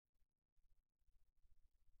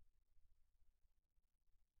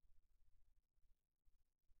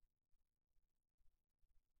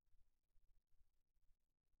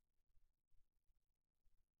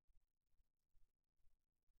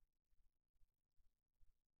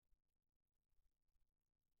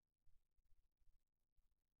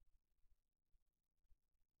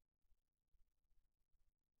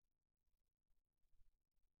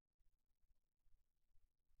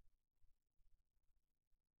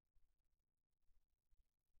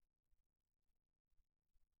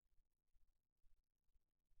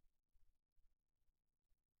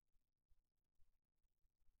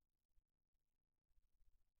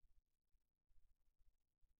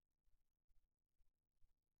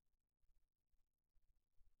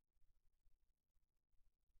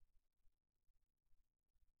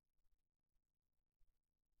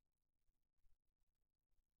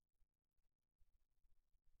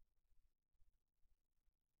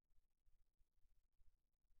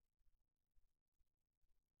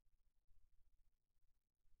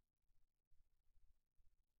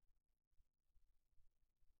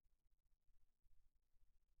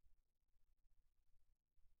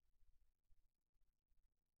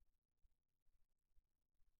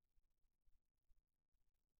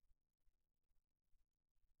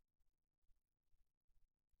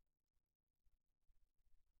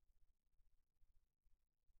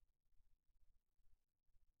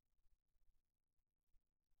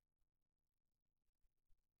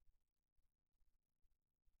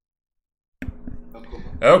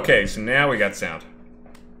Okay, so now we got sound.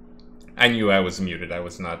 I knew I was muted. I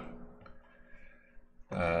was not.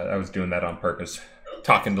 I was doing that on purpose.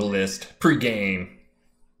 Talking to List pre-game.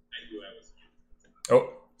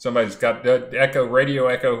 Oh, somebody's got echo, radio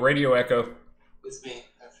echo, radio echo. It's me.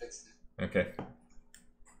 I fixed it. Okay.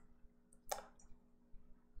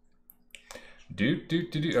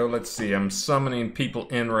 Oh, let's see. I'm summoning people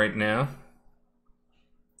in right now.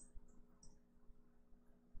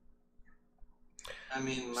 I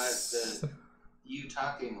mean, you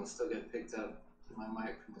talking will still get picked up to my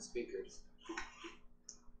mic from the speakers.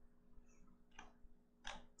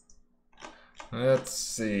 Let's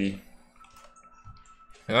see.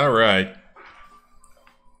 All right.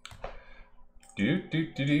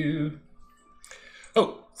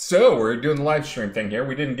 Oh, so we're doing the live stream thing here.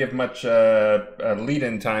 We didn't give much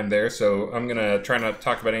lead-in time there, so I'm gonna try not to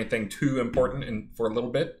talk about anything too important for a little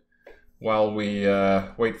bit while we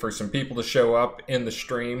wait for some people to show up in the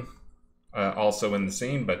stream, also in the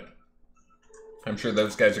scene. But I'm sure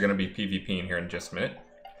those guys are gonna be PvPing here in just a minute.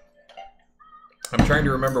 I'm trying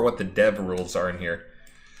to remember what the dev rules are in here,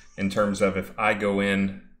 in terms of if I go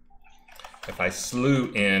in, if I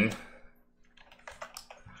slew in,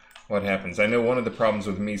 what happens? I know one of the problems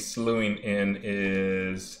with me slewing in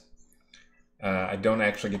is I don't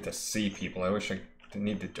actually get to see people. I wish I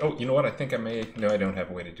need to. Oh, you know what? I think I may. No, I don't have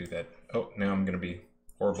a way to do that. Oh, now I'm going to be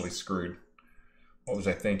horribly screwed. What was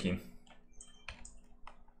I thinking?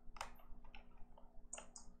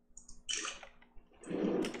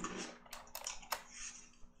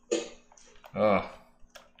 Oh.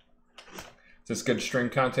 Is this good stream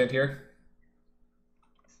content here?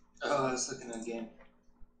 Oh, I was looking at the game.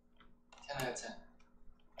 10 out of 10.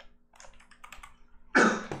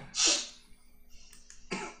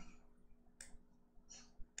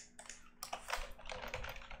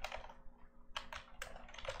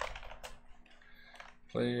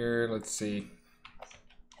 Player, let's see.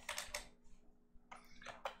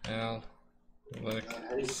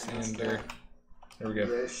 Alexander. There we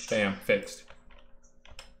go. Bam, fixed.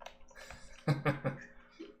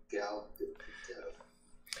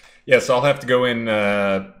 Yes, I'll have to go in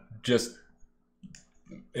just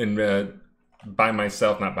in by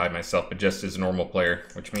myself, not by myself, but just as a normal player,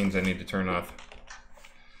 which means I need to turn off.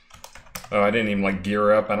 Oh, I didn't even like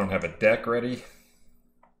gear up. I don't have a deck ready.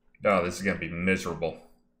 Oh, this is gonna be miserable.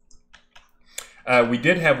 We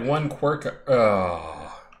did have one quirk. Oh.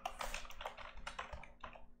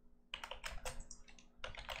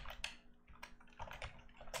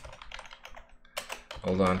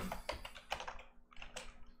 Hold on.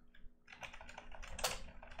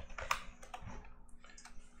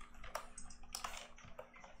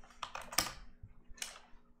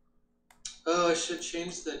 Oh, I should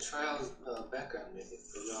change the trials background music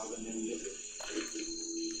for all the new music.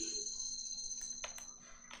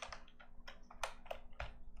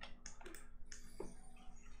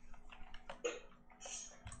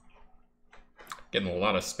 Getting a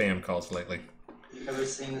lot of spam calls lately. You've never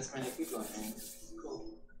seen this many people in here. Cool.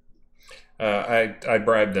 I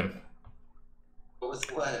bribed them. What was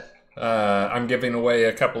what? I'm giving away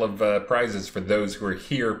a couple of prizes for those who are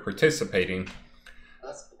here participating.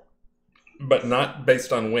 That's cool. But not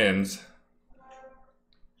based on wins.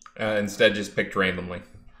 Instead, just picked randomly.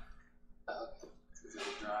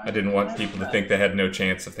 I didn't want people to think they had no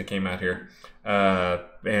chance if they came out here.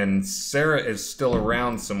 And Sarah is still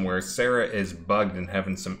around somewhere. Sarah is bugged and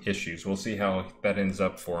having some issues. We'll see how that ends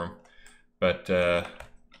up for him. But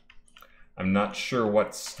I'm not sure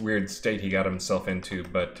what weird state he got himself into,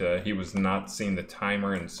 but he was not seeing the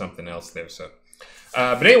timer and something else there. So,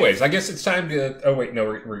 but anyways, I guess it's time to. Oh wait, no,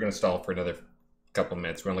 we're going to stall for another couple of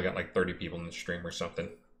minutes. We only got like 30 people in the stream or something.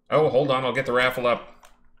 Oh, hold on, I'll get the raffle up.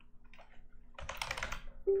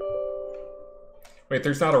 Wait,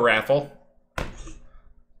 there's not a raffle.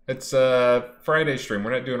 It's Friday stream.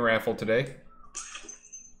 We're not doing a raffle today.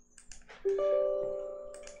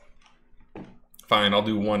 Fine, I'll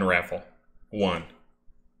do one raffle. One.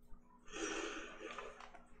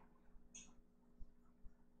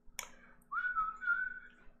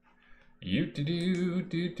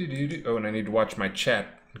 Oh, and I need to watch my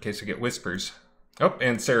chat in case I get whispers. Oh,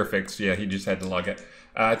 and Sarah fixed. Yeah, he just had to log it.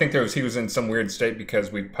 I think he was in some weird state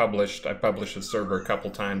because I published the server a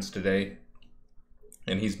couple times today.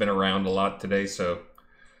 And he's been around a lot today, so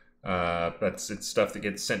it's stuff that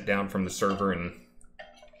gets sent down from the server and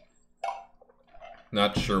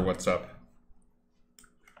not sure what's up.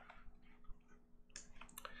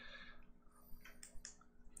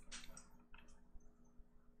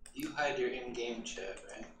 You hide your in-game chat,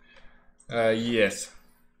 right? Yes.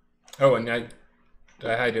 Oh, and I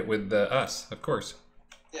hide it with us, of course.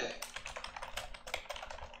 Yeah.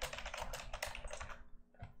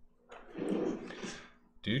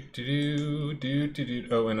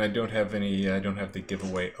 Oh, and I don't have any. I don't have the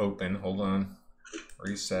giveaway open. Hold on.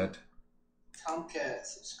 Reset. Tomcat,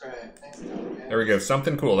 subscribe. Thanks, Tomcat. There we go.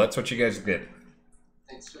 Something cool. That's what you guys get.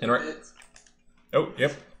 Thanks for And the right. bits. Oh,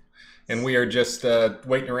 yep. And we are just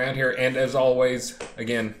waiting around here. And as always,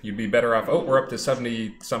 again, you'd be better off. Oh, we're up to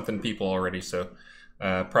 70-something people already. So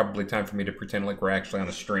probably time for me to pretend like we're actually on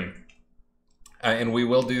a stream. And we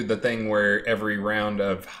will do the thing where every round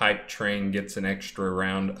of Hype Train gets an extra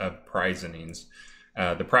round of prizings.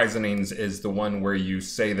 The prizings is the one where you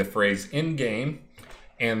say the phrase in-game.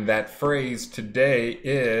 And that phrase today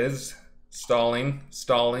is stalling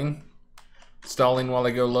while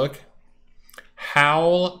I go look.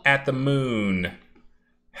 Howl at the moon.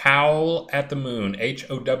 Howl at the moon.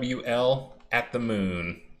 H-O-W-L at the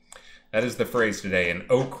moon. That is the phrase today. And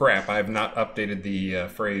oh crap, I have not updated the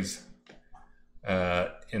phrase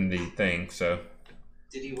in the thing. So.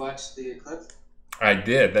 Did you watch the eclipse? I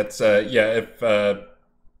did. That's yeah. If I'm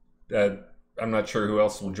not sure who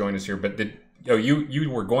else will join us here, but you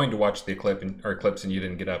were going to watch the eclipse and you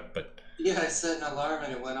didn't get up, but. Yeah, I set an alarm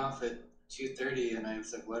and it went off at 2:30, and I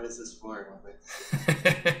was like, "What is this for?" And I was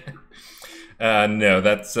like, no,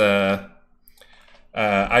 that's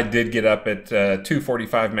I did get up at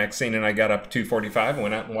 2:45. Maxine and I got up at 2:45 and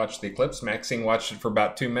went out and watched the eclipse. Maxine watched it for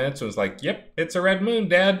about 2 minutes and was like, "Yep, it's a red moon,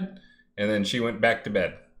 Dad," and then she went back to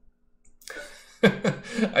bed.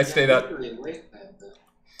 I stayed out.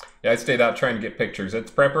 Yeah, I stayed out trying to get pictures.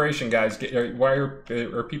 It's preparation, guys. Why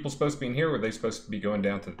are people supposed to be in here, or are they supposed to be going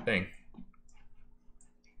down to the thing?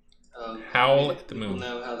 Howl at the moon. People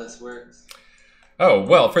know how this works. Oh,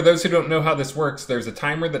 well, for those who don't know how this works, there's a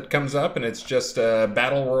timer that comes up, and it's just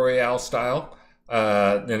Battle Royale style.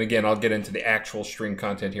 And again, I'll get into the actual stream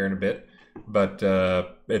content here in a bit. But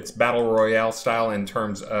it's Battle Royale style in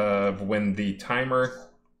terms of when the timer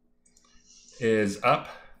is up.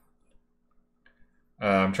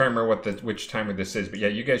 I'm trying to remember which timer this is. But yeah,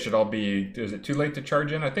 you guys should all be... Is it too late to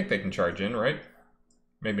charge in? I think they can charge in, right?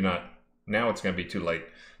 Maybe not. Now it's going to be too late.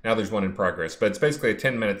 Now there's one in progress. But it's basically a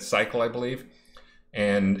 10-minute cycle, I believe.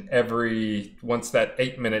 And once that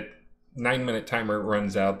 9-minute timer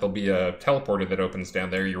runs out, there'll be a teleporter that opens down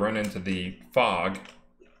there. You run into the fog,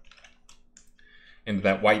 into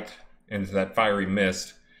that fiery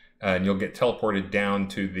mist, and you'll get teleported down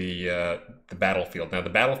to the battlefield. Now the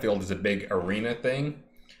battlefield is a big arena thing.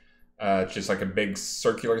 It's just like a big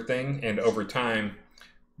circular thing, and over time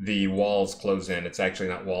the walls close in. It's actually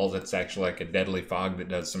not walls, it's actually like a deadly fog that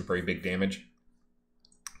does some pretty big damage.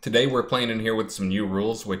 Today we're playing in here with some new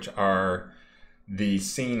rules, which are the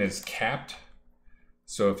scene is capped.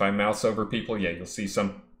 So if I mouse over people, yeah, you'll see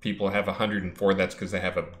some people have 104. That's because they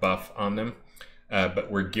have a buff on them. But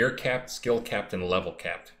we're gear capped, skill capped, and level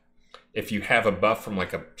capped. If you have a buff from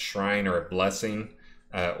like a shrine or a blessing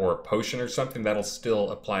or a potion or something, that'll still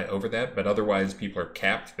apply over that. But otherwise, people are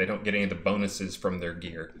capped. They don't get any of the bonuses from their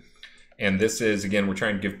gear. And this is, again, we're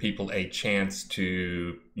trying to give people a chance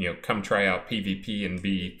to, come try out PvP and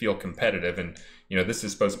feel competitive. And, this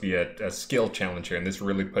is supposed to be a skill challenge here. And this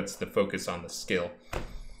really puts the focus on the skill.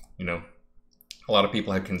 A lot of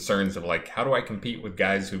people have concerns of like, how do I compete with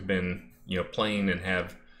guys who've been, playing and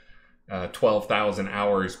have 12,000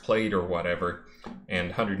 hours played or whatever, and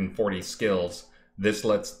 140 skills. This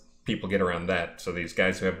lets people get around that. So these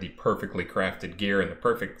guys who have the perfectly crafted gear and the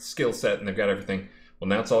perfect skill set and they've got everything, well,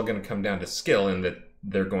 now it's all going to come down to skill, and that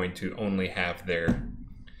they're going to only have their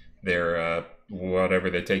whatever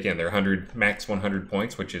they take in, their max 100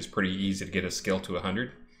 points, which is pretty easy to get a skill to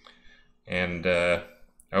 100. And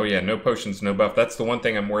oh yeah, no potions, no buff. That's the one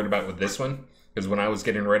thing I'm worried about with this one, because when I was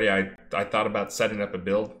getting ready, I thought about setting up a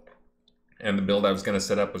build, and the build I was going to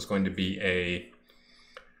set up was going to be a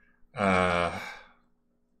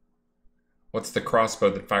what's the crossbow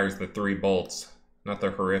that fires the 3 bolts? Not the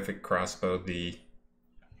horrific crossbow, the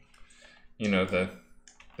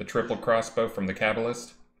triple crossbow from the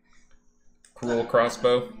Kabbalist. Cruel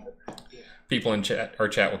crossbow. People in chat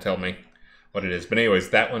will tell me what it is. But anyways,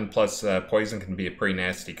 that one plus poison can be a pretty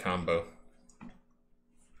nasty combo.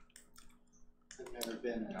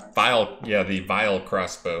 The Vile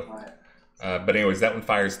crossbow. But anyways, that one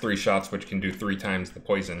fires 3 shots, which can do 3 times the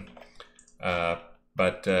poison.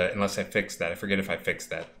 But unless I fix that. I forget if I fixed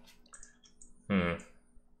that.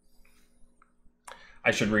 I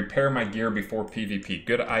should repair my gear before PvP.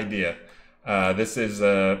 Good idea. This is,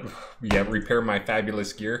 repair my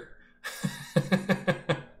fabulous gear.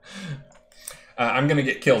 I'm going to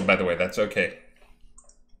get killed, by the way. That's okay.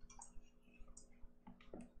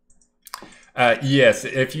 Yes,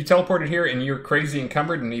 if you teleported here and you're crazy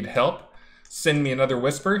encumbered and need help, send me another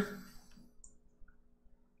whisper.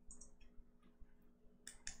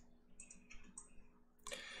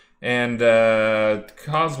 And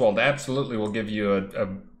Coswald absolutely will give you a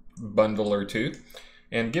bundle or two.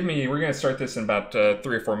 And we're going to start this in about 3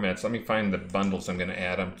 or 4 minutes. Let me find the bundles I'm going to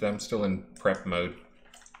add. I'm still in prep mode.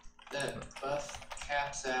 That buff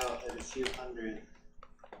caps out at a few hundred,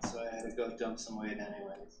 so I had to go dump some weight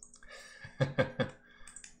anyways.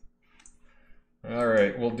 All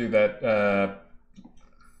right, we'll do that.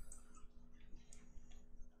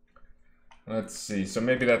 Let's see. So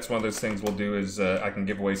maybe that's one of those things we'll do is I can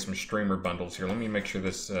give away some streamer bundles here. Let me make sure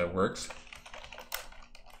this works.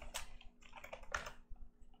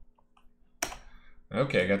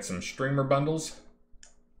 Okay, I got some streamer bundles.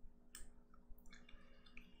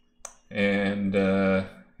 And hey,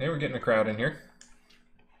 we're getting a crowd in here.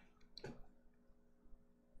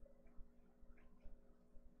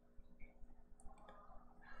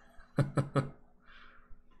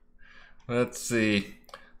 Let's see.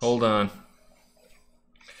 Hold on.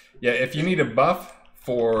 Yeah, if you need a buff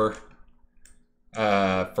for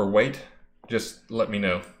weight, just let me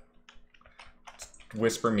know.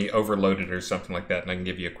 Whisper me overloaded or something like that, and I can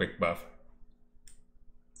give you a quick buff.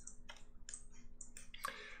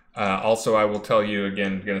 Also, I will tell you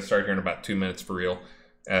again, going to start here in about 2 minutes for real,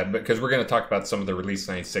 because we're going to talk about some of the Release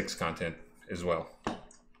 96 content as well.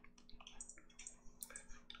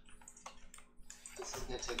 This is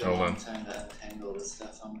going to take a long time to untangle this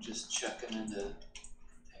stuff. I'm just chucking into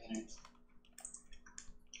containers.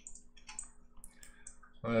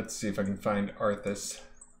 Let's see if I can find Arthas.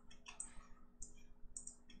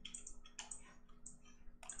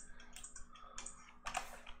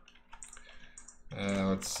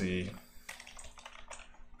 Let's see.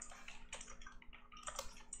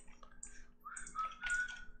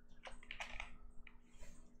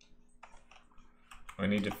 I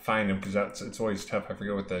need to find him because it's always tough. I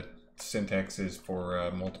forget what the syntax is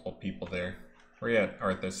for multiple people there. Where you at,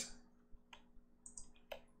 Arthas?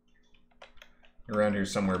 You're around here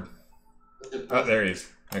somewhere. Oh, there he is.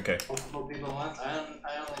 Okay. Multiple people want. I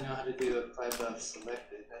only know how to do apply buff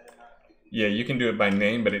selected. I don't know. Yeah, you can do it by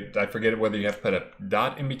name, but I forget whether you have to put a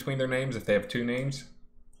dot in between their names if they have 2 names.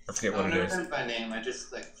 I forget what it is. Not by name. I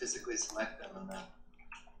just like physically select them and then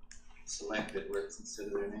selected works instead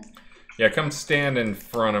of their name. Yeah, come stand in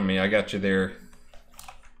front of me. I got you there.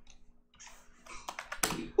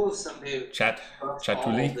 You pull someday.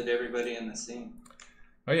 Chatuli. That everybody in the scene.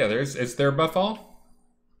 Oh yeah, is there a buff all?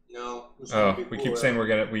 No. Oh, we keep saying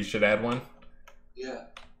we should add one. Yeah.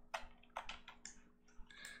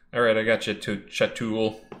 All right, I got you to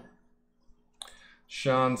Chatul.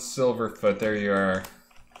 Sean Silverfoot, there you are.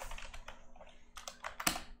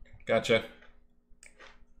 Gotcha.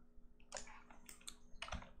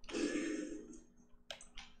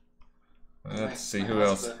 Let's see who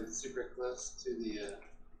else. Super close to the.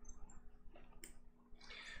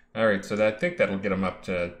 All right, so I think that'll get them up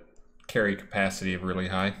to carry capacity of really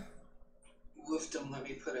high. Woofed them. Let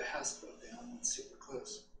me put a houseboat down. It's super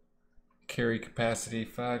close. Carry capacity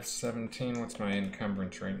 517. What's my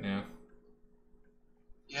encumbrance right now?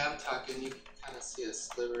 Yeah, I'm talking. You can kind of see a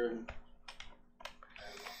sliver.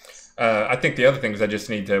 I think the other thing is I just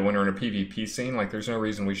need to, when we're in a PvP scene, like there's no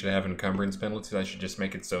reason we should have encumbrance penalties. I should just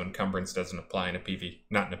make it so encumbrance doesn't apply in a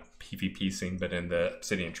not in a PvP scene, but in the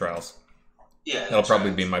Obsidian Trials. Yeah, that'll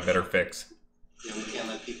probably be my better fix. Yeah, we can't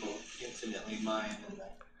let people infinitely mine and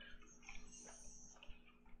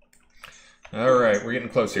All right, we're getting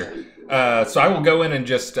close here. So I will go in and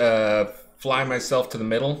just fly myself to the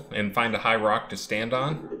middle and find a high rock to stand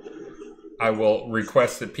on. I will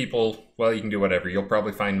request that people, well, you can do whatever. You'll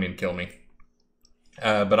probably find me and kill me.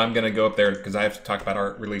 But I'm going to go up there because I have to talk about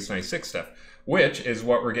our Release 96 stuff, which is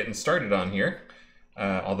what we're getting started on here.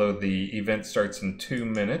 Although the event starts in 2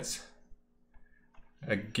 minutes.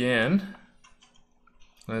 Again,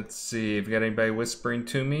 let's see if we got anybody whispering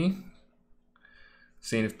to me.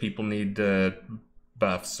 Seeing if people need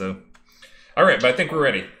buffs. So, all right, but I think we're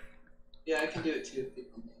ready. yeah, I can do it too if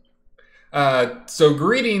people need. So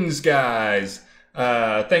greetings, guys.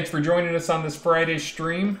 Thanks for joining us on this Friday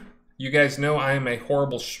stream. You guys know I am a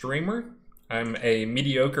horrible streamer. I'm a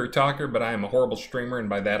mediocre talker, but I am a horrible streamer, and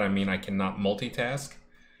by that I mean I cannot multitask.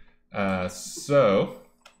 So,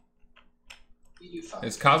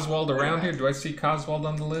 is Coswald around here? Do I see Coswald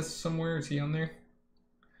on the list somewhere? Is he on there?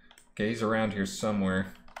 Okay, he's around here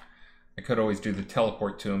somewhere. I could always do the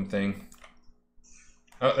teleport to him thing.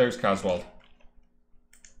 Oh, there's Coswald.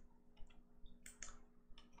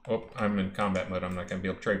 Oh, I'm in combat mode. I'm not going to be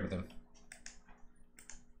able to trade with him.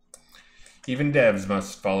 Even devs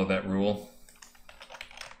must follow that rule.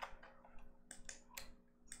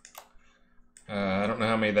 I don't know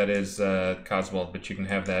how many that is, Coswald, but you can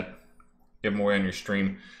have that give them away on your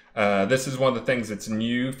stream. This is one of the things that's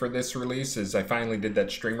new for this release is I finally did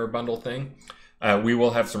that streamer bundle thing. We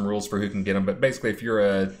will have some rules for who can get them, but basically if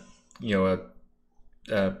you're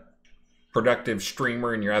a productive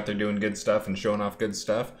streamer and you're out there doing good stuff and showing off good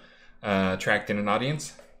stuff, attracting an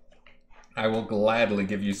audience, I will gladly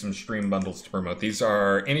give you some stream bundles to promote. These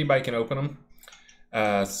are, anybody can open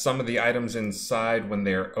them. Some of the items inside when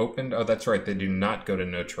they're opened, oh that's right, they do not go to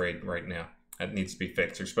no trade right now. That needs to be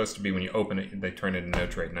fixed. They're supposed to be when you open it, they turn it into no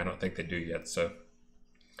trade, and I don't think they do yet, so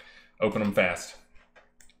open them fast.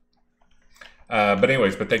 But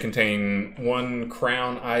anyways, but they contain one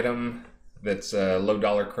crown item that's a low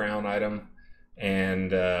dollar crown item,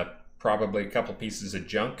 and probably a couple pieces of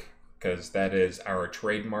junk, because that is our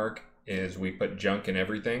trademark, is we put junk in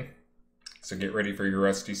everything. So get ready for your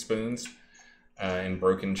rusty spoons and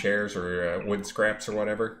broken chairs or wood scraps or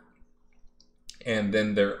whatever. And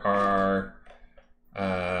then there are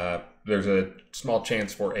there's a small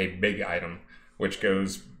chance for a big item, which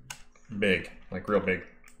goes big, like real big.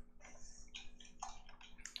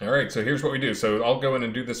 All right, so here's what we do. So I'll go in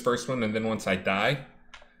and do this first one, and then once I die,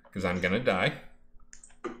 because I'm gonna die,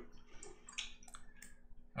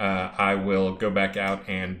 I will go back out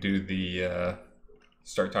and do the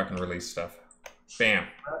start talking release stuff. Bam.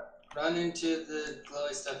 Run into the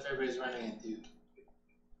glowy stuff everybody's running into.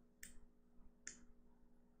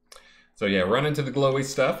 So yeah, run into the glowy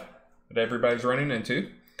stuff that everybody's running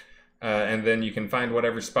into. And then you can find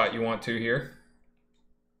whatever spot you want to here.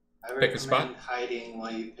 I recommend pick a spot. Hiding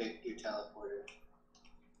while you pick your teleporter.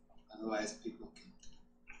 Otherwise people can...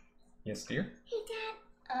 Yes, dear? Hey,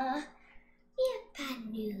 Dad. We have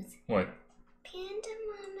bad news. What? Panda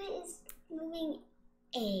Mama is moving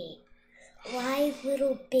a live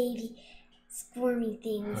little baby squirmy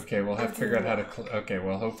things. Okay, we'll have to figure out how to... Okay,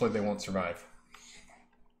 well, hopefully they won't survive.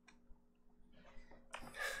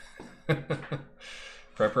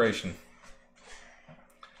 Preparation.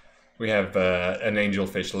 We have an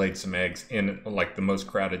angelfish laid some eggs in like the most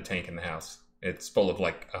crowded tank in the house. It's full of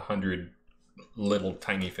like 100 little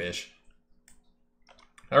tiny fish.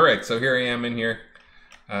 All right, so here I am in here.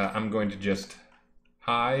 I'm going to just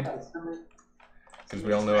hide because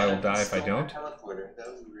we all know I will die if I don't. Teleporter. That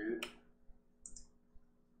was rude.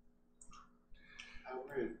 How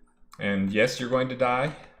rude. And yes, you're going to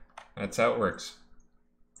die. That's how it works.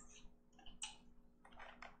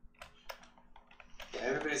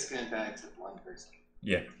 Everybody's gonna die except one person.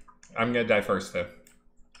 Yeah, I'm gonna die first though.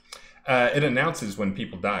 It announces when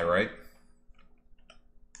people die, right?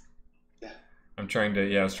 Yeah. I'm trying to.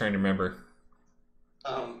 Yeah, I was trying to remember.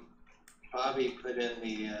 Bobby put in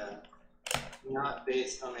the not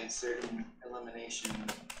based on a certain elimination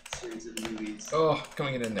series of movies. Oh,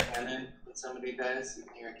 coming in there. Cannon. When somebody dies, you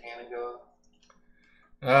can hear a cannon go off.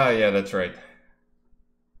 Ah, yeah, that's right.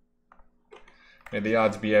 May the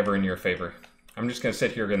odds be ever in your favor. I'm just going to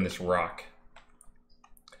sit here in this rock.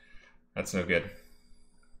 That's no good.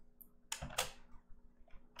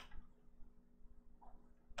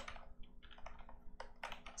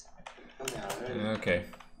 Okay.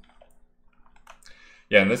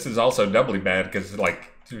 Yeah, and this is also doubly bad because,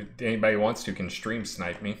 like, anybody who wants to can stream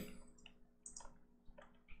snipe me.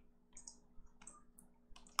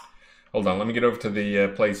 Hold on, let me get over to the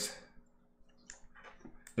place.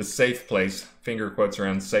 The safe place, finger quotes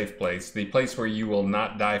around safe place, the place where you will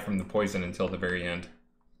not die from the poison until the very end.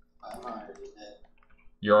 I'm already dead.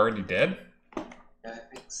 You're already dead? Yeah, I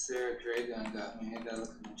think Sarah Dragon got me. I gotta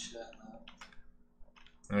look at my chat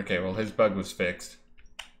now. Okay, well his bug was fixed.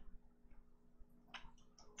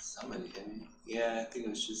 Somebody hit me. Yeah, I think it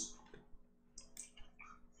was just...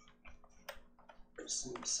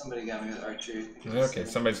 Somebody got me with archery. Okay,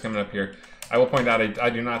 somebody's coming up here. I will point out I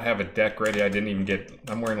do not have a deck ready. I didn't even get...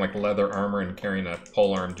 I'm wearing like leather armor and carrying a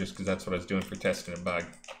pole arm just because that's what I was doing for testing a bug.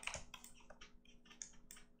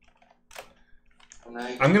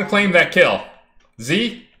 I'm going to claim that kill.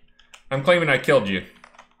 Z, I'm claiming I killed you.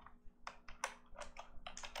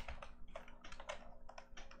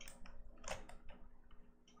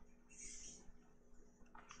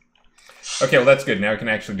 Okay, well that's good. Now I can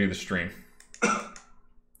actually do the stream.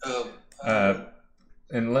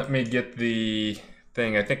 And let me get the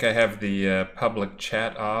thing. I think I have the public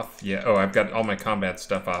chat off. Yeah. Oh, I've got all my combat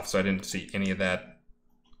stuff off, so I didn't see any of that.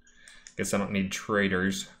 Guess I don't need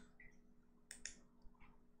traders.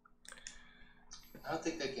 I don't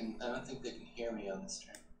think they can hear me on the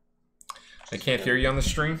stream. They can't hear you on the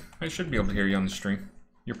stream? I should be able to hear you on the stream.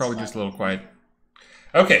 You're probably just a little quiet.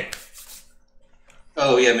 Okay.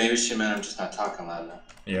 Oh yeah, maybe she meant I'm just not talking loud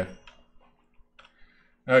enough. Yeah.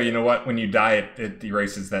 Oh, you know what? When you die, it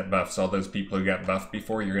erases that buff. So all those people who got buffed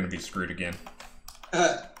before, you're going to be screwed again.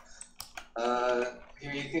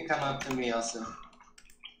 Here, you can come up to me also.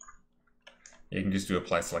 You can just do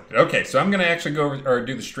apply selected. Okay, so I'm going to actually go over, or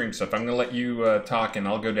do the stream stuff. I'm going to let you talk, and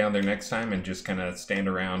I'll go down there next time and just kind of stand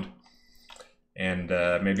around. And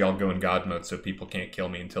maybe I'll go in God mode so people can't kill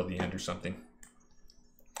me until the end or something.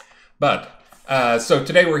 But, so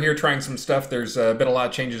today we're here trying some stuff. There's been a lot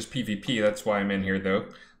of changes PvP. That's why I'm in here, though.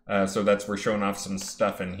 So we're showing off some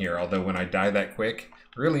stuff in here. Although when I die that quick,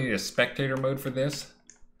 we really need a spectator mode for this.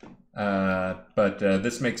 But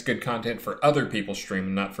this makes good content for other people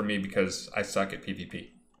streaming, not for me because I suck at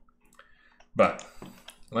PvP. But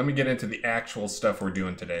let me get into the actual stuff we're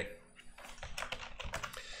doing today.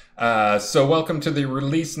 So welcome to the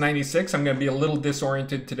release 96. I'm going to be a little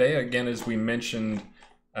disoriented today. Again, as we mentioned,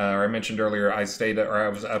 or I mentioned earlier, I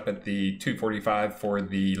was up at the 2:45 for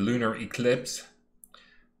the lunar eclipse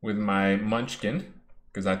with my Munchkin,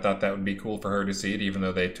 because I thought that would be cool for her to see it, even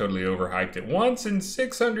though they totally overhyped it. Once in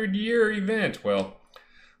 600 year event. Well,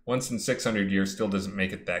 once in 600 years still doesn't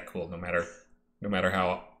make it that cool, no matter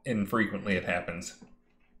how infrequently it happens.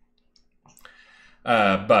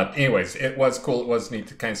 But anyways, it was cool. It was neat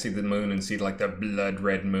to kind of see the moon and see like the blood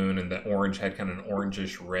red moon, and the orange had kind of an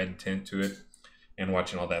orangish red tint to it, and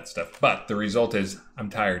watching all that stuff. But the result is I'm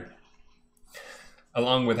tired,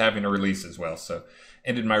 along with having a release as well. So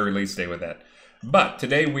ended my release day with that. But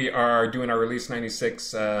today we are doing our Release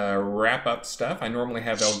 96 wrap-up stuff. I normally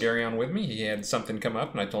have Elgarion with me. He had something come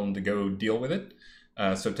up, and I told him to go deal with it.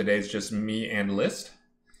 So today's just me and List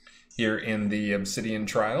here in the Obsidian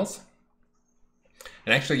Trials.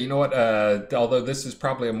 And actually, you know what? Although this is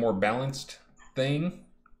probably a more balanced thing,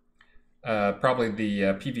 probably the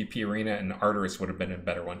PvP Arena and Arteris would have been a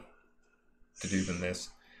better one to do than this.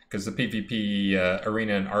 Because the PvP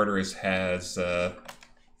Arena and Arteris has...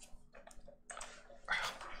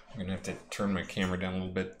 I'm going to have to turn my camera down a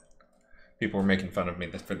little bit. People were making fun of me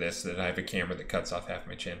for this, that I have a camera that cuts off half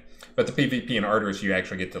my chin. But the PvP in Arteris, you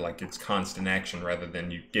actually get to, like, it's constant action rather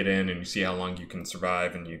than you get in and you see how long you can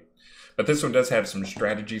survive. But this one does have some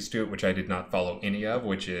strategies to it, which I did not follow any of,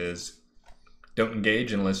 which is don't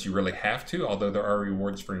engage unless you really have to, although there are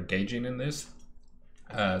rewards for engaging in this.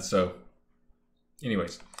 So,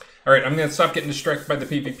 anyways. All right, I'm going to stop getting distracted by the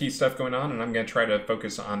PvP stuff going on, and I'm going to try to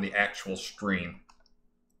focus on the actual stream.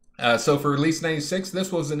 So for Release 96,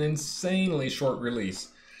 this was an insanely short release.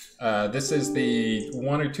 This is the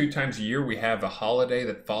 1 or 2 times a year we have a holiday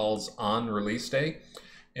that falls on release day.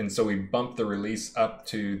 And so we bumped the release up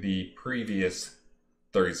to the previous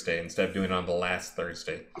Thursday instead of doing it on the last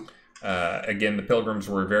Thursday. Again, the Pilgrims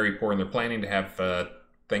were very poor in their planning to have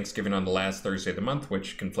Thanksgiving on the last Thursday of the month,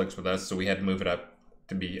 which conflicts with us. So we had to move it up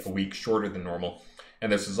to be a week shorter than normal.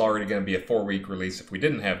 And this is already going to be a 4-week release if we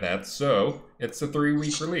didn't have that. So it's a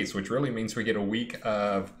 3-week release, which really means we get a week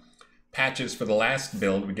of patches for the last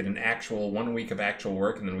build. We get an actual 1 week of actual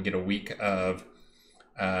work, and then we get a week of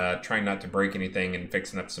trying not to break anything and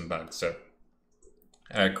fixing up some bugs. So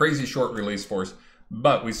crazy short release for us,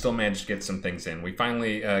 but we still managed to get some things in. We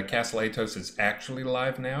finally, Castle Atos is actually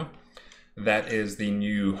live now. That is the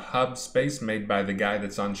new hub space made by the guy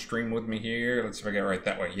that's on stream with me here. Let's see if I get it right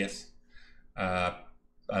that way. Yes.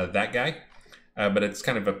 That guy, but it's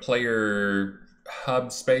kind of a player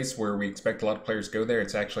hub space where we expect a lot of players to go there.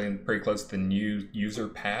 It's actually pretty close to the new user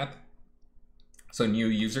path, so new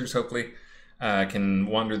users hopefully can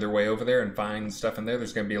wander their way over there and find stuff in there.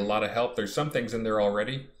 There's going to be a lot of help. There's some things in there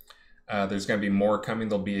already. There's going to be more coming.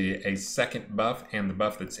 There'll be a second buff, and the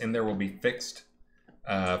buff that's in there will be fixed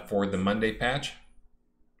for the Monday patch.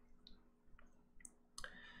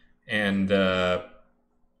 And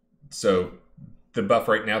so the buff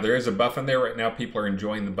right now, there is a buff in there right now. People are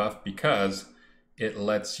enjoying the buff because it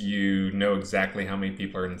lets you know exactly how many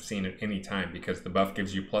people are in the scene at any time, because the buff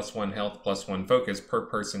gives you +1 health, +1 focus per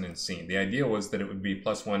person in scene. The idea was that it would be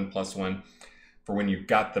 +1/+1 for when you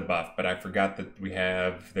got the buff, but I forgot that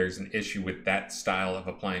there's an issue with that style of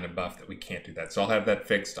applying a buff that we can't do that. So I'll have that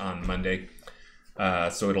fixed on Monday,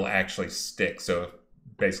 so it'll actually stick. So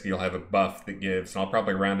basically you'll have a buff that gives, and I'll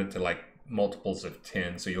probably round it to like multiples of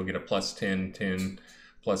 10, so you'll get a +10, 10,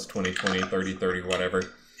 +20, 20, 30, 30, whatever,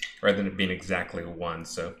 rather than it being exactly 1.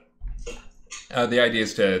 So the idea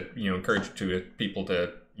is to encourage people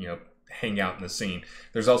to hang out in the scene.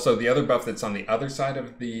 There's also the other buff that's on the other side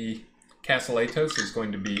of the Castle Atos is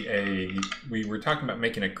going to be we were talking about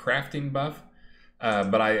making a crafting buff,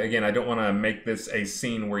 but I don't want to make this a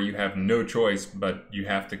scene where you have no choice, but you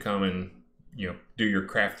have to come and do your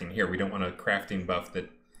crafting here. We don't want a crafting buff that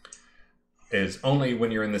is only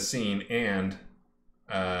when you're in the scene and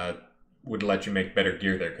would let you make better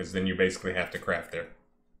gear there, because then you basically have to craft there.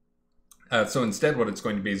 So instead what it's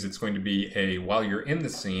going to be is it's going to be a, while you're in the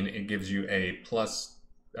scene, it gives you a plus,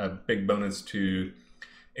 a big bonus to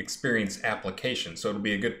experience application. So it'll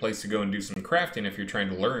be a good place to go and do some crafting if you're trying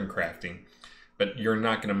to learn crafting. But you're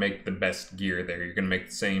not going to make the best gear there. You're going to make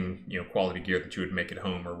the same, quality gear that you would make at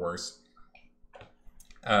home or worse.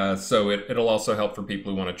 So it'll also help for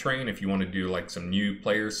people who want to train. If you want to do like some new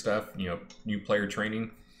player stuff, new player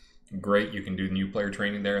training, great. You can do new player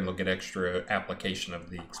training there, and they'll get extra application of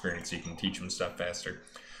the experience. So you can teach them stuff faster.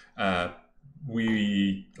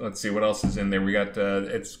 Let's see what else is in there. We got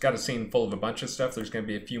it's got a scene full of a bunch of stuff. There's going to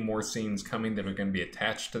be a few more scenes coming that are going to be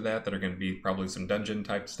attached to that are going to be probably some dungeon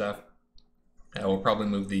type stuff. We'll probably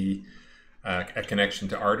move the a connection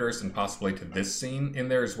to Arters and possibly to this scene in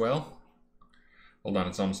there as well. Hold on,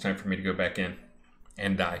 it's almost time for me to go back in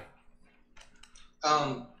and die.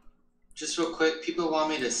 Just real quick, people want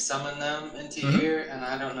me to summon them into here, and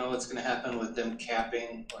I don't know what's going to happen with them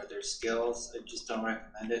capping or their skills. I just don't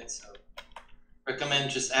recommend it. So,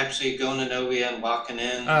 recommend just actually going to Novia and walking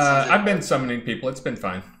in. I've been summoning people. It's been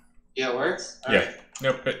fine. Yeah, it works? All yeah. Right.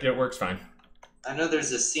 Nope, it works fine. I know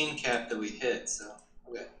there's a scene cap that we hit, so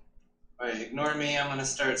okay. All right, ignore me. I'm going to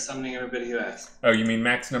start summoning everybody who asked. Oh, you mean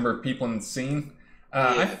max number of people in the scene?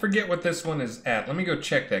 Yeah. I forget what this one is at. Let me go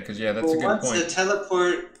check that, because, yeah, that's a good point. Once the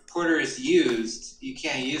teleporter is used, you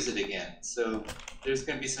can't use it again. So there's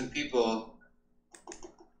going to be some people,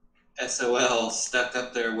 SOL, stuck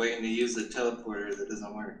up there waiting to use the teleporter that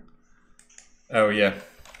doesn't work. Oh, yeah.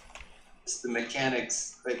 It's the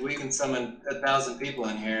mechanics. Like, we can summon 1,000 people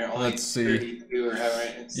in here. Only Let's see. 32 or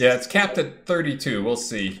however. Yeah, it's capped at 32. We'll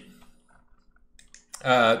see.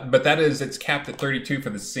 But it's capped at 32 for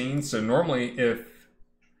the scene. So normally, if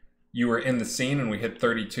you were in the scene and we hit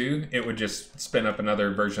 32, it would just spin up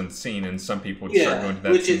another version of the scene, and some people would start going to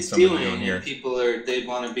that which scene. it's Some would be doing. on here. People they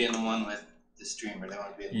want to be in the one with the streamer. They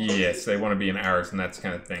want to be in the one Yes, they want to be in ours and that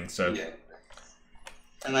kind of thing. So yeah.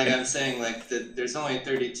 And like I'm saying, like there's only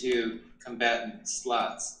 32 combatant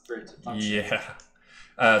slots for it to function.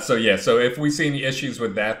 Yeah. So if we see any issues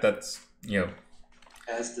with that, that's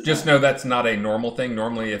just know that's not a normal thing.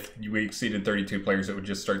 Normally, if we exceeded 32 players, it would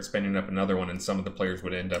just start spinning up another one, and some of the players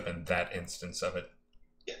would end up in that instance of it.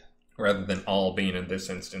 Yeah. Rather than all being in this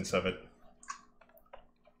instance of it.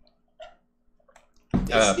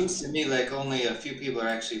 It seems to me like only a few people are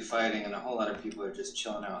actually fighting, and a whole lot of people are just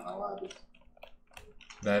chilling out in the lobby.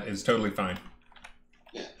 That is totally fine.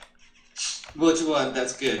 Yeah. Which one?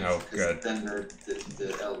 That's good. Oh, good. Then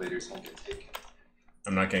the elevators won't get taken.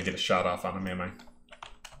 I'm not going to get a shot off on him, am I?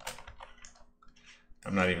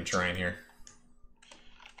 I'm not even trying here.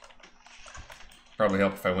 Probably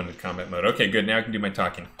help if I went into combat mode. Okay, good. Now I can do my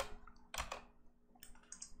talking.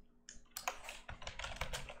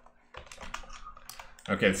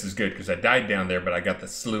 Okay, this is good because I died down there, but I got the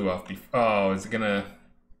slew off before. Oh, is it going to...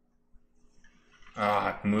 I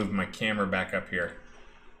have to move my camera back up here.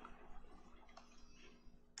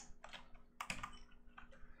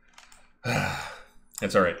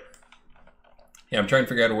 That's all right. Yeah, I'm trying to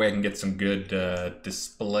figure out a way I can get some good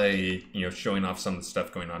display, showing off some of the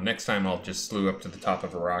stuff going on. Next time, I'll just slew up to the top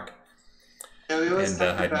of a rock. Yeah, we always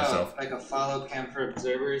talk hide about myself. like a follow cam for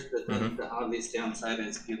observers, but then the obvious downside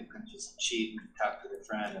is people can just cheat and talk to their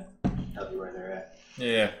friend and tell you where they're at.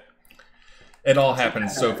 Yeah. It all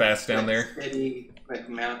happens so fast down there. Steady,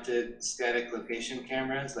 mounted static location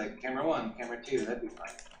cameras, like camera 1, camera 2, that'd be fine.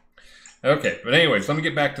 Okay, but anyways, let me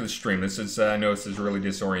get back to the stream. This is, I know this is a really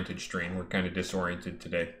disoriented stream. We're kind of disoriented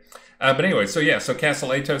today. But anyway, so Castle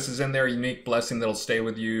Atos is in there, a unique blessing that'll stay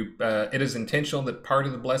with you. It is intentional that part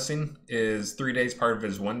of the blessing is 3 days, part of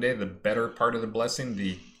it is 1 day. The better part of the blessing,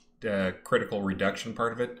 the critical reduction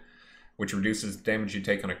part of it, which reduces the damage you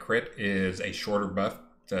take on a crit, is a shorter buff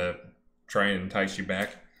to try and entice you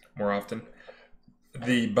back more often.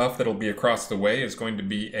 The buff that'll be across the way is going to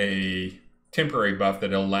be a temporary buff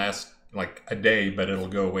that'll last like a day, but it'll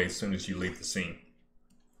go away as soon as you leave the scene.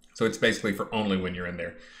 So it's basically for only when you're in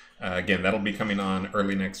there. Again, that'll be coming on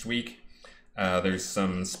early next week. There's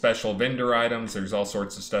some special vendor items. There's all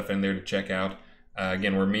sorts of stuff in there to check out.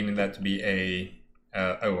 Again, we're meaning that to be a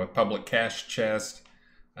public cache chest.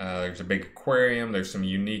 There's a big aquarium. There's some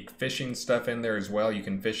unique fishing stuff in there as well. You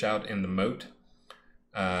can fish out in the moat.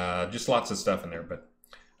 Just lots of stuff in there. But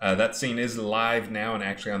that scene is live now and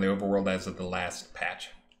actually on the overworld as of the last patch.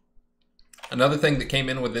 Another thing that came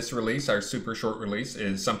in with this release, our super short release,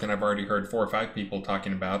 is something I've already heard 4 or 5 people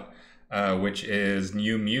talking about, which is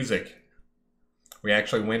new music. We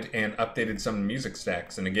actually went and updated some music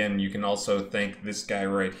stacks. And again, you can also thank this guy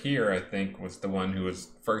right here, I think, was the one who was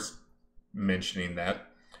first mentioning that.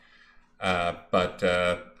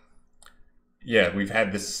 yeah, we've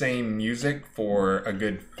had the same music for a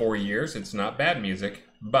good 4 years. It's not bad music,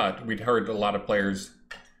 but we'd heard a lot of players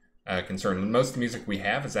concerned. Most of the music we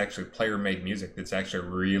have is actually player-made music that's actually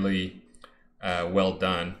really well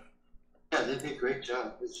done. Yeah, they did a great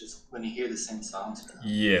job. It's just when you hear the same songs.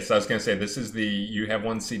 Yes, I was going to say, this is you have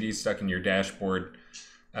one CD stuck in your dashboard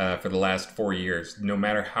for the last 4 years. No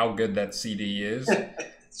matter how good that CD is,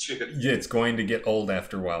 It's true. it's going to get old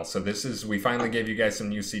after a while. So we finally gave you guys some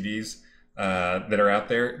new CDs that are out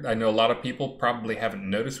there. I know a lot of people probably haven't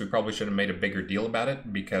noticed. We probably should have made a bigger deal about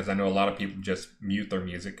it, because I know a lot of people just mute their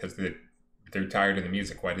music because they're tired of the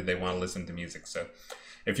music. Why did they want to listen to music? So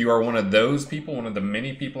if you are one of those people, one of the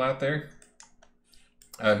many people out there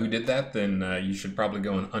who did that, then you should probably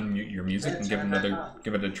go and unmute your music and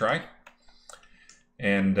give it a try.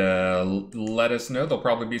 And let us know. There'll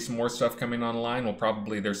probably be some more stuff coming online.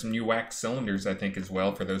 There's some new wax cylinders, I think, as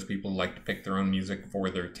well, for those people who like to pick their own music for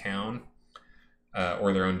their town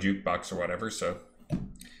or their own jukebox or whatever. So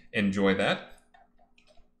enjoy that.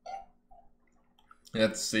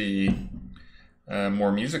 Let's see.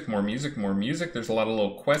 More music. There's a lot of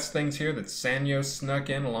little quest things here that Sanyo snuck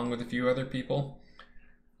in along with a few other people.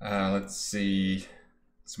 Let's see.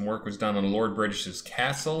 Some work was done on Lord British's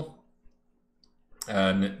castle.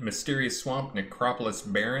 Mysterious Swamp, Necropolis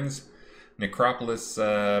Barrens. Barrens,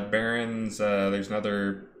 there's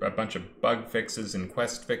a bunch of bug fixes and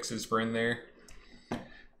quest fixes for in there.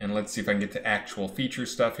 And let's see if I can get to actual feature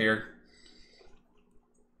stuff here.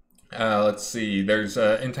 Let's see, there's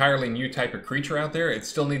an entirely new type of creature out there. It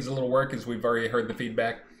still needs a little work, as we've already heard the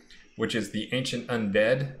feedback, which is the Ancient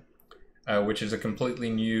Undead, which is a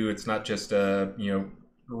completely new, it's not just a,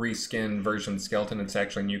 reskin version skeleton. It's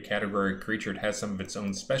actually a new category creature. It has some of its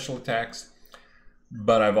own special attacks,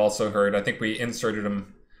 but I've also heard, I think we inserted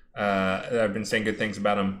him, I've been saying good things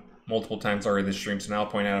about him multiple times already this stream, so now I'll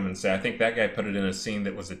point at him and say, I think that guy put it in a scene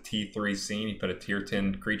that was a T3 scene. He put a tier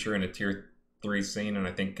 10 creature in a tier 3 scene, and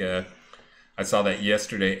I think I saw that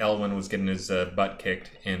yesterday Elwyn was getting his butt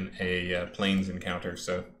kicked in a plains encounter,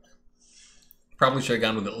 so probably should have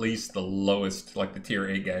gone with at least the lowest, like the tier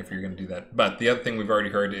 8 guy, if you're going to do that. But the other thing we've already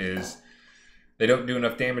heard is they don't do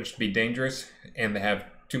enough damage to be dangerous, and they have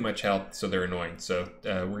too much health, so they're annoying. So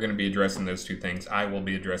we're going to be addressing those two things. I will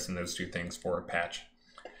be addressing those two things for a patch.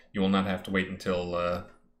 You will not have to wait until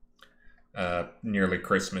nearly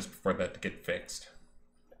Christmas before that to get fixed.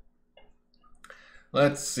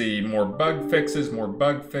 Let's see, more bug fixes.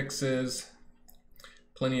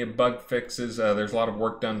 Plenty of bug fixes. There's a lot of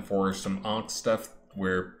work done for some Onk stuff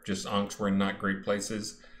where just Onks were in not great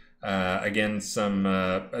places. Again,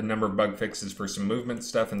 a number of bug fixes for some movement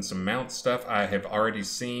stuff and some mount stuff. I have already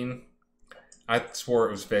seen, I swore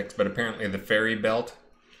it was fixed, but apparently the ferry belt,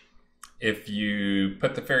 if you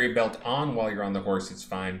put the ferry belt on while you're on the horse, it's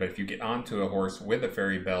fine. But if you get onto a horse with a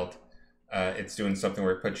ferry belt, it's doing something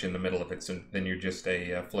where it puts you in the middle of it. So then you're just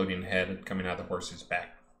a floating head coming out of the horse's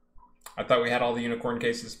back. I thought we had all the unicorn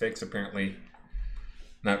cases fixed. Apparently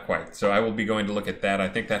not quite. So I will be going to look at that. I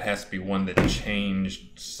think that has to be one that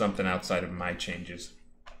changed something outside of my changes.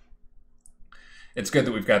 It's good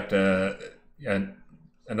that we've got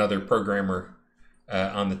another programmer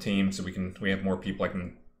on the team, so we have more people I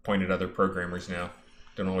can point at other programmers now.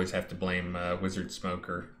 Don't always have to blame Wizard Smoke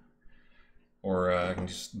or I can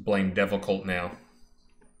just blame Devil Cult now.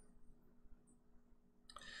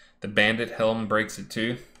 The bandit helm breaks it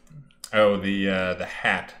too. Oh, the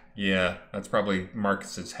hat. Yeah, that's probably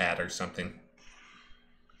Marcus's hat or something.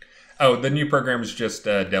 Oh, the new program is just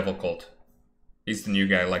Devil Cult. He's the new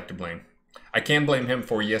guy I like to blame. I can blame him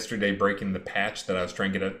for yesterday breaking the patch that I was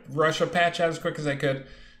trying to get a Russia patch out as quick as I could.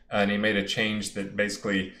 And he made a change that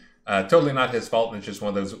basically, totally not his fault, and it's just one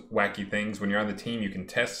of those wacky things. When you're on the team, you can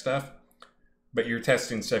test stuff. But you're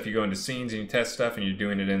testing stuff, you go into scenes and you test stuff and you're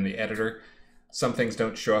doing it in the editor. Some things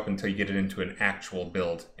don't show up until you get it into an actual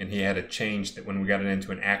build. And he had a change that when we got it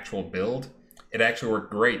into an actual build, it actually worked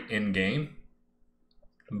great in-game.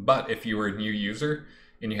 But if you were a new user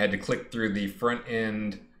and you had to click through the front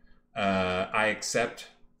end I accept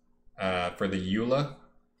for the EULA,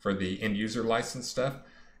 for the end user license stuff,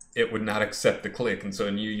 it would not accept the click. And so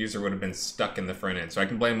a new user would have been stuck in the front end. So I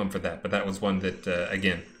can blame them for that. But that was one that,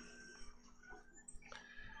 again,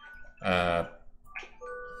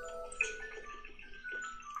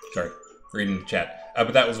 sorry, reading the chat.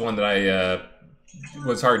 But that was one that I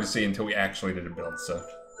was hard to see until we actually did a build. So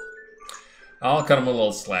I'll cut them a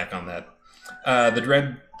little slack on that. The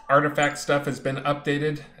Dread artifact stuff has been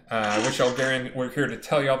updated. I wish Algarian were here to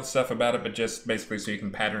tell you all the stuff about it, but just basically so you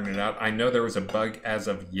can pattern it out. I know there was a bug as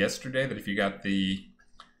of yesterday that if you got the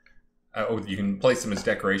Oh, you can place them as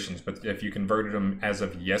decorations, but if you converted them as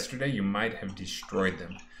of yesterday, you might have destroyed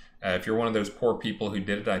them. If you're one of those poor people who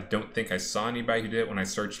did it, I don't think I saw anybody who did it when I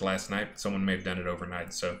searched last night, but someone may have done it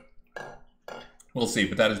overnight, so we'll see.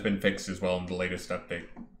 But that has been fixed as well in the latest update.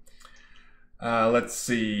 Let's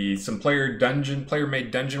see. Some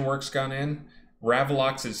player-made dungeon work's gone in.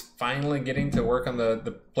 Ravelox is finally getting to work on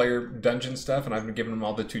the player dungeon stuff, and I've been giving him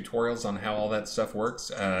all the tutorials on how all that stuff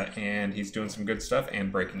works, and he's doing some good stuff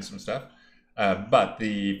and breaking some stuff. But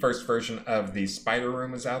the first version of the spider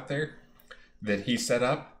room is out there that he set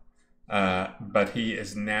up. But he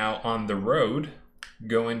is now on the road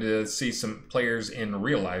going to see some players in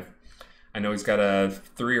real life. I know he's got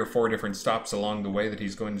 3 or 4 different stops along the way that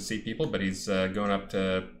he's going to see people, but he's going up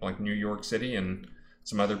to like New York City and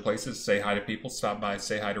some other places, say hi to people, stop by,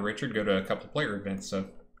 say hi to Richard, go to a couple player events, so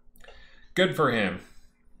good for him.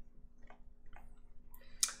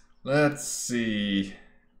 Let's see.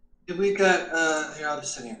 We got, here, I'll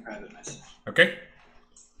just send you a private message. Okay.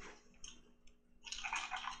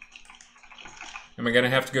 Am I going to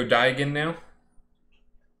have to go die again now?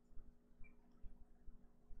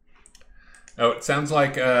 Oh, it sounds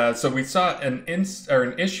like, so we saw an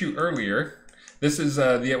issue earlier. This is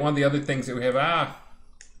one of the other things that we have.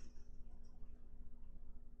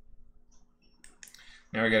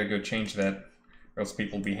 Now I got to go change that, or else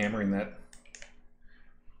people will be hammering that.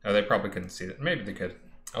 Oh, they probably couldn't see that. Maybe they could.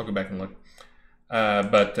 I'll go back and look.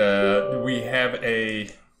 But we have an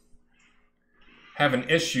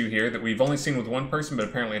issue here that we've only seen with one person, but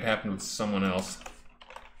apparently it happened with someone else.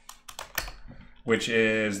 Which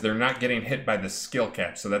is they're not getting hit by the skill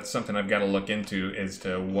cap. So that's something I've got to look into as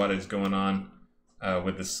to what is going on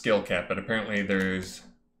with the skill cap. But apparently there's...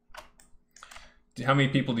 How many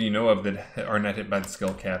people do you know of that are not hit by the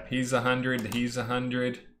skill cap? He's 100, he's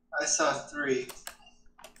 100. I saw 3.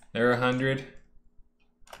 They're 100.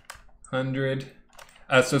 100.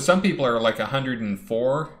 So some people are like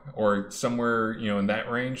 104 or somewhere, you know, in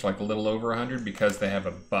that range, like a little over 100 because they have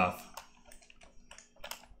a buff.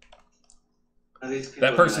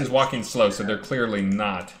 That person's walking slow, so they're clearly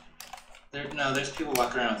not. No, there's people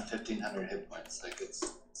walking around with 1,500 hit points. Like,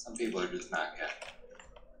 some people are just not capped.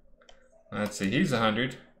 Let's see, he's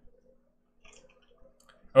 100.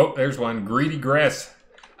 Oh, there's one, Greedy Grass.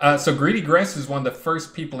 So Greedy Grass is one of the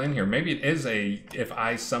first people in here. Maybe it is if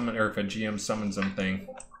I summon, or if a GM summons them thing.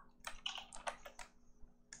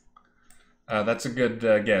 That's a good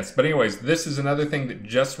guess. But anyways, this is another thing that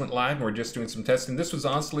just went live. We're just doing some testing. This was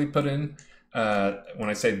honestly put in, when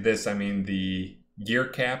I say this, I mean the gear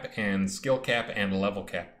cap and skill cap and level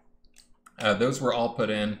cap. Those were all put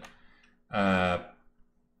in.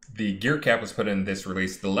 The gear cap was put in this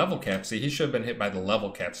release. The level cap, see, he should have been hit by the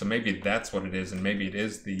level cap, so maybe that's what it is, and maybe it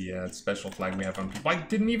is the special flag we have on people. I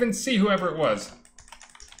didn't even see whoever it was.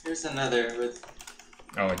 Here's another with...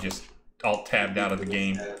 Oh, I just alt-tabbed out of the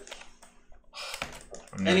game.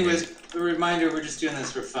 Anyways, a reminder, we're just doing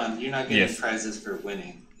this for fun. You're not getting prizes for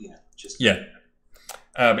winning. You know, just... Yeah.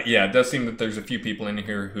 But yeah, it does seem that there's a few people in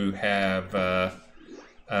here who have...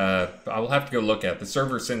 I'll have to go look at. The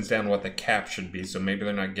server sends down what the cap should be, so maybe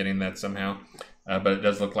they're not getting that somehow. But it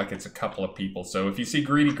does look like it's a couple of people. So if you see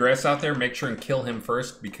Greedy Grass out there, make sure and kill him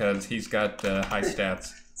first because he's got high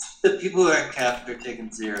stats. The people who are capped are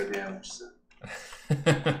taking 0 damage. So.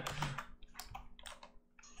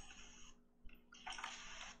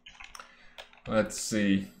 Let's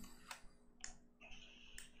see.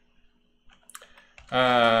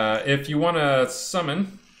 If you want to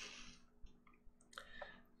summon...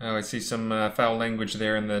 Oh, I see some foul language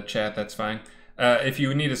there in the chat. That's fine. If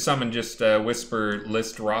you need a summon, just whisper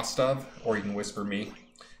List Rostov, or you can whisper me,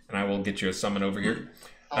 and I will get you a summon over here.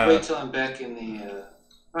 I'll wait till I'm back in the...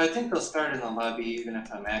 Well, I think they'll start in the lobby even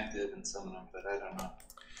if I'm active and summon them, but I don't know.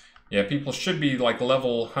 Yeah, people should be like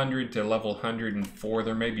level 100 to level 104.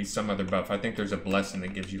 There may be some other buff. I think there's a blessing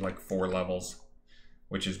that gives you like 4 levels,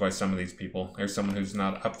 which is why some of these people... There's someone who's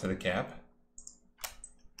not up to the cap.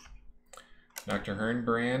 Dr.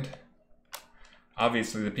 Hernbrand.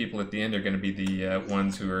 Obviously, the people at the end are going to be the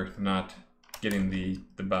ones who are not getting the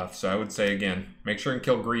buff. So I would say, again, make sure and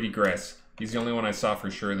kill Greedy Grass. He's the only one I saw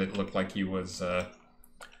for sure that looked like he was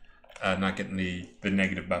not getting the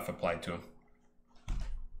negative buff applied to him.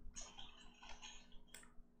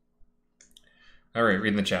 All right,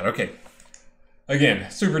 reading the chat. Okay.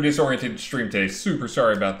 Again, super disoriented stream today. Super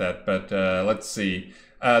sorry about that, but let's see.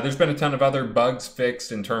 There's been a ton of other bugs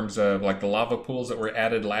fixed in terms of like the lava pools that were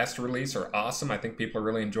added last release are awesome. I think people are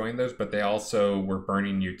really enjoying those, but they also were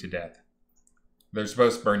burning you to death. They're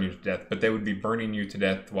supposed to burn you to death, but they would be burning you to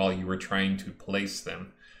death while you were trying to place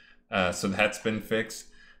them. So that's been fixed.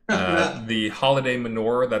 The holiday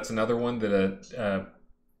menorah, that's another one that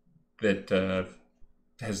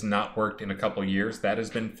has not worked in a couple years. That has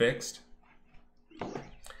been fixed.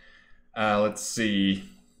 Let's see.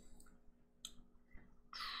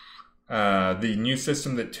 The new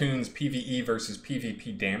system that tunes PvE versus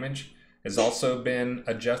PvP damage has also been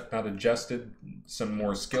not adjusted. Some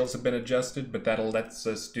more skills have been adjusted, but that lets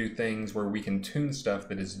us do things where we can tune stuff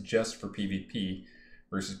that is just for PvP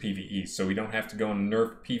versus PvE. So we don't have to go and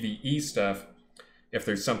nerf PvE stuff if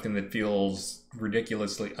there's something that feels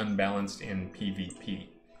ridiculously unbalanced in PvP.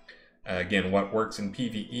 Again, what works in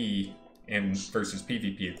PvE and versus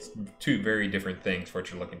PvP, it's two very different things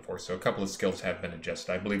what you're looking for. So a couple of skills have been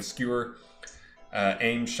adjusted. I believe Skewer,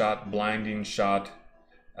 Aim Shot, Blinding Shot,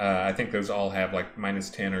 I think those all have like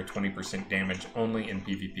 -10 or 20% damage only in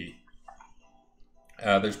PvP.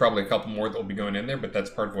 There's probably a couple more that will be going in there, but that's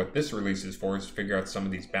part of what this release is for, is to figure out some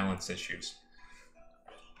of these balance issues.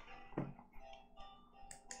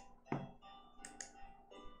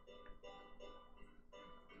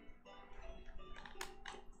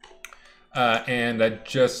 And I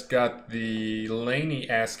just got the Laney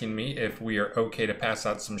asking me if we are okay to pass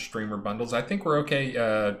out some streamer bundles. I think we're okay.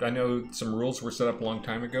 I know some rules were set up a long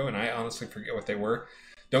time ago, and I honestly forget what they were.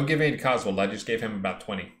 Don't give any to Coswell. I just gave him about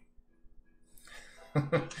 20.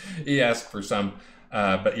 He asked for some.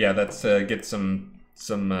 But yeah, that's get some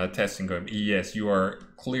testing going. Yes, you are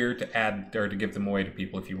clear to add or to give them away to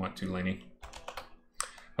people if you want to, Laney.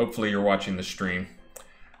 Hopefully you're watching the stream.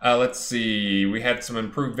 Let's see, we had some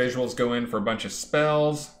improved visuals go in for a bunch of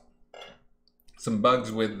spells. Some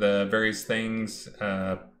bugs with various things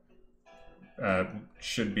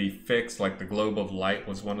should be fixed, like the globe of light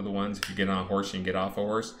was one of the ones. If you get on a horse and you get off a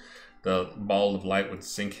horse, the ball of light would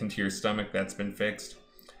sink into your stomach. That's been fixed.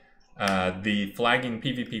 The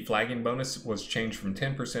PvP flagging bonus was changed from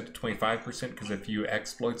 10% to 25% because a few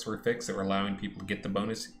exploits were fixed that were allowing people to get the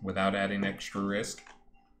bonus without adding extra risk.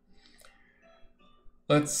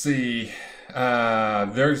 Let's see,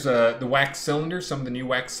 there's the wax cylinders. Some of the new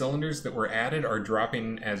wax cylinders that were added are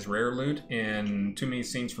dropping as rare loot in too many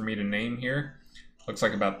scenes for me to name here. Looks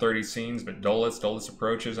like about 30 scenes, but Dolus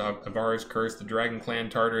approaches, Avara's Curse, the Dragon Clan,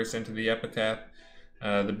 Tartarus, into the Epitaph,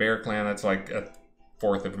 the Bear Clan, that's like a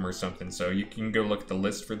fourth of them or something, so you can go look at the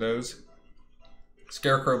list for those.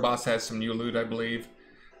 Scarecrow Boss has some new loot, I believe.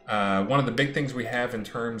 One of the big things we have in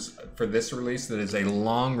terms for this release that is a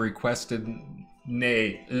long requested,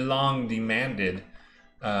 nay, long demanded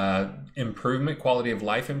improvement, quality of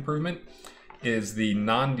life improvement, is the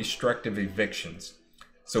non-destructive evictions.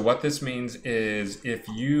 So what this means is if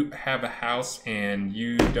you have a house and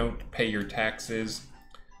you don't pay your taxes,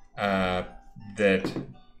 or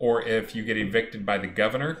if you get evicted by the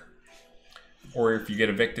governor, or if you get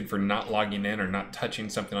evicted for not logging in or not touching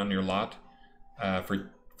something on your lot for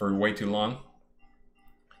way too long,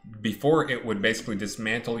 before it would basically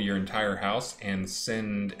dismantle your entire house and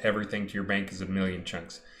send everything to your bank as a million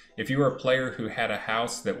chunks. If you were a player who had a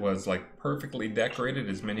house that was like perfectly decorated,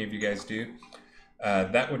 as many of you guys do,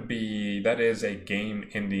 that is a game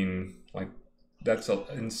ending, like that's an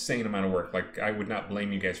insane amount of work. Like I would not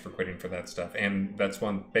blame you guys for quitting for that stuff. And that's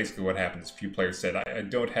basically what happens. A few players said, I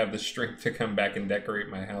don't have the strength to come back and decorate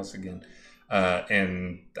my house again.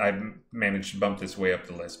 And I managed to bump this way up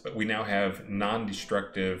the list. But we now have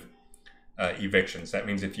non-destructive evictions. That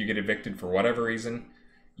means if you get evicted for whatever reason,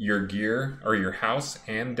 your gear or your house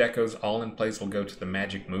and decos all in place will go to the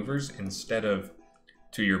magic movers instead of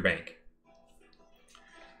to your bank.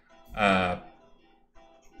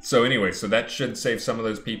 So anyway, so that should save some of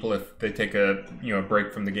those people if they take a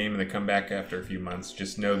break from the game and they come back after a few months.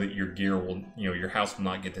 Just know that your gear will, your house will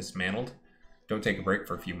not get dismantled. Don't take a break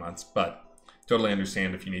for a few months, but totally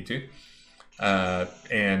understand if you need to.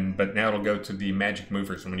 But now it'll go to the magic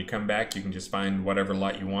movers, and when you come back, you can just find whatever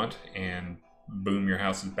lot you want, and boom, your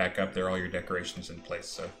house is back up there, all your decorations in place.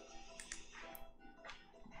 So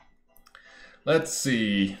let's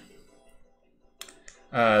see.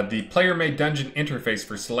 The player-made dungeon interface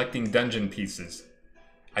for selecting dungeon pieces.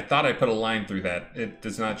 I thought I put a line through that. It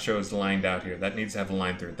does not show as lined out here. That needs to have a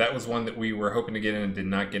line through it. That was one that we were hoping to get in and did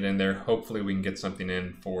not get in there. Hopefully we can get something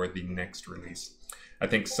in for the next release. I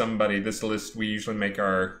think this list, we usually make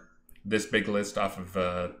this big list off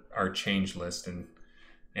of our change list, and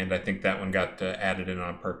I think that one got added in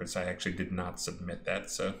on purpose. I actually did not submit that,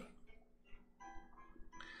 so.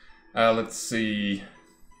 Let's see.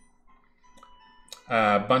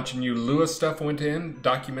 A bunch of new Lua stuff went in.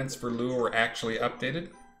 Documents for Lua were actually updated.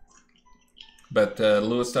 But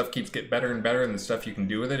Lua stuff keeps getting better and better, and the stuff you can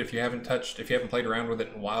do with it. If you haven't played around with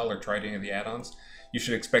it in a while or tried any of the add-ons, you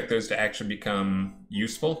should expect those to actually become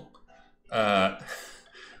useful.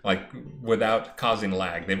 like without causing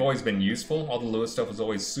lag. They've always been useful. All the Lewis stuff was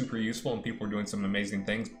always super useful and people were doing some amazing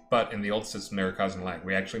things, but in the old system they were causing lag.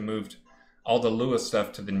 We actually moved all the Lewis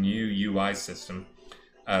stuff to the new UI system,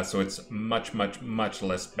 so it's much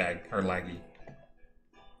less laggy.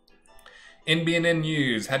 NBN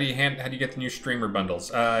news. How do you get the new streamer bundles?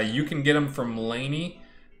 You can get them from Laney.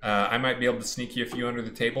 I might be able to sneak you a few under the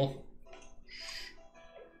table.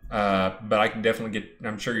 But I can definitely get,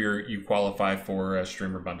 I'm sure you qualify for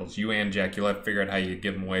streamer bundles. You and Jack, you'll have to figure out how you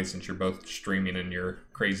give them away since you're both streaming and you're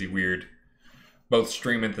crazy weird. Both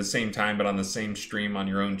stream at the same time, but on the same stream on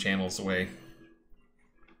your own channels away.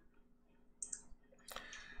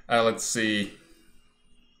 Let's see.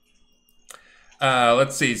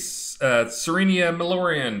 Serenia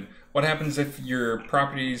Milorian. What happens if your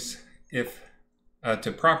properties, if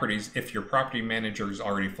your property manager is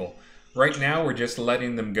already full? Right now, we're just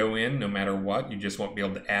letting them go in no matter what. You just won't be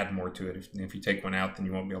able to add more to it. If you take one out, then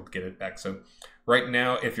you won't be able to get it back. So right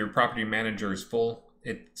now, if your property manager is full,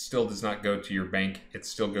 it still does not go to your bank. It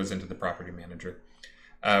still goes into the property manager.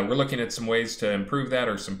 We're looking at some ways to improve that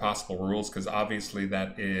or some possible rules because obviously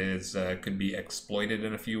that is could be exploited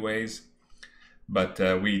in a few ways. But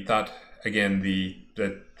we thought, again, the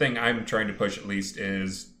thing I'm trying to push at least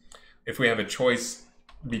is if we have a choice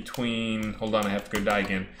between, hold on, I have to go die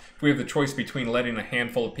again. If we have the choice between letting a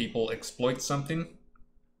handful of people exploit something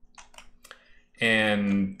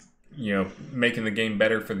and, you know, making the game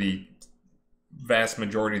better for the vast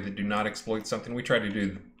majority that do not exploit something, we try to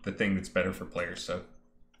do the thing that's better for players. So,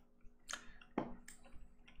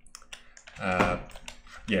 yeah,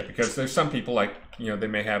 because there's some people like, you know, they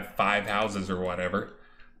may have 5 houses or whatever,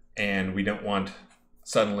 and we don't want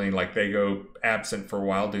suddenly, like, they go absent for a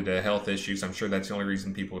while due to health issues. I'm sure that's the only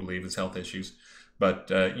reason people would leave is health issues. But,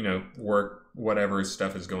 you know, work, whatever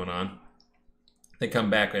stuff is going on. They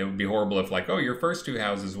come back, it would be horrible if, like, oh, your first 2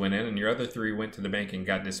 houses went in and your other 3 went to the bank and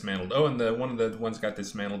got dismantled. Oh, and one of the ones got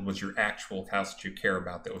dismantled was your actual house that you care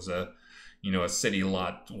about that was a, you know, a city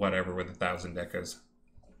lot, whatever, with 1,000 decos.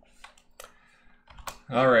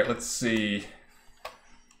 All right, let's see.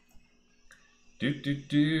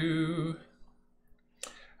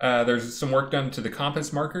 There's some work done to the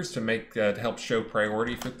compass markers to make to help show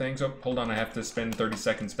priority for things. Oh, hold on, I have to spend 30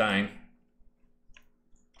 seconds dying.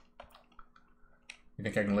 You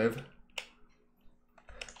think I can live?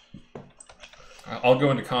 I'll go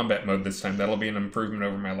into combat mode this time. That'll be an improvement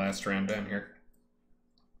over my last round down here.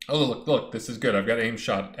 Oh, look, this is good. I've got aim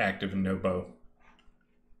shot active and no bow.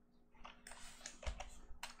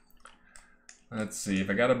 Let's see if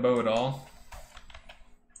I got a bow at all.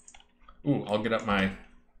 Ooh, I'll get up my...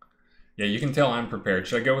 Yeah, you can tell I'm prepared.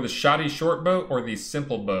 Should I go with a shoddy short bow or the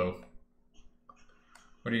simple bow?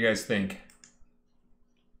 What do you guys think?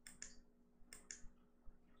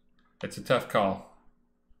 It's a tough call.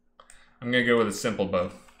 I'm going to go with a simple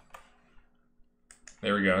bow.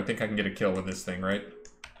 There we go. I think I can get a kill with this thing, right?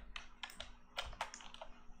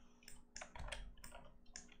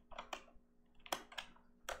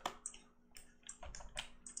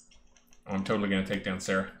 Oh, I'm totally going to take down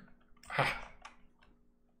Sarah. Ha!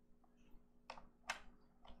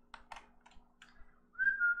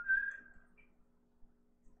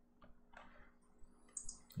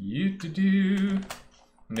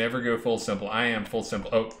 Never go full simple. I am full simple.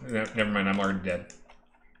 Oh, no, never mind. I'm already dead.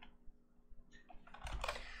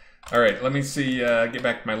 All right, let me see. Get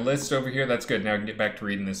back to my list over here. That's good. Now I can get back to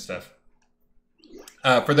reading this stuff.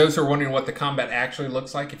 For those who are wondering what the combat actually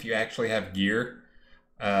looks like, if you actually have gear,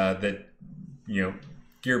 that, you know,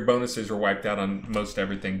 gear bonuses are wiped out on most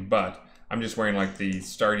everything, but I'm just wearing like the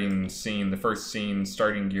starting scene, the first scene,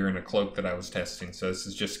 starting gear and a cloak that I was testing. So this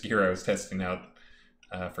is just gear I was testing out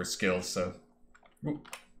for skills. So, ooh,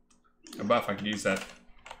 a buff, I could use that.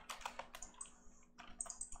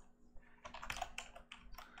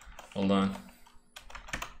 Hold on.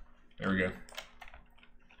 There we go.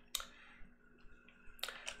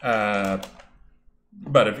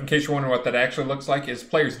 But in case you're wondering what that actually looks like, is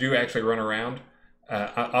players do actually run around.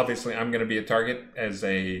 Obviously, I'm going to be a target as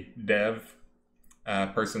a dev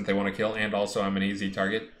person that they want to kill, and also I'm an easy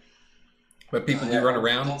target. But people do run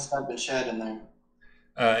around. Don't start the chat in there.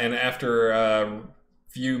 And after a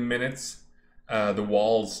few minutes, the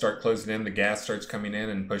walls start closing in, the gas starts coming in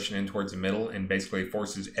and pushing in towards the middle, and basically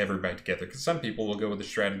forces everybody together. Because some people will go with the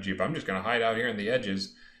strategy of, I'm just going to hide out here in the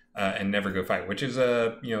edges and never go fight, which is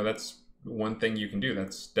you know, that's one thing you can do.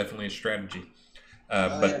 That's definitely a strategy.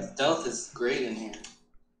 But yeah, stealth is great in here.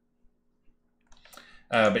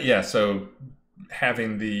 But yeah, so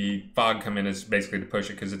having the fog come in is basically to push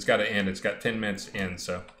it because it's got to end. It's got 10 minutes in,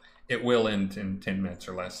 so it will end in 10 minutes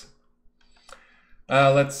or less.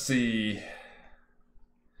 Let's see.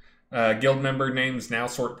 Guild member names now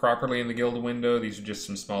sort properly in the guild window. These are just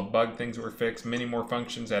some small bug things that were fixed. Many more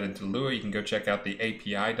functions added to Lua. You can go check out the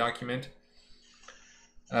API document.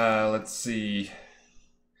 Let's see.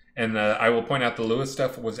 And I will point out the Lua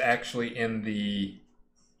stuff was actually in the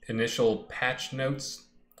initial patch notes,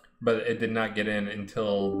 but it did not get in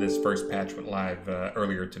until this first patch went live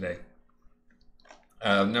earlier today.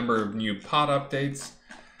 Number of new pod updates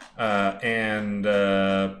and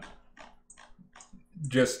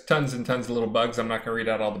just tons and tons of little bugs. I'm not going to read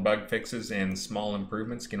out all the bug fixes and small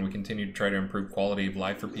improvements. Again, we continue to try to improve quality of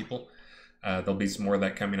life for people. There'll be some more of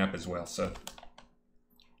that coming up as well. So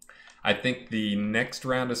I think the next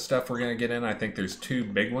round of stuff we're going to get in, I think there's two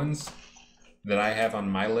big ones that I have on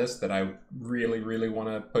my list that I really, really want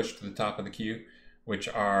to push to the top of the queue, which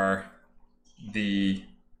are the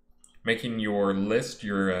making your list,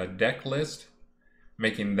 your deck list,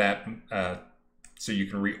 making that so you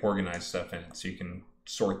can reorganize stuff in it, so you can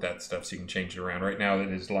sort that stuff, so you can change it around. Right now it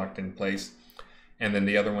is locked in place. And then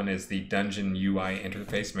the other one is the dungeon UI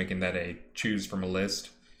interface, making that a choose from a list.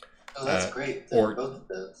 Oh, that's great. Or both of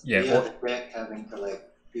those. Yeah, the deck having to like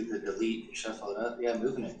do the delete and shuffle it up. Yeah,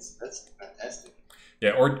 moving it. That's fantastic.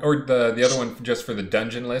 Yeah, or the other one just for the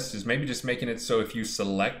dungeon list is maybe just making it so if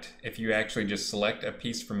you actually just select a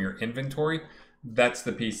piece from your inventory, that's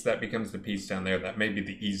the piece that becomes the piece down there. That may be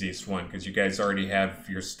the easiest one because you guys already have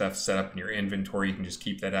your stuff set up in your inventory. You can just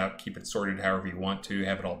keep that out, keep it sorted however you want to,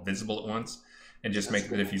 have it all visible at once, and just make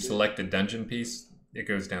it that if you select a dungeon piece, it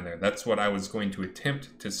goes down there. That's what I was going to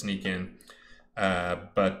attempt to sneak in,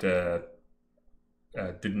 but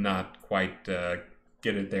did not quite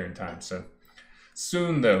get it there in time. So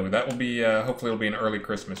soon, though, that will be, hopefully it'll be an early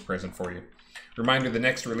Christmas present for you. Reminder, the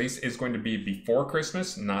next release is going to be before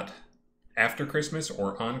Christmas, not after Christmas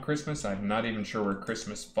or on Christmas. I'm not even sure where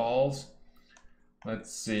Christmas falls.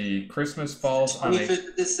 Let's see. Christmas falls on 25th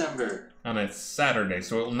of December. On a Saturday,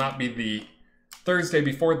 so it will not be the Thursday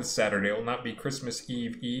before the Saturday. It will not be Christmas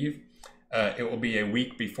Eve. It will be a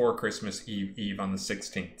week before Christmas Eve on the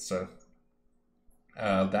 16th. So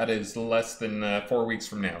that is less than 4 weeks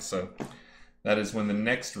from now. So that is when the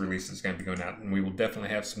next release is going to be going out, and we will definitely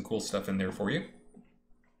have some cool stuff in there for you.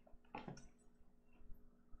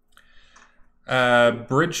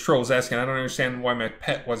 Bridge Troll's asking, I don't understand why my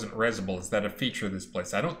pet wasn't resable. Is that a feature of this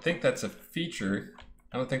place? I don't think that's a feature.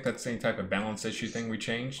 I don't think that's any type of balance issue thing we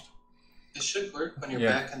changed. It should work when you're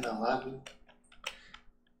back in the lobby.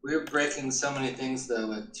 We're breaking so many things though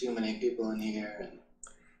with too many people in here.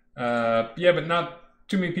 And... yeah, but not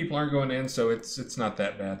too many people aren't going in, so it's not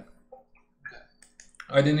that bad. Okay.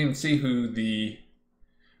 I didn't even see who the...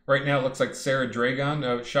 Right now it looks like Sarah Dragon.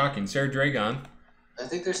 Oh, shocking. Sarah Dragon. I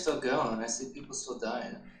think they're still going. I see people still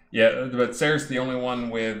dying. Yeah, but Sarah's the only one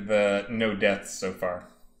with no deaths so far.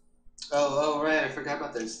 Oh, right. I forgot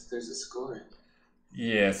about there's a score.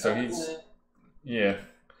 Yeah, so he's... Yeah.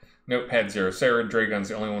 Notepad 0. Sarah Dragon's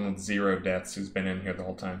the only one with 0 deaths who's been in here the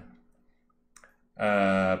whole time.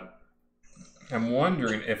 I'm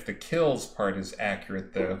wondering if the kills part is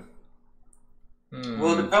accurate, though.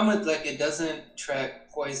 Well, the problem with, like, it doesn't track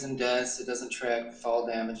poison deaths. It doesn't track fall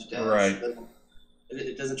damage deaths. Right.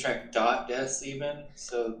 It doesn't track dot deaths even.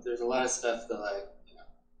 So there's a lot of stuff that, like,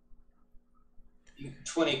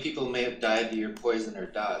 20 people may have died to your poison or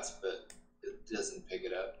dots, but it doesn't pick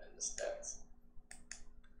it up in the stats.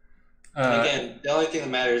 And again, the only thing that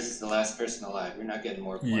matters is the last person alive. You're not getting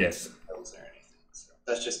more points or kills or anything. So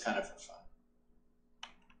that's just kind of for fun.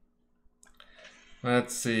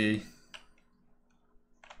 Let's see.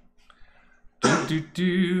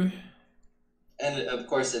 And of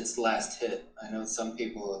course, it's last hit. I know some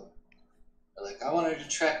people are like, I wanted to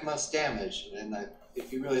track most damage. And then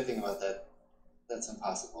if you really think about that, that's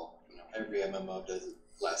impossible. Every MMO does it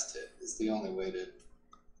last hit. It's the only way to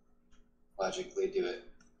logically do it.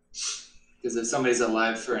 Because if somebody's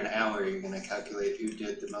alive for an hour, you're going to calculate who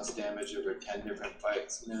did the most damage over 10 different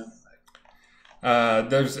fights,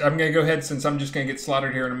 I'm going to go ahead, since I'm just going to get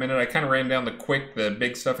slaughtered here in a minute. I kind of ran down the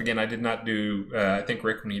big stuff. Again, I did not do, I think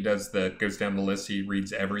Rick, when he goes down the list, he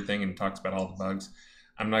reads everything and talks about all the bugs.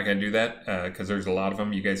 I'm not going to do that because there's a lot of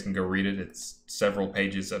them. You guys can go read it. It's several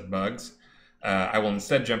pages of bugs. I will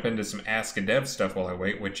instead jump into some Ask a Dev stuff while I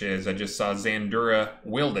wait, which is, I just saw Zandura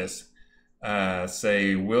Wildis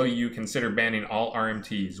say, will you consider banning all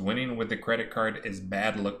RMTs? Winning with the credit card is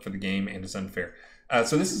bad look for the game and is unfair.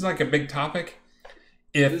 So this is like a big topic.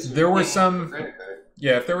 If there was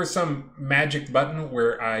some magic button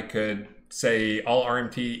where I could say all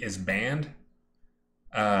RMT is banned,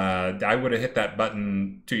 I would have hit that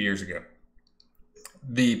button 2 years ago.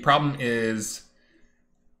 The problem is,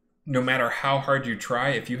 no matter how hard you try,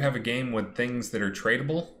 if you have a game with things that are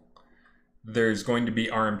tradable, there's going to be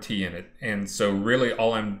RMT in it. And so really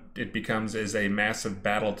it becomes is a massive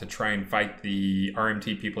battle to try and fight the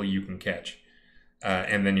RMT people you can catch.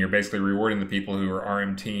 And then you're basically rewarding the people who are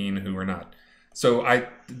RMTing who are not. So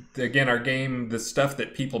again, our game, the stuff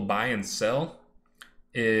that people buy and sell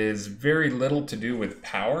is very little to do with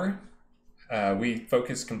power. We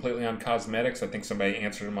focus completely on cosmetics. I think somebody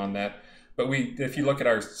answered them on that. But if you look at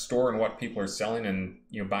our store and what people are selling and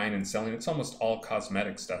buying and selling, it's almost all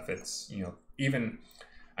cosmetic stuff. It's even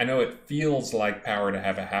I know it feels like power to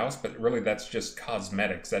have a house, but really that's just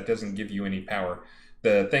cosmetics. That doesn't give you any power.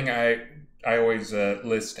 The thing I always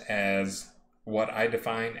list as what I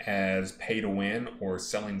define as pay to win or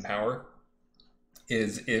selling power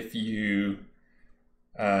is if you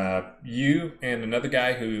and another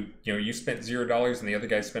guy who you spent $0 and the other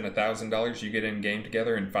guy spent $1,000, you get in game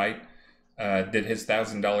together and fight. Did his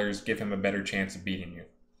 $1,000 give him a better chance of beating you?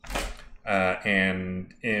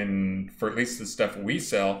 And for at least the stuff we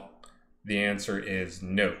sell, the answer is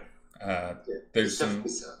no.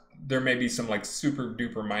 There may be some like super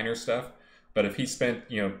duper minor stuff, but if he spent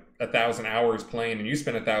 1,000 hours playing and you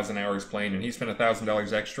spent 1,000 hours playing and he spent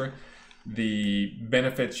 $1,000 extra, the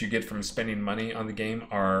benefits you get from spending money on the game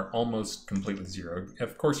are almost completely zero.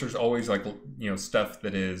 Of course, there's always like stuff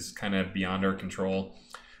that is kind of beyond our control.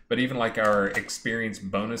 But even like our experience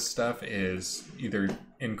bonus stuff is either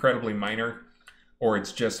incredibly minor, or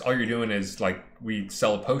it's just all you're doing is like we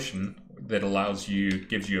sell a potion that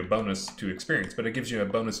gives you a bonus to experience, but it gives you a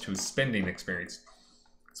bonus to a spending experience.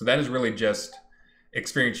 So that is really just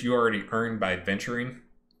experience you already earned by adventuring.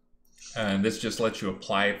 And this just lets you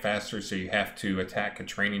apply it faster, so you have to attack a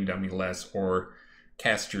training dummy less or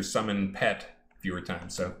cast your summon pet fewer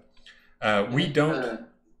times. So we don't,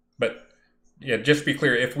 but... Yeah, just to be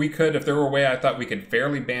clear, if there were a way I thought we could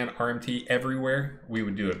fairly ban RMT everywhere, we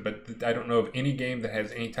would do it. But I don't know of any game that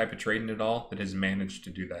has any type of trading at all that has managed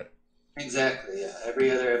to do that. Exactly, yeah.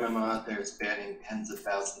 Every other MMO out there is banning tens of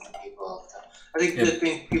thousands of people all the time. I think the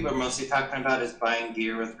thing people are mostly talking about is buying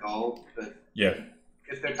gear with gold. But yeah,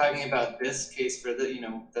 if they're talking about this case for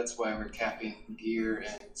that's why we're capping gear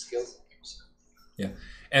and skills in here. So. Yeah.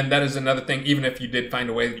 And that is another thing. Even if you did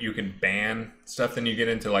find a way that you could ban stuff, then you get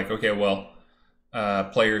into like, okay, well,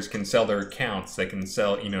 players can sell their accounts. They can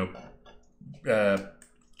sell,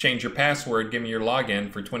 change your password, give me your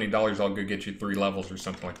login for $20. I'll go get you 3 levels or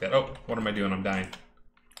something like that. Oh, what am I doing? I'm dying.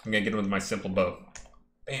 I'm going to get in with my simple bow.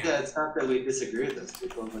 Bam. Yeah, it's not that we disagree with those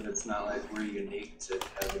people, but it's not like we're unique to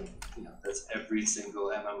having, that's every single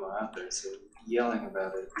MMO out there. So yelling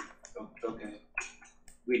about it, okay.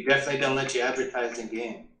 We definitely don't let you advertise in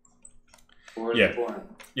game. Or the forum.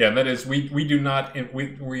 Yeah, that is, we do not,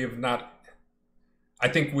 we have not. I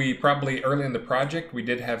think we probably, early in the project, we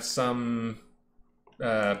did have some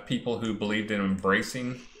people who believed in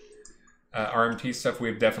embracing RMT stuff.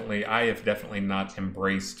 I have definitely not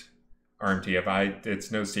embraced RMT. It's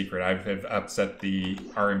no secret. I've upset the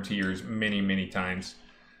RMTers many, many times.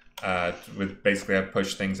 With basically, I've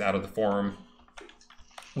pushed things out of the forum.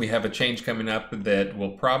 We have a change coming up that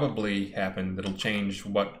will probably happen that'll change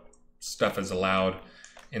what stuff is allowed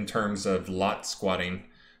in terms of lot squatting.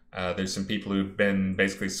 There's some people who've been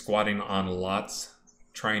basically squatting on lots,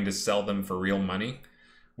 trying to sell them for real money,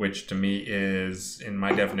 which to me is, in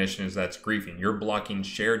my definition, that's griefing. You're blocking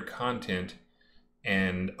shared content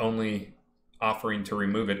and only offering to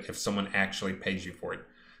remove it if someone actually pays you for it.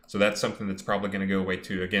 So that's something that's probably going to go away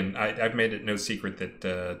too. Again, I've made it no secret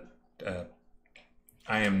that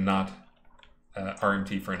I am not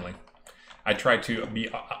RMT friendly. I try to be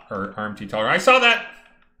RMT tolerant. I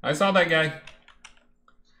saw that guy.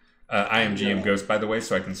 I am GM Ghost, by the way,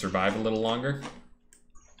 so I can survive a little longer.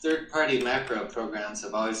 Third-party macro programs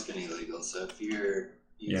have always been illegal, so if you're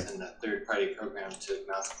using a third-party program to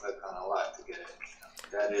mouse click on a lot to get it,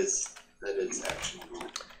 that is actionable.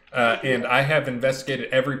 And I have investigated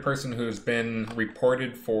every person who has been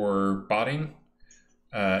reported for botting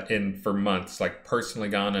for months, like personally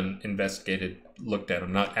gone and investigated, looked at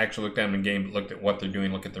them, not actually looked at them in game, but looked at what they're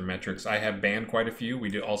doing, look at their metrics. I have banned quite a few. We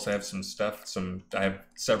do also have some stuff, I have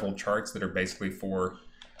several charts that are basically for,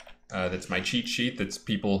 that's my cheat sheet. That's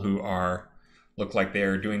people who look like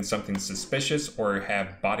they're doing something suspicious or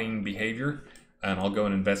have botting behavior. And I'll go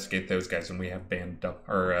and investigate those guys, and we have banned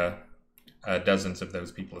dozens of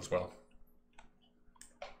those people as well.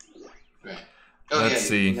 Right. Let's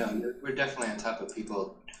see. We're definitely on top of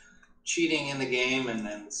people cheating in the game, and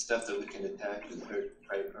then stuff that we can detect with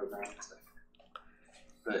third-party programs.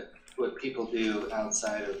 But what people do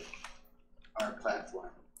outside of our platform,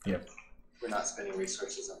 we're not spending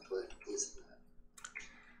resources on policing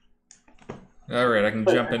that. All right, I can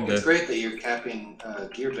But jump into. It's great that you're capping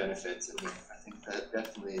gear benefits in here. I think that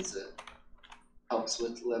definitely helps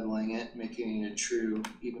with leveling it, making it a true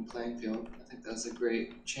even playing field. I think that's a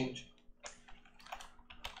great change.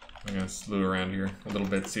 I'm gonna slew around here a little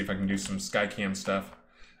bit, see if I can do some Skycam stuff.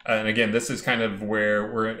 And again, this is kind of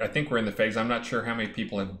where I think we're in the phase. I'm not sure how many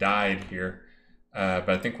people have died here, but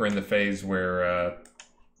I think we're in the phase where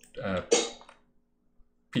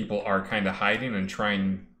people are kind of hiding and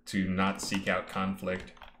trying to not seek out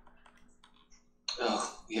conflict.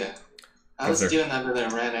 Oh, yeah. I was doing that, but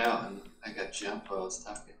then I ran out and I got jumped while I was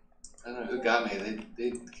talking. I don't know who got me.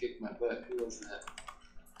 They kicked my butt. Who was that?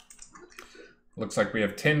 Looks like we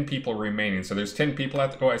have 10 people remaining. So there's 10 people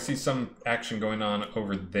out there. Oh, I see some action going on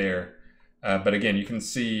over there. But again, you can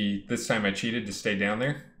see this time I cheated to stay down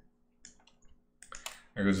there.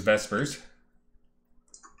 There goes Vespers.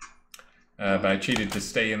 But I cheated to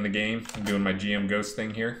stay in the game. I'm doing my GM Ghost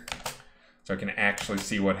thing here. So I can actually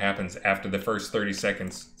see what happens after the first 30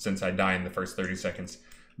 seconds, since I die in the first 30 seconds.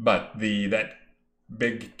 But that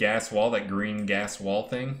big gas wall, that green gas wall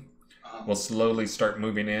thing, will slowly start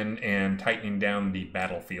moving in and tightening down the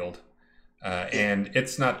battlefield. And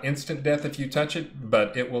it's not instant death if you touch it,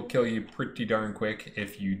 but it will kill you pretty darn quick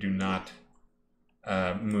if you do not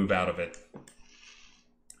move out of it.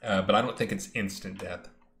 But I don't think it's instant death.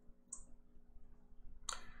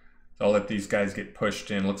 So I'll let these guys get pushed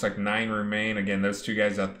in. Looks like 9 remain. Again, those 2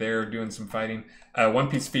 guys out there doing some fighting. One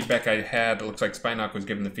piece of feedback I had, it looks like Spinock was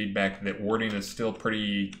given the feedback that warding is still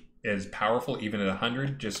pretty is powerful even at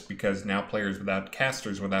 100, just because now players without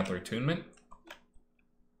casters without their attunement.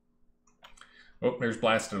 Oh, there's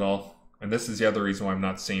Blasted All. And this is the other reason why I'm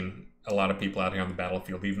not seeing a lot of people out here on the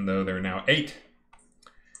battlefield, even though there are now 8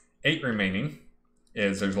 remaining,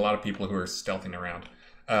 is there's a lot of people who are stealthing around.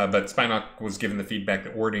 But Spinock was given the feedback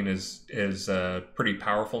that warding is pretty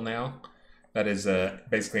powerful now. That is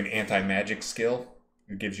basically an anti-magic skill.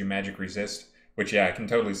 It gives you magic resist. Which, yeah, I can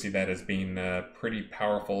totally see that as being pretty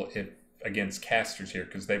powerful against casters here,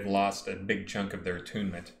 because they've lost a big chunk of their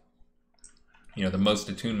attunement. You know, the most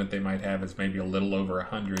attunement they might have is maybe a little over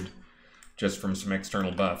 100, just from some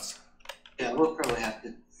external buffs. Yeah, we'll probably have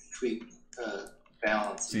to tweak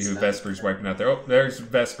balance. See who Vesper's wiping out there. Oh, there's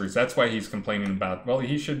Vespers. That's why he's complaining about... Well,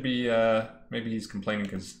 he should be... maybe he's complaining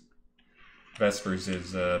because Vespers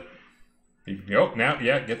is... Oh, now,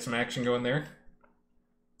 yeah, get some action going there.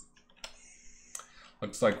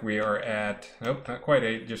 Looks like we are at... Nope, not quite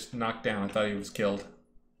 8. Just knocked down. I thought he was killed.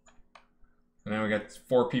 And now we got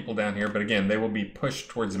 4 people down here. But again, they will be pushed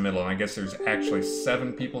towards the middle. And I guess there's actually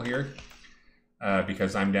 7 people here.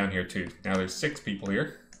 Because I'm down here too. Now there's 6 people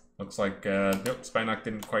here. Looks like... nope, Spinock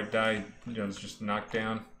didn't quite die. You know, it's just knocked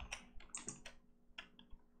down.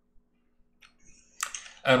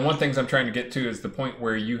 And one thing I'm trying to get to is the point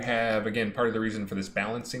where you have... Again, part of the reason for this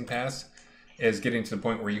balancing pass is getting to the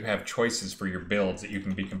point where you have choices for your builds that you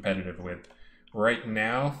can be competitive with. Right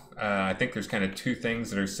now, I think there's kind of 2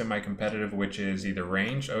 things that are semi-competitive, which is either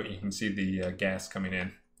ranged. Oh, you can see the gas coming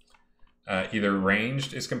in. Either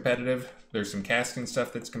ranged is competitive. There's some casting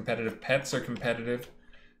stuff that's competitive. Pets are competitive.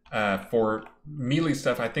 For melee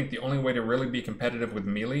stuff, I think the only way to really be competitive with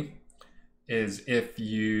melee is if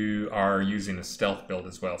you are using a stealth build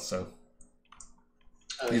as well. So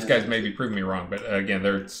these guys may be proving me wrong, but again,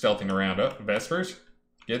 they're stealthing around. Oh, Vespers,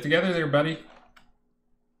 get together there, buddy.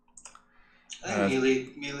 I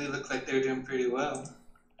think melee look like they're doing pretty well.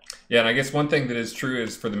 Yeah, and I guess one thing that is true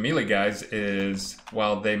is for the melee guys is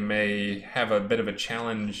while they may have a bit of a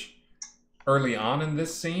challenge early on in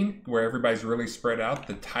this scene where everybody's really spread out,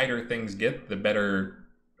 the tighter things get, the better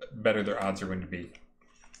their odds are going to be.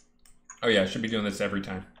 Oh yeah, I should be doing this every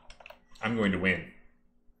time. I'm going to win.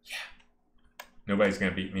 Yeah. Nobody's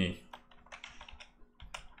going to beat me.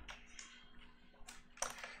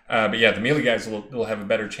 But yeah, the melee guys will have a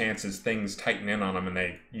better chance as things tighten in on them and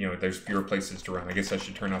they, you know, there's fewer places to run. I guess I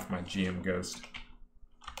should turn off my GM Ghost.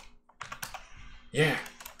 Yeah.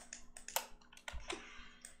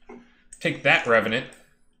 Take that, Revenant.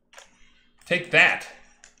 Take that.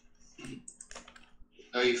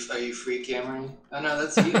 Are you free cameraing? Oh no,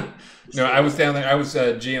 that's you. No, I was down there. I was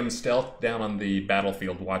GM Stealth down on the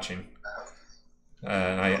battlefield watching.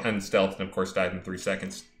 And I unstealthed and of course died in 3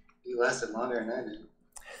 seconds. You lasted longer than I did.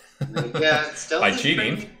 Yeah, stealth By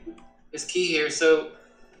cheating. Is key here. So,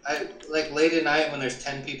 like late at night when there's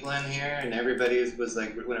 10 people in here and everybody was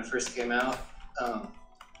like, when it first came out,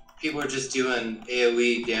 people were just doing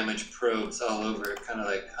AoE damage probes all over, kind of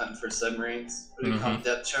like hunting for submarines. What do we call them?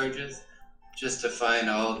 Depth charges, just to find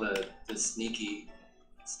all the sneaky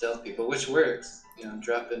stealth people, which works. You know,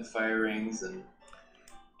 dropping fire rings and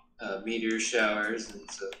meteor showers, and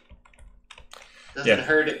so. Doesn't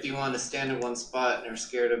hurt if you want to stand in one spot and are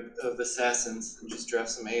scared of assassins and just drop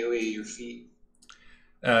some AoE at your feet.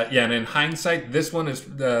 Yeah, and in hindsight, this one is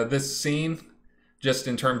this scene, just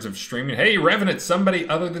in terms of streaming. Hey, Revenant, somebody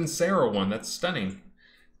other than Sarah won. That's stunning.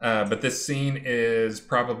 But this scene is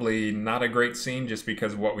probably not a great scene just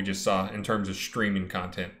because of what we just saw in terms of streaming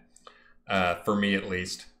content. For me, at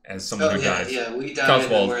least, as someone who dies. Yeah, we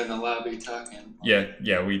died and we're in the lobby talking. Yeah.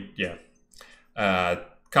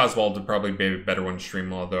 Coswald would probably be a better one to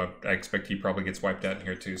stream, although I expect he probably gets wiped out in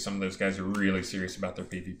here too. Some of those guys are really serious about their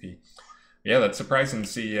PvP. Yeah, that's surprising to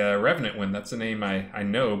see Revenant win. That's a name I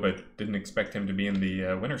know, but didn't expect him to be in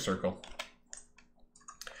the winner circle.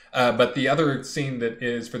 But the other scene that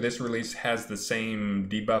is for this release has the same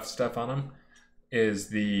debuff stuff on him, is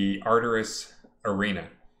the Arteris Arena.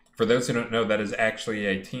 For those who don't know, that is actually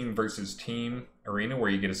a team versus team arena where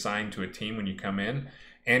you get assigned to a team when you come in.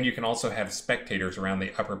 And you can also have spectators around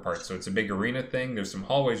the upper part. So it's a big arena thing. There's some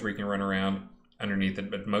hallways where you can run around underneath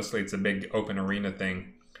it, but mostly it's a big open arena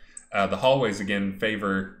thing. The hallways, again,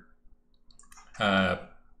 favor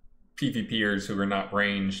PvPers who are not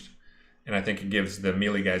ranged, and I think it gives the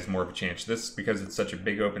melee guys more of a chance. This, because it's such a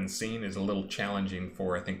big open scene, is a little challenging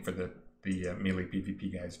for, I think, for the melee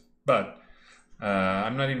PvP guys. But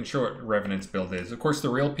I'm not even sure what Revenant's build is. Of course, the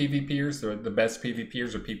real PvPers, the best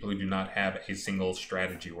PvPers, are people who do not have a single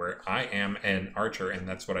strategy, where I am an archer, and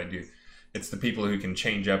that's what I do. It's the people who can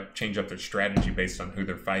change up their strategy based on who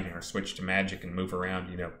they're fighting, or switch to magic and move around,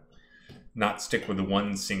 you know, not stick with the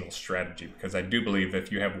one single strategy. Because I do believe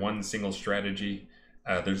if you have one single strategy,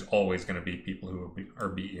 there's always going to be people who will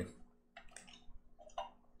beat you.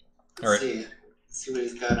 Let's see what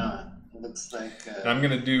he's got on. It looks like... I'm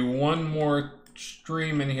going to do one more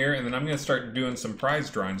stream in here, and then I'm going to start doing some prize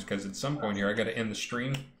drawings, because at some point here I got to end the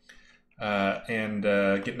stream. And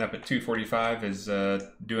getting up at 2:45 is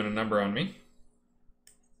doing a number on me.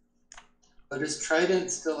 But does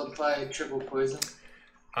Trident still apply triple poison?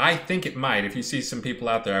 I think it might. If you see some people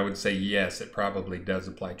out there, I would say yes, it probably does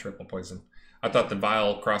apply triple poison. I thought the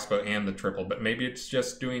vial, crossbow, and the triple, but maybe it's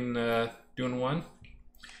just doing one.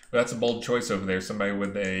 But that's a bold choice over there. Somebody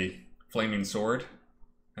with a flaming sword.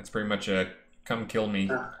 That's pretty much a come kill me.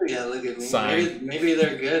 Yeah, look at me. Sign. Maybe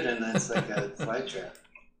they're good, and that's like a fly trap.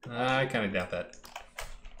 I kind of doubt that.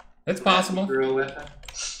 It's possible. Real weapon.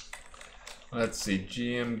 Let's see,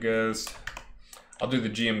 GM Ghost. I'll do the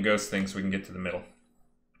GM Ghost thing so we can get to the middle.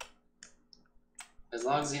 As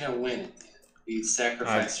long as you don't win it, you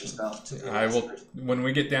sacrifice yourself to the last person. When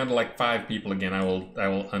we get down to like 5 people again, I will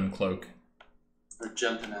uncloak. Or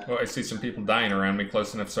jumping at. Oh, I see some people dying around me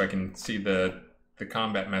close enough so I can see the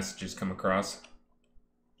combat messages come across.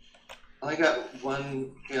 I only got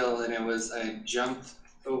one kill, and it was I jumped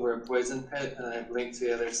over a poison pit, and I blinked to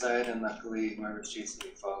the other side, and luckily whoever's chasing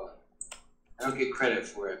me followed. I don't get credit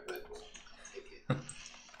for it, but I'll take it.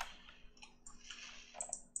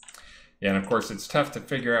 Yeah, and of course it's tough to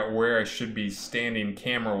figure out where I should be standing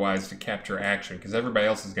camera-wise to capture action, because everybody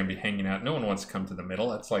else is going to be hanging out. No one wants to come to the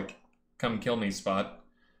middle. That's like come kill me spot.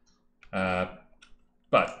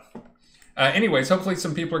 Anyways, hopefully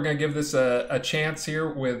some people are going to give this a chance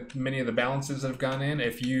here with many of the balances that have gone in.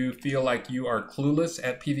 If you feel like you are clueless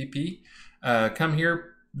at PvP, come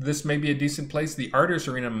here. This may be a decent place. The Arteris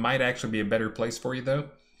Arena might actually be a better place for you, though.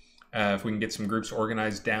 If we can get some groups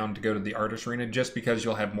organized down to go to the Arteris Arena, just because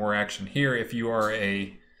you'll have more action here if you are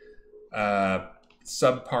a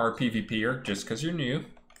subpar PvPer, just because you're new.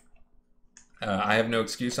 I have no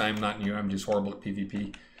excuse. I am not new. I'm just horrible at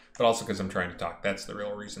PvP. But also because I'm trying to talk. That's the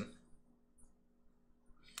real reason.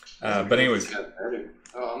 But anyways.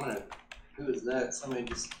 Oh, I'm gonna... Who is that? Somebody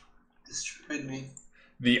just destroyed me.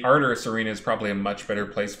 The Arteris Arena is probably a much better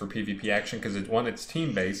place for PvP action because it's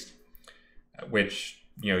team-based, which,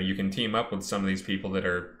 you know, you can team up with some of these people that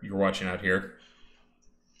you're watching out here.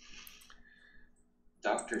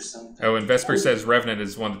 Dr. something. Oh, and Vesper says Revenant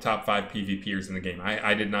is one of the top 5 PvPers in the game.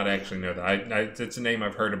 I did not actually know that. It's a name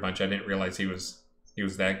I've heard a bunch. I didn't realize he was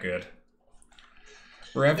that good.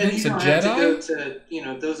 Revenant's a Jedi? Have to go to, you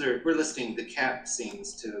know, we're listing the cap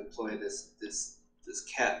scenes to employ this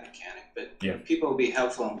cap mechanic, but yeah, people will be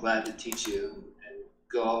helpful and glad to teach you and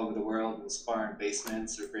go all over the world and spar in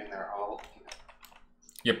basements or bring their alt. You know.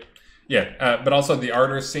 Yep. Yeah, but also the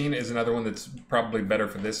Arteris scene is another one that's probably better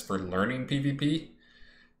for this for learning PvP,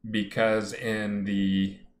 because in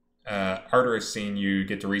the Arteris scene you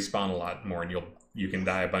get to respawn a lot more and you can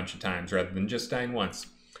die a bunch of times rather than just dying once.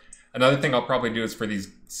 Another thing I'll probably do is for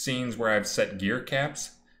these scenes where I've set gear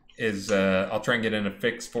caps is I'll try and get in a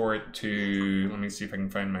fix for it to, let me see if I can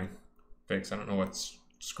find my fix. I don't know what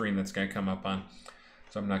screen that's going to come up on,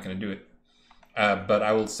 so I'm not going to do it. but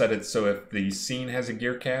I will set it so if the scene has a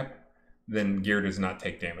gear cap, then gear does not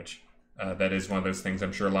take damage. That is one of those things.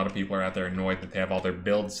 I'm sure a lot of people are out there annoyed that they have all their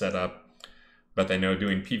builds set up, but they know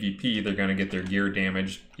doing PvP, they're going to get their gear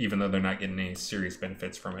damaged, even though they're not getting any serious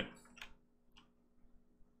benefits from it.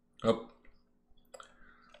 Oh.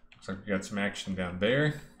 Looks like we got some action down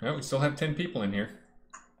there. Oh, we still have 10 people in here.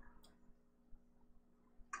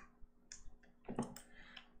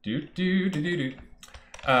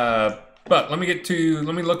 But let me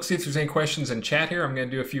look, see if there's any questions in chat here. I'm going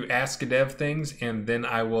to do a few Ask a Dev things, and then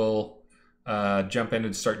I will jump in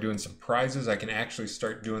and start doing some prizes. I can actually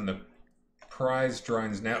start doing the prize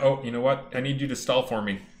drawings now. Oh, you know what? I need you to stall for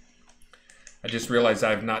me. I just realized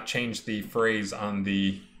I've not changed the phrase on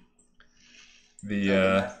the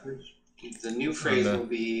new phrase will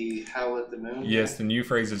be "Howl at the Moon." Yes, the new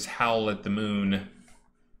phrase is "Howl at the Moon."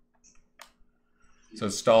 So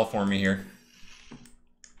stall for me here.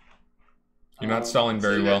 You're not stalling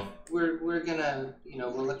very well. We're gonna,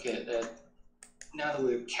 we'll look at now that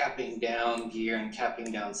we're capping down gear and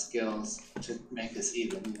capping down skills to make this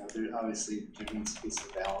even. There needs to be some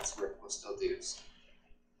balance work we'll still do. So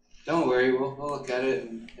don't worry, we'll look at it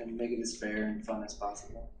and make it as fair and fun as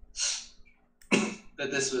possible. But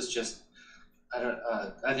this was just, I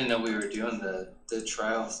didn't know we were doing the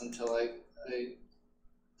trials until I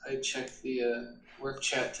checked the work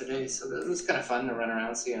chat today, so it was kind of fun to run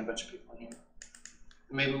around seeing a bunch of people in here.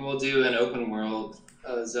 Maybe we'll do an open world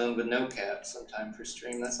zone with no cap sometime for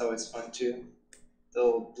stream. That's always fun too. The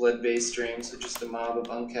old blood-based streams, so just a mob of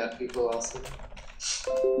uncapped people also.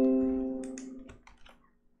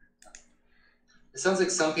 It sounds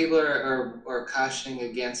like some people are cautioning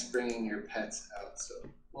against bringing your pets out, so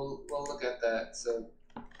we'll look at that. So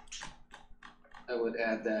I would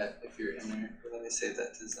add that if you're in there. But let me save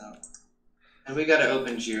that to zone. And we got to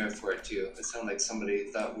open Jira for it too. It sounded like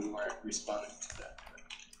somebody thought we weren't responding to that.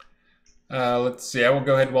 Let's see. I will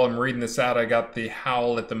go ahead while I'm reading this out. I got the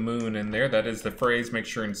 "Howl at the Moon" in there. That is the phrase. Make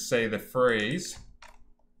sure and say the phrase.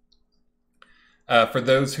 For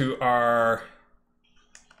those who are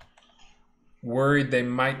worried they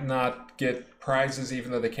might not get prizes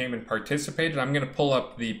even though they came and participated, I'm going to pull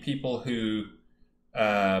up the people who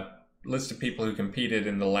list of people who competed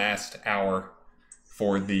in the last hour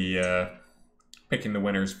for the picking the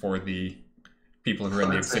winners for the people who are in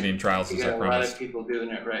the Obsidian Trials, as I promised. You got a lot of people doing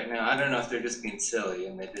it right now. I don't know if they're just being silly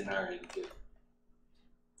and they didn't already do it.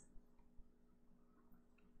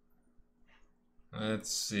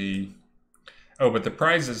 Let's see. Oh, but the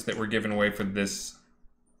prizes that were given away for this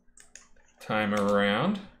time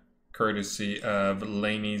around, courtesy of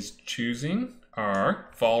Laney's choosing, are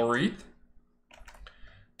Fall Wreath,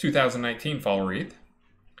 2019 Fall Wreath,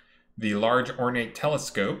 the large ornate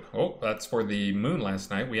telescope. Oh, that's for the moon last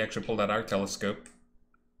night. We actually pulled out our telescope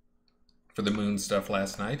for the moon stuff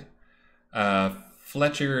last night.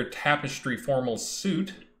 Fletcher tapestry formal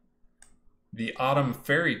suit, the autumn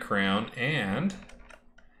fairy crown, and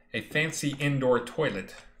a fancy indoor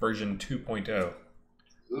toilet version 2.0.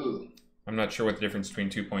 Ooh. I'm not sure what the difference between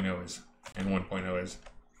 2.0 is and 1.0 is.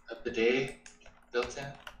 A bidet built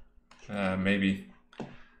in? Maybe.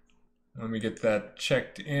 Let me get that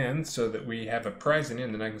checked in so that we have a prizing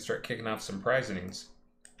in, then I can start kicking off some prizings.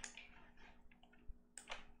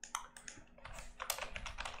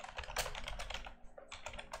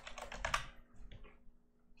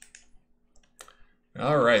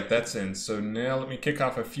 All right, that's in. So now let me kick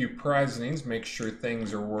off a few prizings, make sure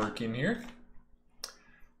things are working here.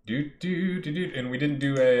 And we didn't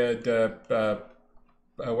do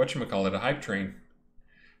whatchamacallit, a hype train.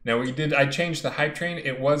 Now I changed the hype train.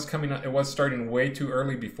 It was starting way too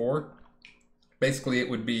early before. Basically, it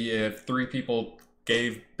would be if 3 people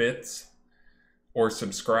gave bits or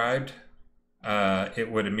subscribed,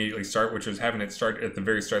 it would immediately start, which was having it start at the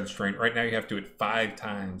very start of the train. Right now, you have to do it 5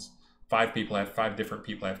 times. 5 different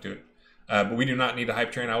people have to do it. But we do not need a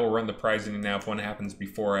hype train. I will run the prizing now. If one happens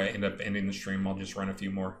before I end up ending the stream, I'll just run a few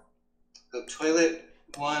more. The toilet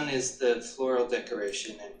 1 is the floral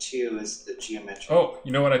decoration, and 2 is the geometric. Oh,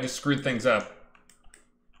 you know what? I just screwed things up.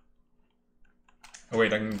 Oh,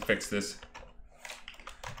 wait, I can fix this.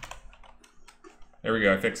 There we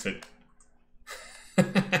go, I fixed it.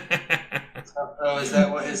 Oh, is that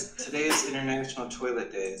what is today's International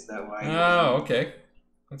Toilet Day? Is that why? Oh, okay.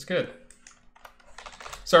 That's good.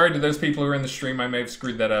 Sorry to those people who are in the stream. I may have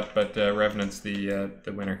screwed that up, but Revenant's the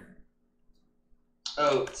winner.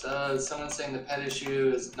 Oh, so someone's saying the pet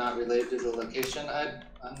issue is not related to the location.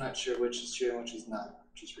 I'm not sure which is true and which is not.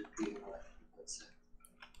 Just repeating what people said.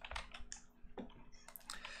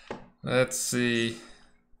 Let's see.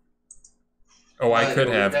 Oh, I could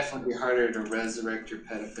It have. would definitely be harder to resurrect your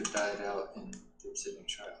pet if it died out in the Obsidian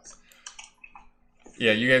Trials.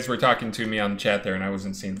 Yeah, you guys were talking to me on chat there, and I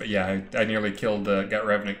wasn't seeing. But yeah, I nearly killed, got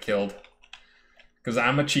Revenant killed. Because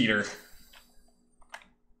I'm a cheater.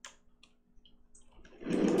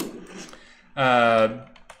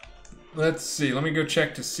 Let's see. Let me go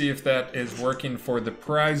check to see if that is working for the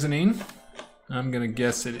prisoning. I'm going to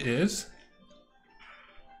guess it is.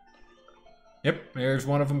 Yep, there's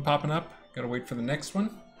one of them popping up. Got to wait for the next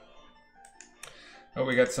one. Oh,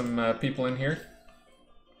 we got some people in here.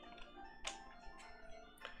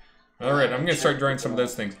 All right, I'm going to start drawing some of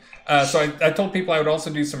those things. So I told people I would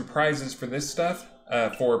also do some prizes for this stuff,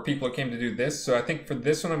 for people who came to do this. So I think for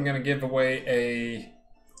this one, I'm going to give away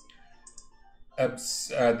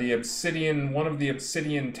the Obsidian, one of the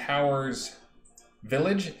Obsidian Towers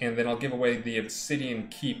village, and then I'll give away the Obsidian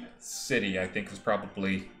Keep city. I think is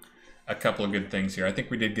probably a couple of good things here. I think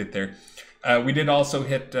we did get there. We did also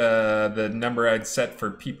hit the number I'd set for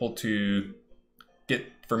people to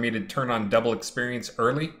for me to turn on double experience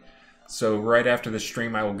early. So right after the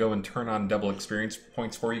stream, I will go and turn on double experience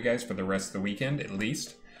points for you guys for the rest of the weekend, at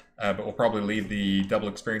least. But we'll probably leave the double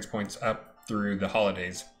experience points up through the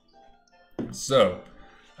holidays. So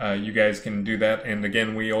you guys can do that. And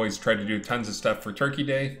again, we always try to do tons of stuff for Turkey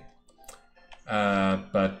Day.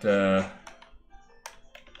 Let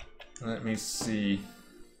me see.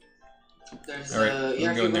 There's, All right,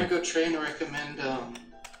 yeah, if you want to go train, I recommend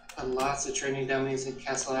lots of training dummies in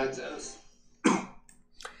Castle Atos.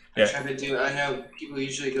 Yeah. I know people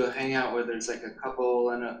usually go hang out where there's like a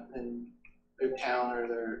couple in their town or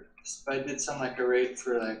their. I did some like a raid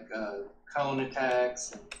for like cone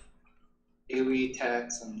attacks and AoE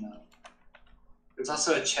attacks, and there's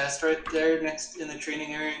also a chest right there next in the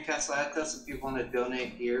training area in Castle Atos if people want to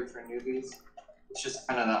donate gear for newbies. It's just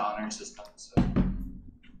kind of the honor system, so if you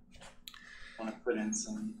want to put in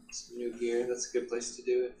some new gear, that's a good place to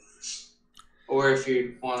do it. Or if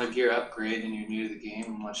you want a gear upgrade and you're new to the game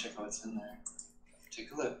and want to check out what's in there, take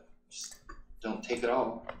a look. Just don't take it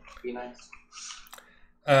all. Be nice.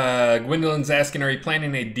 Gwendolyn's asking, are you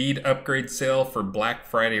planning a deed upgrade sale for Black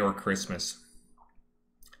Friday or Christmas?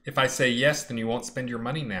 If I say yes, then you won't spend your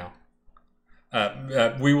money now.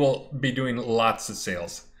 We will be doing lots of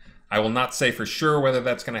sales. I will not say for sure whether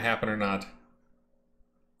that's going to happen or not.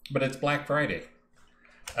 But it's Black Friday.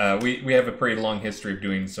 We have a pretty long history of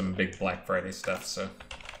doing some big Black Friday stuff, so.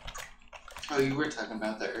 Oh, you were talking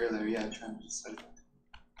about that earlier, yeah, trying to decide.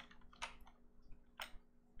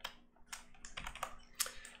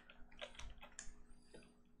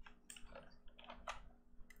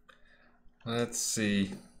 Let's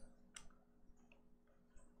see.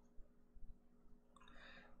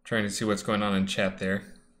 Trying to see what's going on in chat there.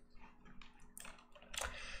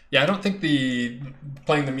 Yeah, I don't think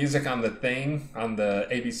playing the music on the thing, on the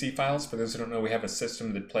ABC files, for those who don't know, we have a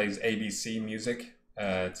system that plays ABC music.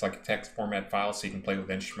 It's like a text format file, so you can play with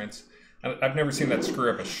instruments. I've never seen that screw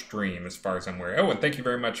up a stream, as far as I'm aware. Oh, and thank you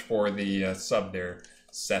very much for the sub there,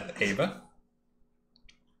 Seth Ava.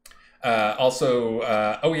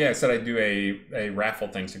 Oh yeah, I said I'd do a raffle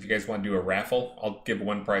thing, so if you guys want to do a raffle, I'll give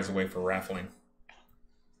one prize away for raffling.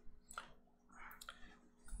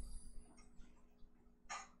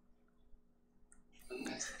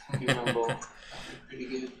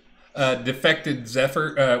 Pretty good. Defected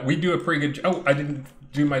Zephyr. We do a pretty good. Oh, I didn't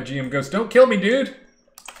do my GM Ghost. Don't kill me, dude.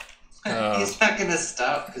 He's not gonna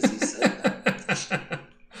stop because he said that.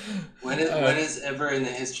 When is ever in the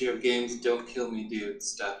history of games, "Don't kill me, dude"?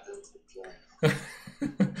 Stop them from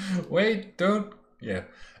killing. Wait, don't. Yeah.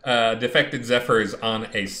 Defected Zephyr is on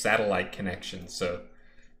a satellite connection, so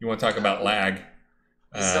you want to talk about lag.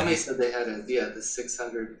 Somebody said they had the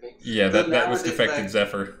 600 ping. Yeah, that was Defected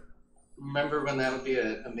Zephyr. Remember when that would be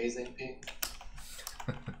an amazing ping?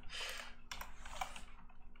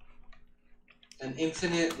 An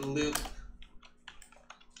infinite loop.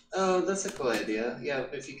 Oh, that's a cool idea. Yeah,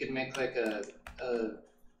 if you could make like a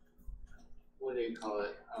what do you call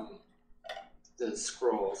it? The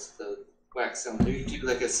scrolls, the wax cylinder. You do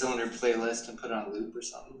like a cylinder playlist and put it on loop or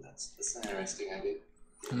something. That's an interesting idea.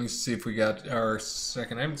 Let me see if we got our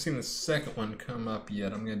second. I haven't seen the second one come up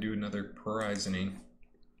yet. I'm going to do another prisoning.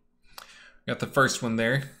 Got the first one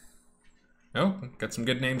there. Oh, got some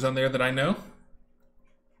good names on there that I know.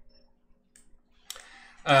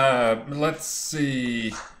 Let's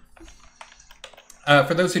see.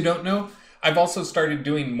 For those who don't know, I've also started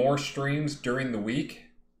doing more streams during the week.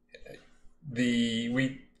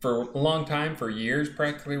 For a long time, for years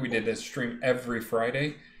practically, we did a stream every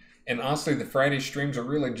Friday. And honestly, the Friday streams are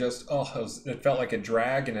really just, it felt like a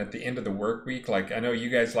drag. And at the end of the work week, like I know you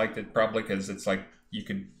guys liked it probably because it's like you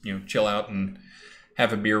could, chill out and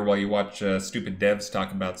have a beer while you watch stupid devs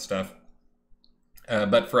talk about stuff.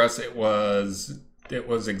 But for us, it was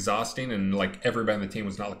exhausting, and like everybody on the team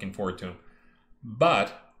was not looking forward to them.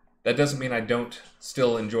 But that doesn't mean I don't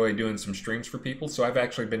still enjoy doing some streams for people. So I've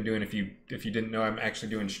actually been doing, if you didn't know, I'm actually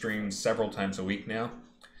doing streams several times a week now.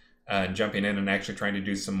 Jumping in and actually trying to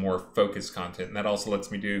do some more focused content. And that also lets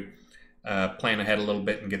me do plan ahead a little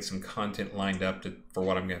bit and get some content lined up for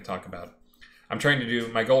what I'm going to talk about. I'm trying to do,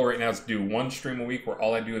 my goal right now is to do one stream a week where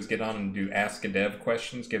all I do is get on and do Ask a Dev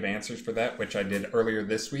questions, give answers for that, which I did earlier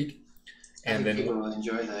this week. And then people will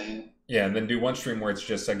enjoy that. Yeah, and then do one stream where it's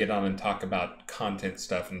just I get on and talk about content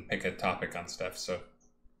stuff and pick a topic on stuff. So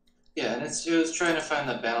yeah, and it was trying to find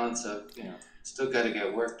the balance of, still got to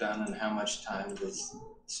get work done and how much time does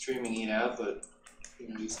streaming eat out, but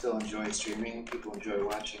you still enjoy streaming. People enjoy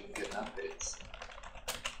watching and getting updates.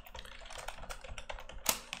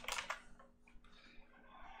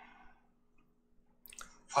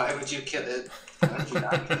 Why would you kill it? Why would you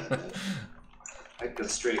not kill it? I'd go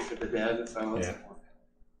straight for the dev if I wasn't one.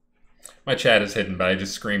 My chat is hidden, but I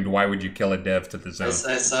just screamed, "Why would you kill a dev?" to the zone. I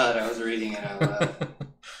saw it. I was reading it out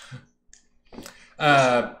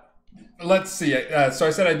loud. Let's see. So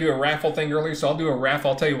I said I'd do a raffle thing earlier, so I'll do a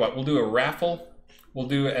raffle. I'll tell you what. We'll do a raffle. We'll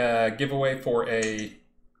do a giveaway for a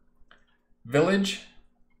village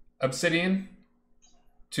obsidian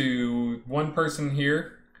to one person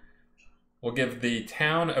here. We'll give the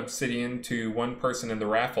town obsidian to one person in the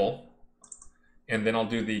raffle. And then I'll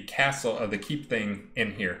do the castle, the keep thing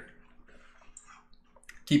in here.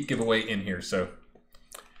 Keep giveaway in here. So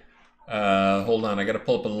hold on. I got to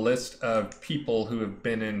pull up a list of people who have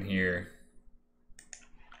been in here.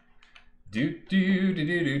 Yeah,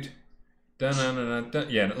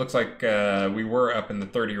 and it looks like we were up in the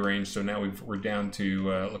 30 range, so now we're down to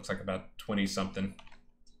looks like about 20 something.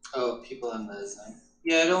 Oh, people in the zone.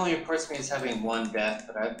 Yeah, it only reports me as having one death,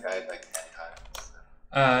 but I've died like 10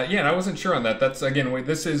 times. Yeah, and I wasn't sure on that. That's again,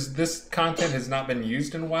 this content has not been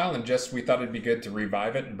used in a while, and just we thought it'd be good to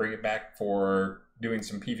revive it and bring it back for doing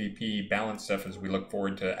some PvP balance stuff as we look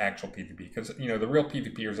forward to actual PvP. Because the real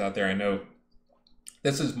PvPers out there, I know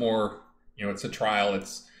this is more, it's a trial.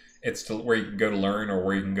 It's to where you can go to learn, or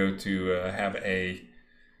where you can go to have a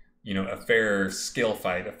fair skill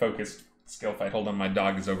fight, a focused skill fight. Hold on, my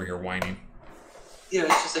dog is over here whining. Yeah,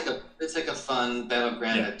 it's like a fun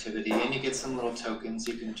battleground activity, and you get some little tokens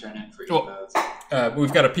you can turn in for evos.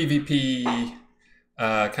 We've got a PvP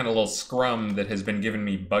kind of little scrum that has been giving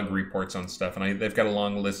me bug reports on stuff, and they've got a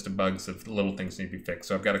long list of bugs of little things that need to be fixed.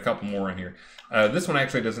 So I've got a couple more on here. This one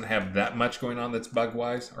actually doesn't have that much going on that's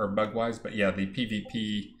bug-wise, but yeah, the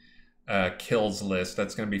PvP kills list,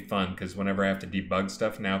 that's going to be fun, because whenever I have to debug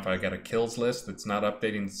stuff now, if I got a kills list that's not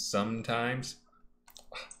updating sometimes,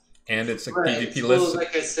 and it's a PvP list.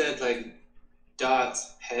 Like I said, like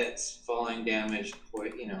dots, pets, falling damage,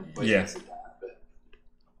 poisons of that. But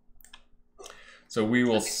so we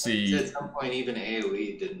will see. At some point, even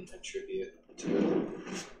AoE didn't attribute to it.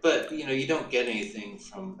 But you don't get anything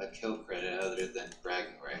from a kill credit other than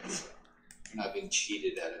bragging rights. You're not being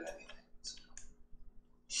cheated out of anything.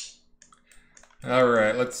 All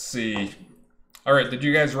right, let's see. All right, did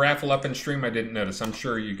you guys raffle up in stream? I didn't notice. I'm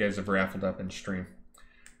sure you guys have raffled up in stream.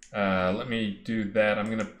 Let me do that. I'm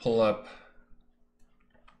going to pull up.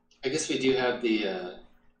 I guess we do have the.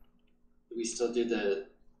 Do we still do the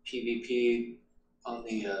PvP on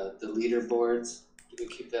the leaderboards? Do we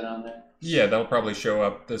keep that on there? Yeah, that'll probably show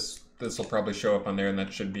up. This will probably show up on there, and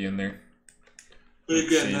that should be in there. But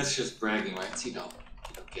again, that's just bragging rights. You don't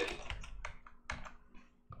get it.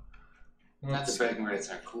 Not that bragging rights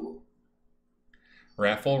aren't cool.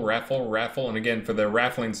 Raffle, and again, for the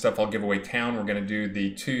raffling stuff, I'll give away town. We're going to do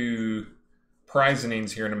the 2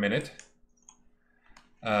 prizings here in a minute.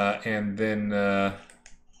 And then,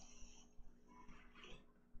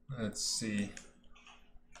 let's see.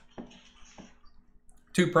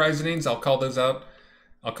 2 prizings, I'll call those out.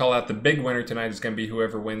 I'll call out the big winner tonight is going to be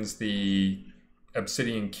whoever wins the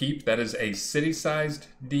Obsidian Keep. That is a city-sized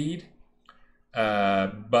deed.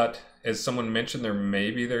 But as someone mentioned,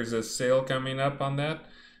 there's a sale coming up on that.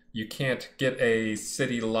 You can't get a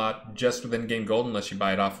city lot just within Game Gold unless you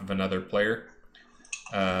buy it off of another player.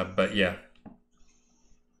 But yeah.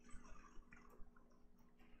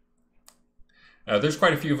 There's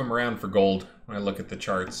quite a few of them around for gold when I look at the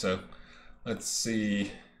charts. So let's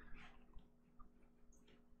see.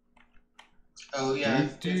 Oh yeah,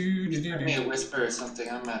 if you me a whisper or something,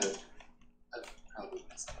 I might have probably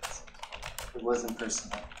missed it. It wasn't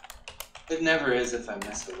personal. It never is if I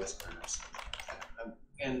miss a whisper or something like that.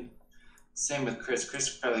 And same with Chris.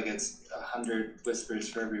 Chris probably gets 100 whispers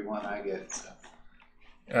for every one I get. So.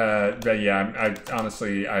 But yeah, I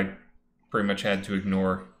honestly, I pretty much had to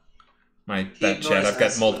ignore that chat. I've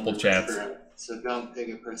got multiple chats. So don't take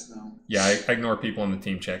it personally. Yeah, I ignore people in the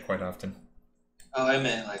team chat quite often. Oh, I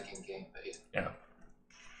meant like in game, but yeah. Yeah.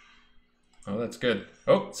 Oh, that's good.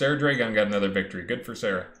 Oh, Sarah Dragon got another victory. Good for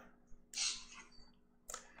Sarah.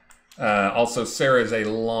 Also, Sarah is a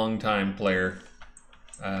longtime player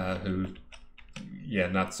who, yeah,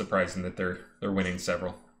 not surprising that they're winning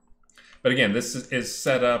several. But again, this is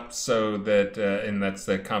set up so that, and that's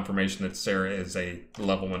the confirmation that Sarah is a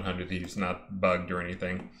level 100. He's not bugged or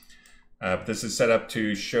anything. This is set up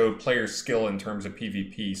to show player skill in terms of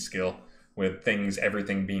PvP skill, with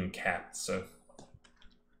everything being capped. So,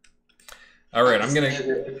 all right, I'm gonna.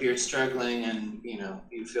 If you're struggling and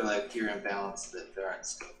you feel like you're imbalanced, that there aren't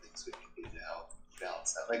still things we can do to help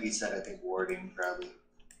balance out. Like you said, I think warding probably.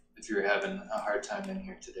 If you're having a hard time in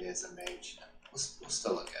here today as a mage, we'll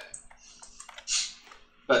still look at it.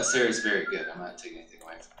 But Sarah's very good. I'm not taking anything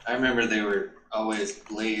away from her. I remember they were always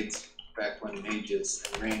blades back when mages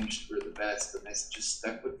and ranged were the best, and they just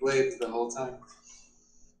stuck with blades the whole time.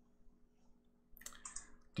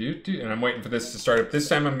 And I'm waiting for this to start up. This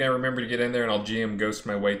time I'm going to remember to get in there, and I'll GM ghost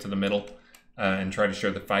my way to the middle and try to show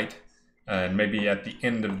the fight. And maybe at the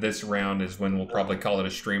end of this round is when we'll probably call it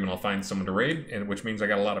a stream, and I'll find someone to raid, and which means I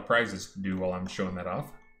got a lot of prizes to do while I'm showing that off.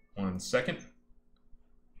 1 second.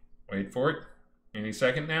 Wait for it. Any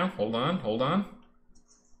second now. Hold on. Hold on.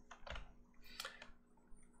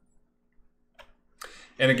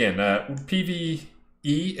 And again, PvE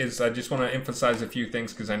is, I just want to emphasize a few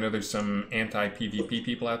things because I know there's some anti-PvP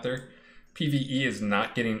people out there. PvE is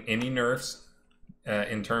not getting any nerfs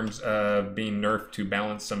in terms of being nerfed to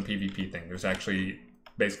balance some PvP thing. There's actually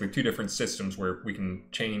basically 2 different systems where we can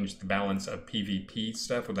change the balance of PvP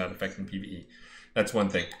stuff without affecting PvE. That's one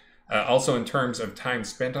thing. Also, in terms of time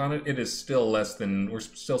spent on it, it is still we're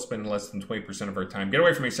still spending less than 20% of our time. Get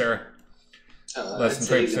away from me, Sarah. Less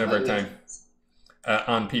than 20% of our time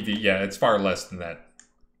on PvE. Yeah, it's far less than that.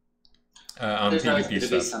 On There's always PvP going to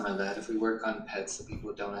stuff. be some of that. If we work on pets, the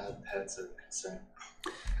people who don't have pets are concerned.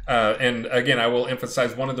 And again, I will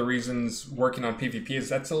emphasize one of the reasons working on PvP is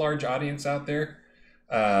that's a large audience out there.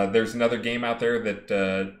 There's another game out there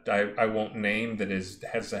that I won't name that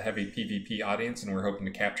has a heavy PvP audience, and we're hoping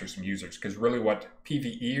to capture some users. Because really what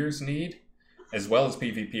PvEers need, as well as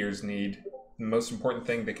PvPers need, the most important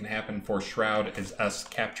thing that can happen for Shroud is us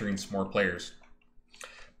capturing some more players.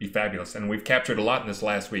 Be fabulous. And we've captured a lot in this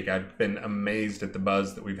last week. I've been amazed at the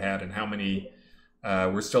buzz that we've had and how many...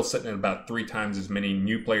 we're still sitting at about 3 times as many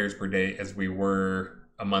new players per day as we were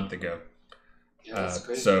a month ago. Yeah, that's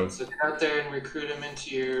great. So get out there and recruit them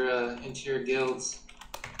into your guilds.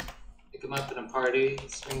 Pick them up in a party.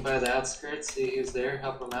 Swing by the outskirts, see who's there,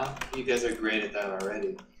 help them out. You guys are great at that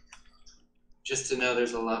already. Just to know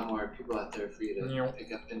there's a lot more people out there for you to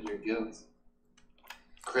pick up into your guilds.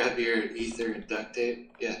 Grab your ether and duct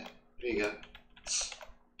tape. Yeah, there you go.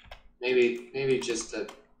 Maybe just a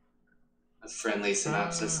friendly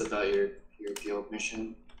synopsis about your guild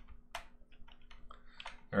mission.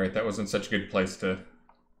 All right, that wasn't such a good place to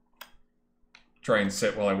try and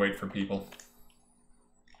sit while I wait for people.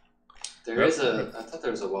 I thought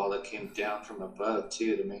there was a wall that came down from above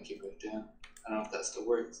too to make you go down. I don't know if that still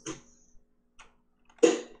works.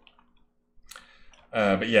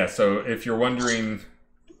 But yeah, so if you're wondering,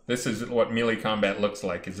 this is what melee combat looks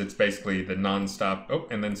like. It's basically the non-stop. Oh,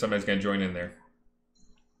 and then somebody's gonna join in there.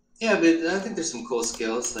 Yeah, but I think there's some cool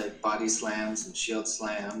skills like body slams and shield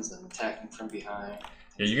slams and attacking from behind.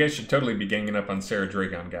 Yeah, you guys should totally be ganging up on Sarah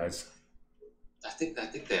Dragon, guys. I think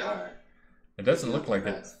they are. It doesn't look like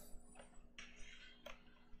it.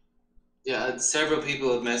 Yeah, several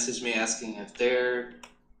people have messaged me asking if they're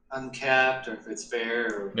uncapped or if it's fair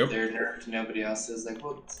or if they're nerfed. Nobody else is. Like,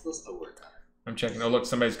 well, we'll still work on it. I'm checking. Oh, look,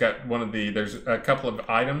 somebody's got one of the. There's a couple of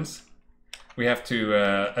items. We have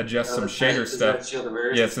to adjust some shader stuff.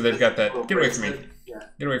 Yeah, so they've got that. Get away from me. Yeah.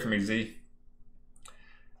 Get away from me, Z.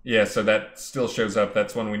 Yeah, so that still shows up.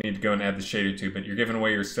 That's one we need to go and add the shader to, but you're giving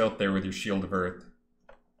away your stealth there with your Shield of Earth.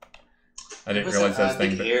 I didn't realize that was a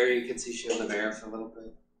thing. But air, you can see Shield of Air for a little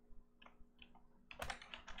bit.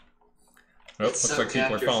 Oh, looks like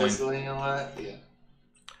people are falling. A lot. Yeah.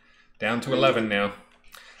 Down to 11 now.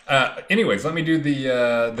 Anyways, let me do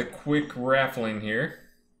the quick raffling here.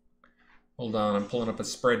 Hold on, I'm pulling up a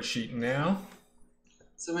spreadsheet now.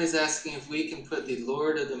 Somebody's asking if we can put the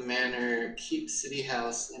Lord of the Manor Keep City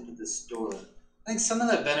House into the store. I think some of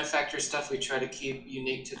that benefactor stuff we try to keep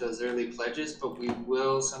unique to those early pledges, but we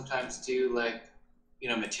will sometimes do like,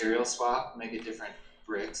 material swap, make it different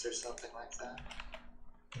bricks or something like that.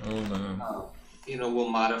 Hold on. We'll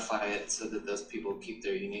modify it so that those people keep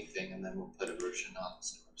their unique thing, and then we'll put a version on the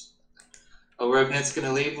stores. Oh, Revenant's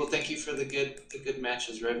gonna leave. Well, thank you for the good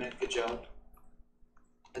matches, Revenant. Good job.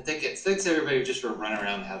 And thanks everybody just for running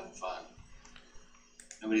around and having fun.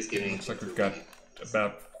 Nobody's getting. Looks like we've got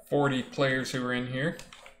about 40 players who are in here.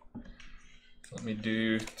 Let me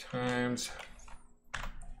do times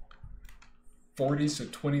 40, so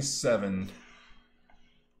 27.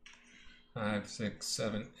 5, 6,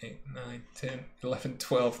 7, 8, 9, 10, 11,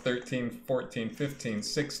 12, 13, 14, 15,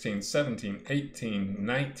 16, 17, 18,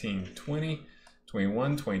 19, 20,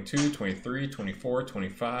 21, 22, 23, 24,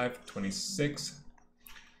 25, 26,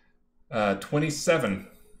 27.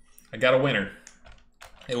 I got a winner.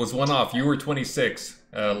 It was one off. You were 26,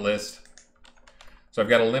 List. So I've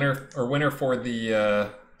got a winner for the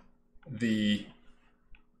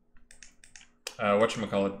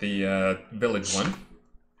whatchamacallit, the village one.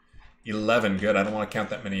 11, good. I don't want to count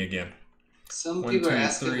that many again. Some people are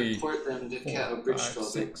asking to port them to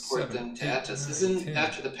Bridgeville, to port them to Atos. Isn't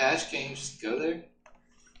after the patch, can't you just go there?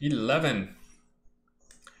 11.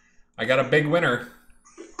 I got a big winner.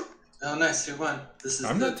 Oh, nice. Who won?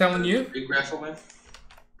 I'm not telling you. Big raffle win?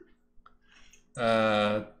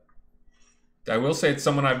 I will say it's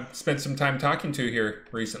someone I've spent some time talking to here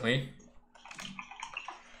recently.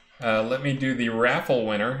 Let me do the raffle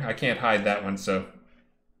winner. I can't hide that one, so...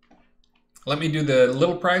 Let me do the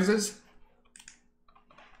little prizes.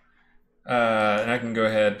 And I can go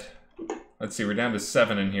ahead. Let's see, we're down to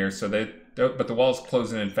 7 in here, so but the wall's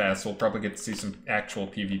closing in fast, so we'll probably get to see some actual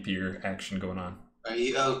PvP or action going on. Are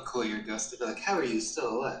you? Oh, cool, you're ghosted. Like, how are you still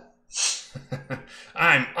alive?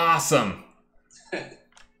 I'm awesome!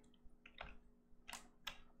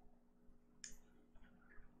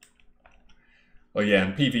 Well, yeah,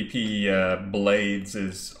 and PvP blades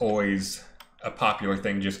is always a popular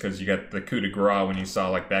thing just because you got the coup de grace when you saw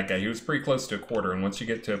like that guy. He was pretty close to a quarter, and once you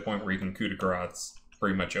get to a point where you can coup de grace, it's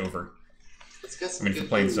pretty much over. I mean, if you're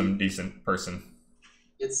playing some decent person.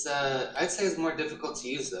 It's I'd say it's more difficult to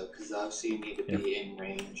use though, because obviously you need to be in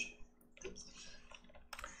range.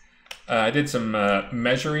 I did some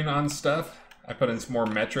measuring on stuff. I put in some more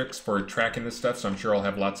metrics for tracking this stuff, so I'm sure I'll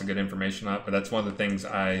have lots of good information on it. But that's one of the things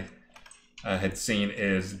I had seen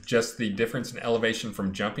is just the difference in elevation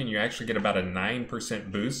from jumping. You actually get about a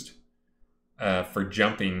 9% boost for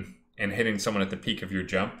jumping and hitting someone at the peak of your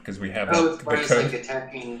jump, because we have the code. Like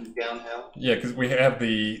attacking downhill. Yeah, because we have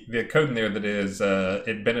the code in there that is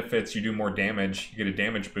it benefits you do more damage. You get a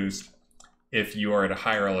damage boost if you are at a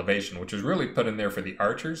higher elevation, which is really put in there for the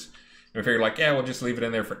archers. And we figured like, yeah, we'll just leave it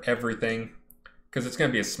in there for everything because it's going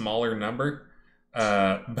to be a smaller number.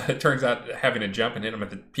 But it turns out having a jump and hit them at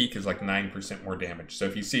the peak is like 9% more damage. So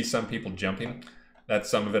if you see some people jumping, that's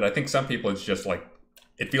some of it. I think some people it's just like,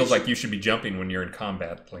 it feels like you should be jumping when you're in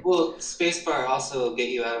combat. Like, well, spacebar also will get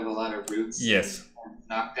you out of a lot of roots. Yes. And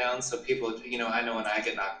knockdowns. So people, I know when I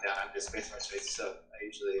get knocked down, I'm just spacebar space. So I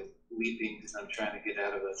usually leaping because I'm trying to get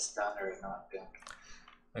out of a stun or a knockdown.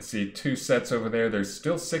 I see 2 sets over there. There's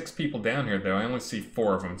still 6 people down here, though. I only see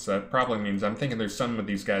 4 of them, so that probably means I'm thinking there's some of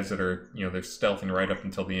these guys that are, they're stealthing right up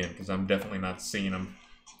until the end, because I'm definitely not seeing them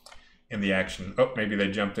in the action. Oh, maybe they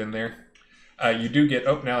jumped in there. You do get,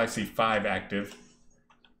 now I see 5 active.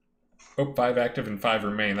 5 active and 5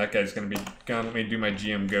 remain. That guy's going to be gone. Let me do my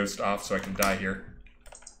GM ghost off so I can die here.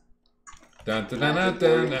 Dun, dun, dun, dun,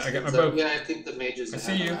 dun, dun. I got my bow. Yeah, I think the mages I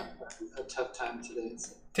see you. A tough time today.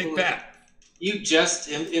 So. Take that. You just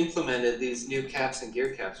implemented these new caps and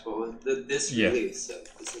gear caps with this release, so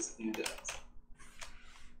this is new to us.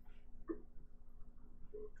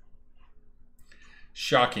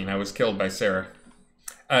 Shocking, I was killed by Sarah.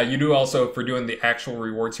 You do also, for doing the actual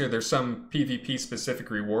rewards here, there's some PvP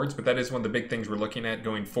specific rewards, but that is one of the big things we're looking at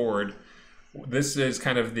going forward. This is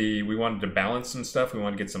kind of we wanted to balance some stuff. We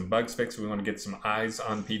want to get some bugs fixed. We want to get some eyes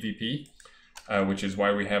on PvP, which is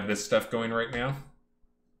why we have this stuff going right now.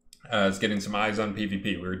 Is getting some eyes on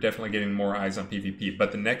PvP. We're definitely getting more eyes on PvP,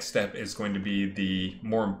 but the next step is going to be the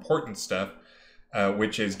more important stuff,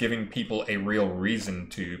 which is giving people a real reason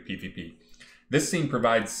to PvP. This scene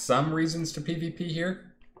provides some reasons to PvP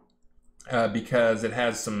here, because it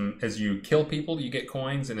has some, as you kill people, you get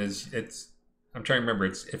coins, and I'm trying to remember,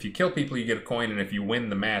 it's if you kill people, you get a coin, and if you win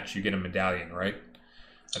the match, you get a medallion, right?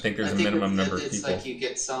 I think there's a minimum number of people. It's like you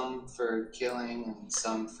get some for killing and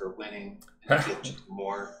some for winning, and you get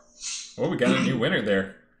more. Well, we got a new winner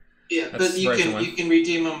there. Yeah, but you can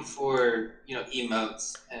redeem them for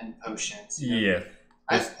emotes and potions. Yeah.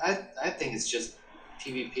 I think it's just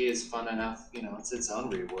PvP is fun enough. You know, it's its own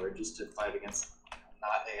reward just to fight against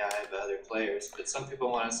not AI but other players. But some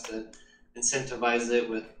people want us to incentivize it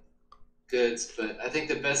with goods. But I think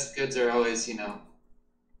the best goods are always, you know,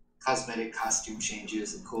 cosmetic costume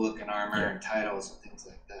changes and cool looking armor and titles and things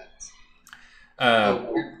like that.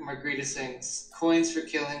 Margarita sings coins for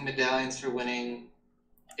killing, medallions for winning.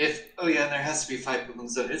 And there has to be 5 people in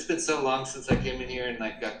zone. It's been so long since I came in here and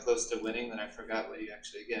like got close to winning that I forgot what you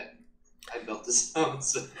actually get. I built the zone,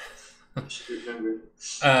 so I should remember.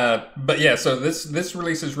 But yeah, so this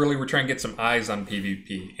release is really, we're trying to get some eyes on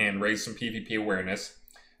PvP and raise some PvP awareness.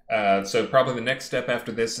 So probably the next step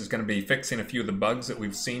after this is going to be fixing a few of the bugs that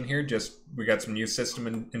we've seen here. Just we got some new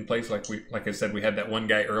system in place. Like I said, we had that one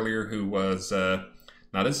guy earlier who was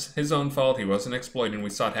not his own fault. He wasn't exploiting. We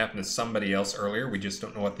saw it happen to somebody else earlier. We just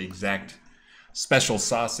don't know what the exact special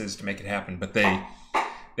sauce is to make it happen. But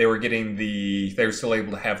they were getting they were still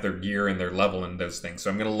able to have their gear and their level and those things. So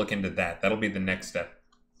I'm going to look into that. That'll be the next step,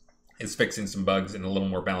 is fixing some bugs and a little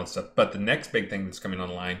more balanced stuff. But the next big thing that's coming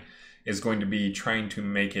online is going to be trying to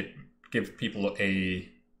make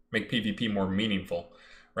PvP more meaningful,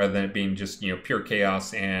 rather than it being just, you know, pure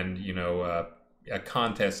chaos and, you know, a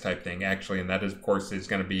contest type thing, actually. And that is, of course, is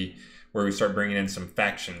going to be where we start bringing in some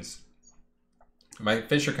factions. My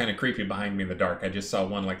fish are kind of creepy behind me in the dark. I just saw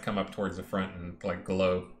one like come up towards the front and like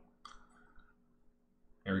glow.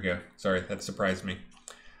 There we go. Sorry, that surprised me.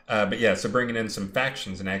 But yeah, so bringing in some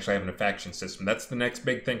factions and actually having a faction system. That's the next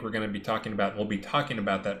big thing we're going to be talking about. We'll be talking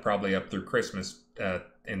about that probably up through Christmas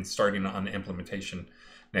and starting on the implementation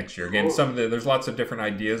next year. Again, there's lots of different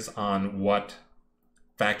ideas on what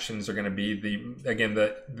factions are going to be.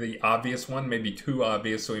 The obvious one may be too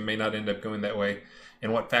obvious, so we may not end up going that way.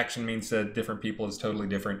 And what faction means to different people is totally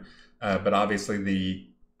different. But obviously the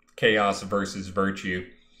chaos versus virtue,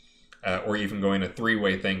 or even going a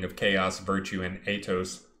 3-way thing of chaos, virtue, and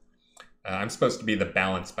Atos. I'm supposed to be the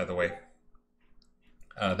balance, by the way.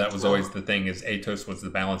 That was always the thing, is Atos was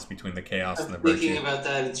the balance between the chaos and the virtue. Thinking about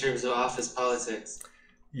that in terms of office politics.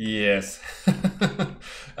 Yes.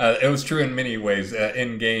 It was true in many ways,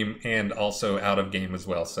 in-game and also out-of-game as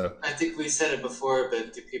well. So I think we said it before,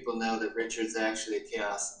 but do people know that Richard's actually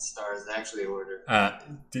chaos and Star is actually order?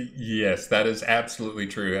 Yes, that is absolutely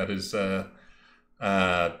true. That is...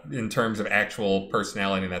 in terms of actual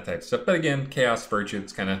personality and that type of stuff. But again, chaos, virtue,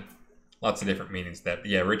 it's kind of lots of different meanings to that.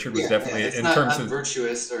 But yeah, Richard was definitely it's in not terms of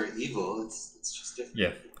virtuous or evil. It's just different. Yeah,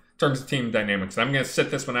 in terms of team dynamics. I'm going to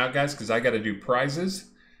sit this one out, guys, because I got to do prizes.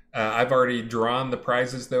 I've already drawn the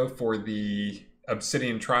prizes though for the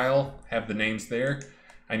Obsidian Trial. Have the names there.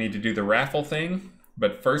 I need to do the raffle thing.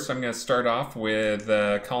 But first, I'm going to start off with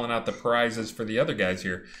calling out the prizes for the other guys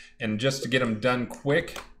here. And just to get them done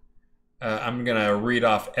quick, I'm going to read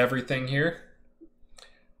off everything here.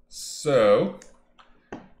 So,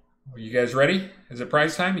 are you guys ready? Is it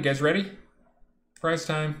prize time? You guys ready? Prize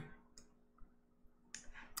time.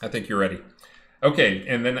 I think you're ready. Okay,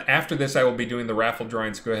 and then after this, I will be doing the raffle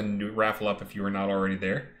drawings. Go ahead and do raffle up if you are not already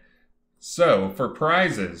there. So, for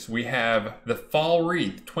prizes, we have the Fall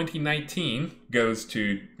Wreath 2019 goes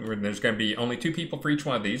to, there's going to be only 2 people for each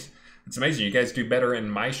one of these. It's amazing. You guys do better in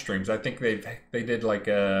my streams. I think they did like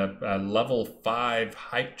a level 5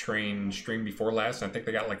 hype train stream before last. I think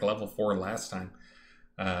they got like level 4 last time.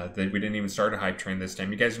 We didn't even start a hype train this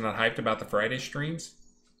time. You guys are not hyped about the Friday streams?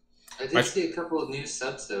 I did see a couple of new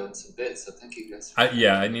subs though and some bits, so thank you guys.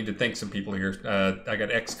 Yeah, I need to thank some people here. I got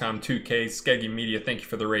XCOM2K, Skeggy Media, thank you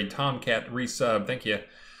for the raid. Tomcat, resub, thank you.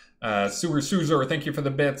 Sewer Suzor, thank you for the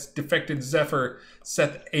bits. Defected Zephyr,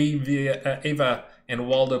 Seth Ava, and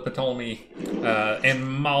Waldo Ptolemy, and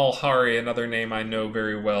Malhari, another name I know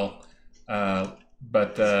very well.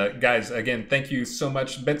 But guys, again, thank you so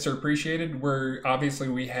much. Bits are appreciated. Obviously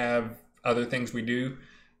we have other things we do,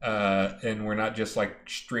 and we're not just like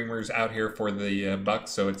streamers out here for the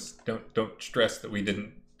bucks. So it's don't stress that we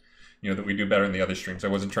didn't, that we do better in the other streams. I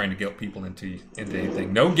wasn't trying to guilt people into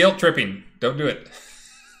anything. No guilt tripping. Don't do it.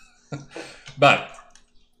 But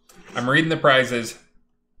I'm reading the prizes.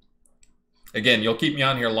 Again, you'll keep me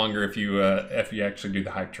on here longer if you actually do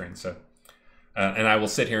the hype train. So, and I will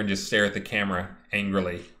sit here and just stare at the camera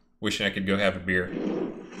angrily, wishing I could go have a beer.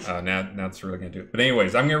 Now it's really gonna do it. But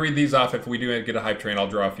anyways, I'm gonna read these off. If we do get a hype train, I'll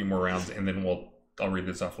draw a few more rounds, and then I'll read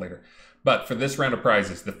this off later. But for this round of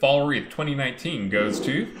prizes, the Fall Wreath 2019 goes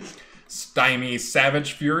to Stymie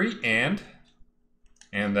Savage Fury and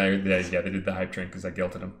they did the hype train because I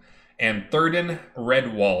guilted them. And Thurden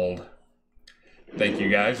Redwald. Thank you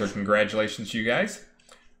guys, or congratulations to you guys.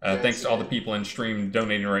 Thanks to all the people in stream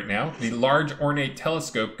donating right now. The Large Ornate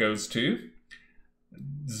Telescope goes to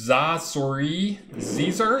Zasori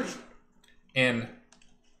Caesar, and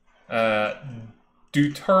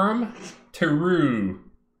Duterm Teru.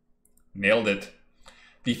 Nailed it.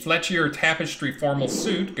 The Fletchier Tapestry formal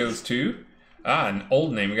suit goes to, an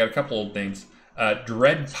old name. We got a couple old names.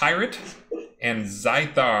 Dread Pirate and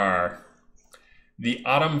Zythar. The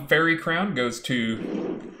Autumn Fairy Crown goes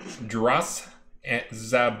to Dras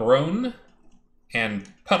Zabron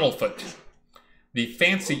and Puddlefoot. The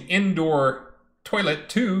Fancy Indoor Toilet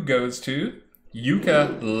 2 goes to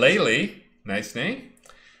Yuka Lele. Nice name.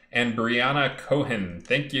 And Brianna Cohen.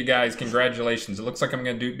 Thank you guys. Congratulations. It looks like I'm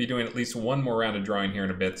going to be doing at least one more round of drawing here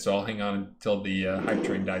in a bit, so I'll hang on until the hype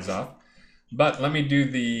train dies off. But let me do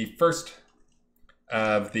the first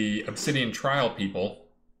of the Obsidian Trial people.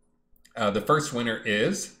 The first winner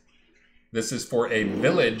is, this is for a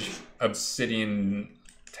Village Obsidian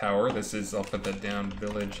Tower. This is, I'll put that down,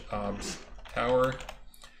 Village Obs Tower.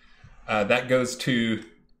 That goes to,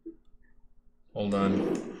 hold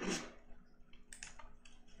on.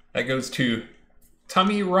 That goes to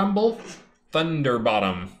Tummy Rumble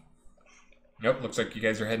Thunderbottom. Nope, looks like you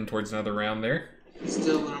guys are heading towards another round there.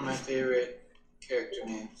 Still one of my favorite character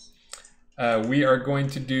names. We are going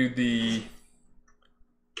to do the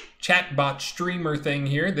chatbot streamer thing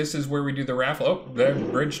here. This is where we do the raffle. Oh, the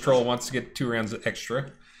Bridge Troll wants to get 2 rounds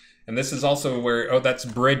extra. And this is also where, oh, that's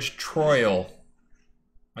Bridge Troil.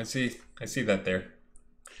 I see that there.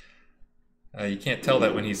 You can't tell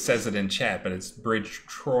that when he says it in chat, but it's Bridge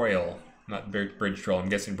Troil, not Bridge Troll. I'm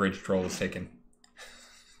guessing Bridge Troll is taken.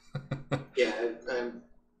 Yeah, I'm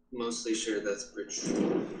mostly sure that's Bridge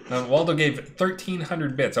Troll. Waldo gave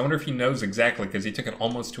 1,300 bits. I wonder if he knows exactly, because he took it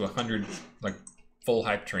almost to 100, like, full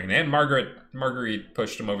hype train. And Marguerite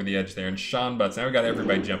pushed him over the edge there, and Sean Butts. Now we got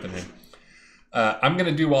everybody jumping in. I'm going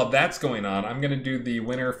to do, while that's going on, I'm going to do the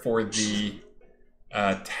winner for the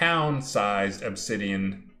town-sized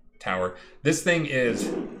Obsidian Tower. This thing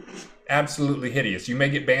is absolutely hideous. You may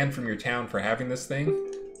get banned from your town for having this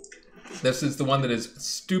thing. This is the one that is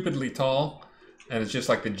stupidly tall, and it's just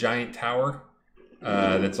like the giant tower.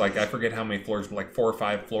 That's like, I forget how many floors, but like 4 or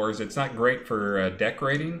 5 floors. It's not great for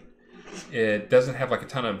decorating. It doesn't have like a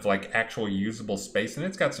ton of like actual usable space, and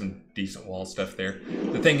it's got some decent wall stuff there.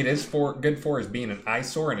 The thing it is good for is being an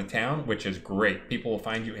eyesore in a town, which is great. People will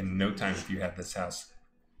find you in no time if you have this house.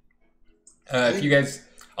 If you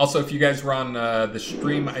guys were on the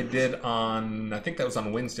stream I did on, I think that was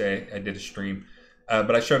on Wednesday, I did a stream.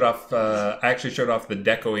 But I actually showed off the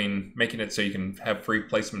decoing, making it so you can have free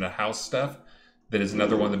placement of house stuff. That is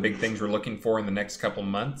another one of the big things we're looking for in the next couple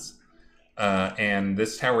months. And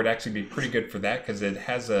this tower would actually be pretty good for that, because it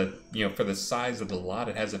has a, for the size of the lot,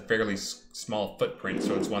 it has a fairly small footprint.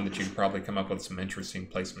 So it's one that you could probably come up with some interesting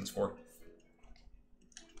placements for.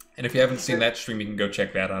 And if you haven't seen that stream, you can go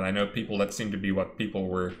check that out. I know that seemed to be what people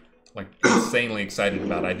were like insanely excited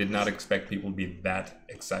about. I did not expect people to be that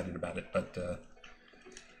excited about it, but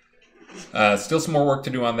still some more work to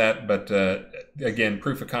do on that. But again,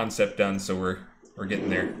 proof of concept done, so we're getting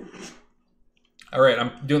there. All right,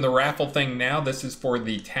 I'm doing the raffle thing now. This is for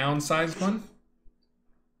the town-sized one.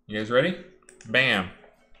 You guys ready? Bam.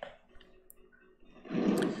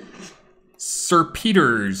 Sir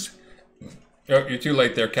Peters. Oh, you're too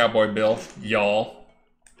late there, Cowboy Bill. Y'all.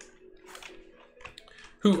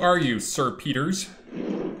 Who are you, Sir Peters?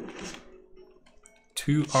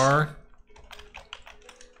 2R.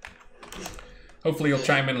 Hopefully you'll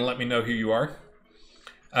chime in and let me know who you are.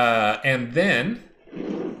 And then,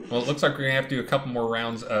 well, it looks like we're going to have to do a couple more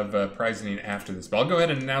rounds of prizing after this. But I'll go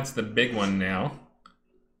ahead and announce the big one now.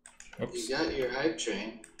 Oops. You got your hype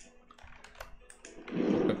train.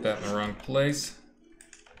 Put that in the wrong place.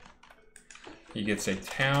 He gets a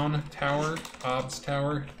town tower, Obs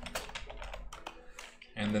Tower.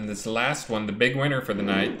 And then this last one, the big winner for the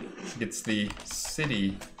night, gets the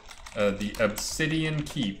city, the Obsidian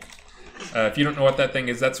Keep. If you don't know what that thing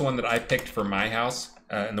is, that's the one that I picked for my house.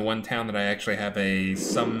 And the one town that I actually have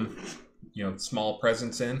some small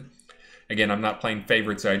presence in. Again, I'm not playing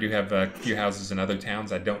favorites, so I do have a few houses in other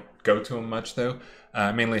towns. I don't go to them much, though.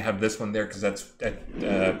 I mainly have this one there because that's,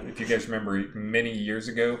 if you guys remember, many years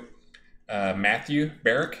ago, Matthew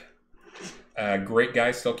Barrick, great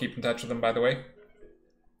guy. Still keep in touch with him, by the way.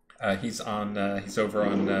 He's over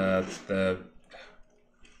on the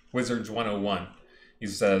Wizards 101.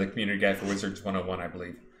 He's the community guy for Wizards 101, I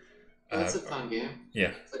believe. That's a fun game.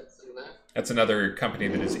 Yeah. That's another company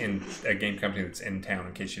that is a game company that's in town,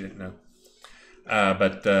 in case you didn't know.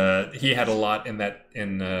 But he had a lot in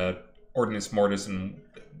Ordinance Mortis, and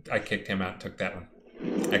I kicked him out and took that one.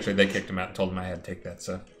 Actually, they kicked him out and told him I had to take that.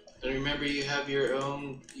 So. And remember, you have your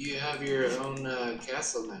own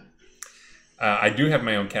castle now. I do have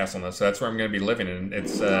my own castle now, so that's where I'm going to be living in.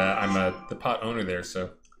 It's I'm the pot owner there,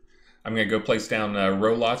 so I'm going to go place down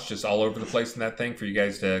row lots just all over the place in that thing for you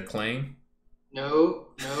guys to claim. No,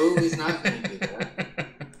 he's not going to do that.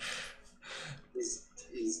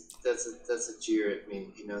 That's a jeer at me.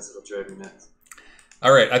 He knows it'll drive me nuts.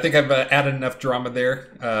 All right, I think I've added enough drama there.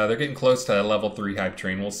 They're getting close to level 3 hype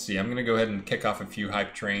train. We'll see. I'm going to go ahead and kick off a few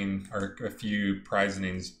hype train or a few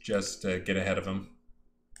prizings just to get ahead of them.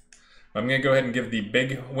 I'm going to go ahead and give the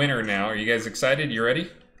big winner now. Are you guys excited? You ready?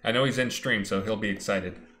 I know he's in stream, so he'll be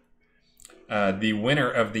excited. The winner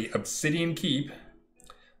of the Obsidian Keep,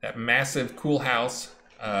 that massive cool house,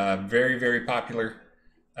 very, very popular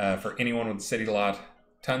for anyone with city lot.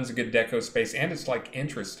 Tons of good deco space, and it's like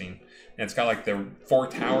interesting. And it's got like the 4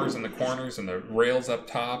 towers in the corners and the rails up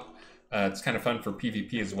top. It's kind of fun for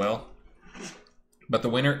PvP as well. But the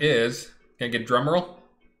winner is, can I get a drum roll?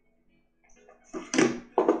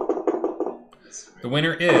 The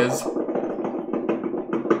winner is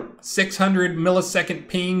 600 millisecond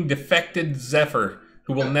ping defected Zephyr,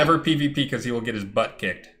 who will never PvP because he will get his butt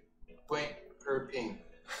kicked. Point per ping.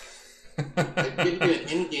 I did do an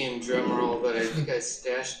in-game drum roll, but I think I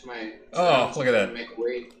stashed my. Oh, look at that! Make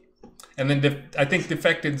weight. And then I think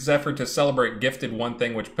defected Zephyr to celebrate gifted one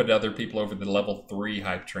thing, which put other people over the level 3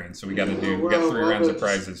 hype train. So we got to do. We got 3 rounds of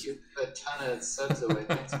prizes. A ton of subs away.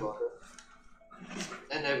 Thanks, Walker.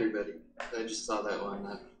 And everybody. I just saw that one.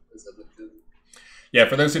 That was a bit good. Yeah,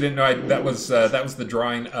 for those who didn't know, that was the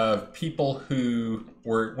drawing of people who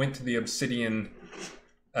went to the Obsidian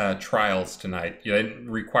trials tonight. You know, they didn't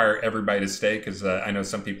require everybody to stay because I know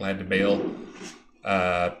some people had to bail,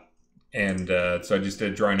 so I just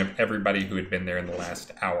did a drawing of everybody who had been there in the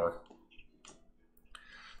last hour.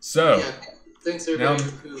 So, yeah, thanks everybody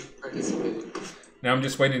who participated. Now I'm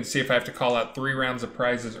just waiting to see if I have to call out 3 rounds of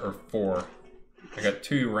prizes or 4. I got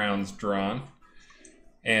 2 rounds drawn.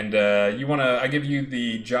 And I give you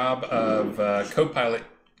the job of co-pilot.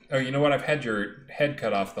 Oh, you know what? I've had your head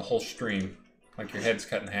cut off the whole stream. Like your head's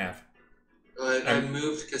cut in half. I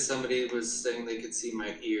moved because somebody was saying they could see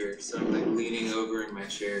my ear, so I'm like leaning over in my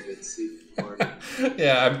chair to see more.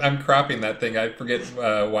 Yeah, I'm cropping that thing. I forget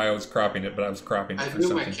why I was cropping it, but I was cropping it I for moved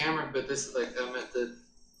something. my camera, but this is like I'm at the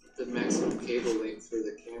maximum cable length for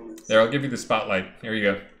the camera. There, I'll give you the spotlight. Here you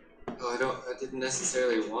go. Oh, I didn't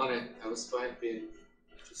necessarily want it. I was fine being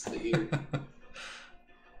just the ear.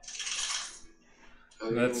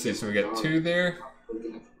 Let's see. So we got 2 there.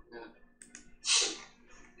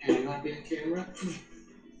 Here, you want to be in camera?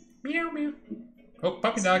 Meow meow. Oh,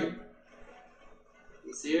 puppy dog.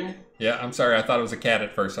 You see her? Yeah, I'm sorry. I thought it was a cat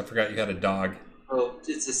at first. I forgot you had a dog. Oh,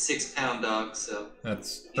 it's a 6-pound dog, so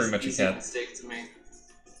that's pretty much a easy cat. mistake to make.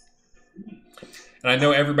 And I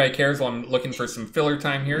know everybody cares. Well, I'm looking for some filler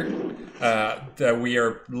time here. We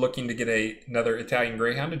are looking to get another Italian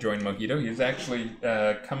Greyhound to join Mojito. He's actually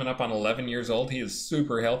coming up on 11 years old. He is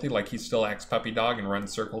super healthy. Like, he still acts puppy dog and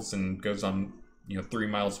runs circles and goes on 3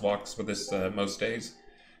 miles walks with us most days.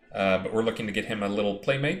 But we're looking to get him a little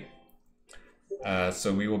playmate.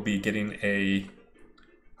 So we will be getting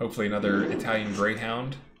hopefully another Italian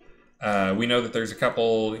Greyhound. We know that there's a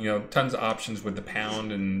couple, tons of options with the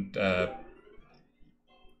Pound and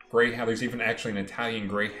Greyhound. There's even actually an Italian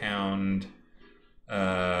Greyhound.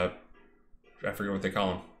 I forget what they call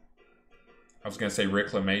them. I was going to say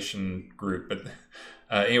reclamation group, but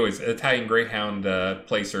anyways, Italian Greyhound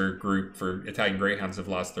placer group for Italian Greyhounds have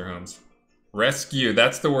lost their homes. Rescue,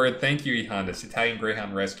 that's the word. Thank you, Hondas. Italian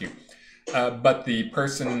Greyhound rescue. But the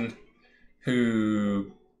person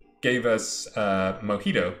who gave us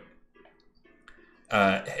Mojito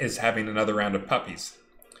is having another round of puppies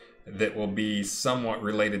that will be somewhat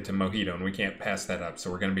related to Mojito, and we can't pass that up.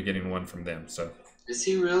 So we're going to be getting one from them. So is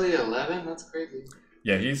he really 11? That's crazy.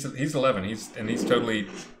 Yeah, he's 11. He's totally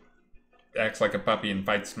acts like a puppy and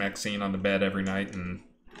fights Maxine on the bed every night and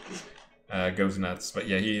goes nuts. But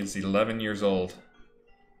yeah, he is 11 years old.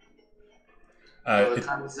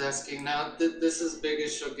 Tom is asking now. This is as big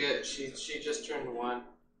as she'll get. She just turned 1,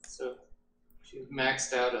 so she's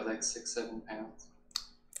maxed out at like 6-7 pounds.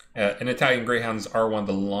 And Italian Greyhounds are one of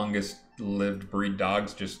the longest lived breed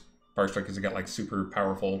dogs, just partially because they got like super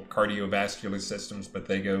powerful cardiovascular systems. But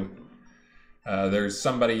they go. There's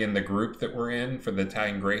somebody in the group that we're in for the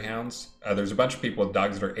Italian Greyhounds. There's a bunch of people with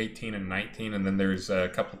dogs that are 18 and 19, and then there's a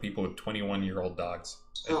couple of people with 21-year-old dogs.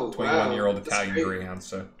 Oh, 21-year-old Italian Greyhounds.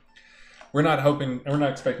 So we're not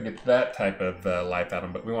expecting to get that type of life out of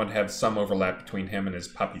him, but we want to have some overlap between him and his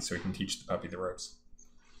puppy so he can teach the puppy the ropes.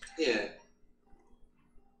 Yeah.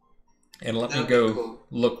 And let me go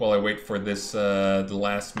look while I wait for this the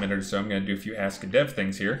last minute or so. I'm going to do a few Ask a Dev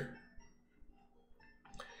things here.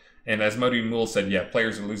 And as Modi Mule said, yeah,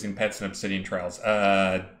 players are losing pets in Obsidian Trials.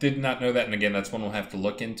 Did not know that, and again, that's one we'll have to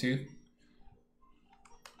look into.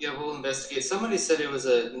 Yeah, we'll investigate. Somebody said it was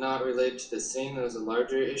not related to the scene, it was a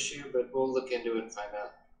larger issue, but we'll look into it and find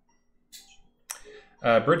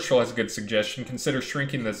out. Bridge Troll has a good suggestion. Consider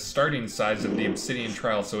shrinking the starting size of the Obsidian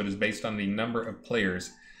Trial so it is based on the number of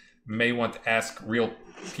players. May want to ask real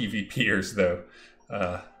PvPers, though.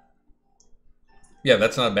 Yeah,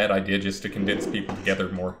 that's not a bad idea, just to condense people together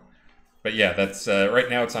more. But yeah, that's right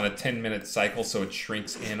now it's on a 10-minute cycle, so it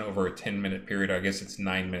shrinks in over a 10-minute period. I guess it's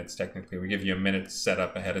 9 minutes technically. We give you a minute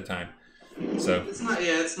setup ahead of time. So it's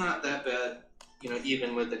not that bad,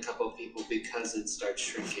 even with a couple of people, because it starts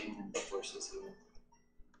shrinking and forces you.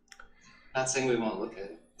 Not saying we won't look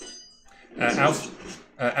at it.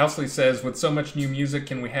 Owsley says, with so much new music,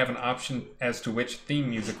 can we have an option as to which theme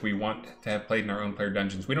music we want to have played in our own player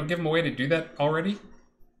dungeons? We don't give them a way to do that already?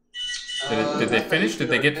 Did they finish? Did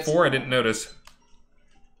they get 4? I didn't notice.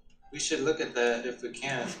 We should look at that if we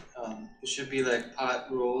can. It should be like pot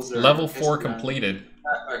rules or level 4 completed.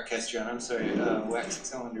 Not Orchestrion, I'm sorry, wax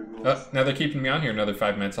cylinder rules. Oh, now they're keeping me on here another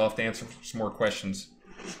 5 minutes. I'll have to answer some more questions.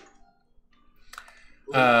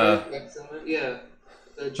 Yeah,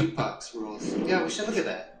 the jukebox rules. Yeah, we should look at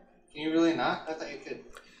that. Can you really not? I thought you could.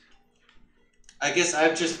 I guess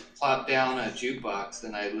I've just plopped down a jukebox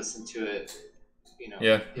and I listen to it.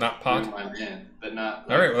 Yeah, not pot. I'm in, but not.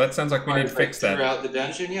 All right, well that sounds like we need to fix that. Throughout the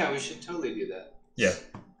dungeon, yeah, we should totally do that. Yeah.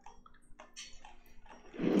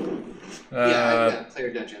 Yeah,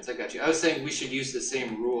 player dungeons. I got you. I was saying we should use the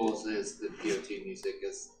same rules as the POT music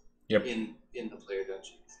as in the player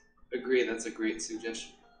dungeons. Agree. That's a great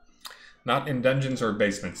suggestion. Not in dungeons or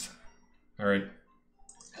basements. All right.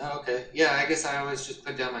 Oh, okay. Yeah, I guess I always just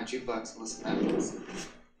put down my jukebox and listen afterwards.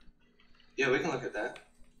 Yeah, we can look at that,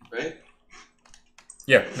 right?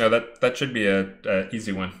 Yeah, no, that should be a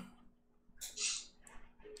easy one.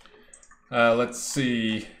 Let's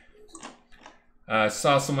see.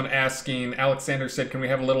 Saw someone asking, Alexander said, can we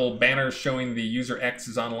have a little banner showing the user X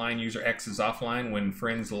is online, user X is offline when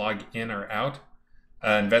friends log in or out?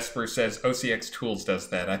 And Vesper says OCX Tools does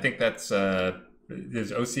that. I think that's,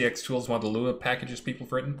 is OCX Tools one of the Lua packages people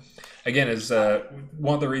have written? Again, is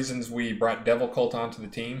one of the reasons we brought Devil Cult onto the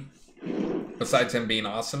team, besides him being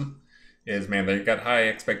awesome, is, man, they've got high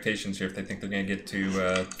expectations here if they think they're going to get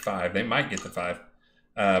to 5. They might get to 5.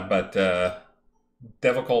 But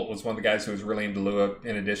Devil Cult was one of the guys who was really into Lua,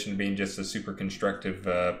 in addition to being just a super constructive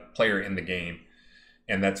player in the game.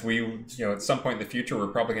 And that's, at some point in the future, we're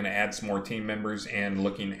probably going to add some more team members and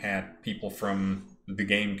looking at people from the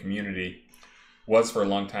game community. Was for a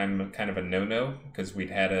long time kind of a no-no because we'd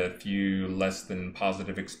had a few less than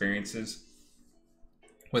positive experiences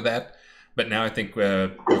with that. But now I think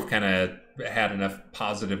we've kind of had enough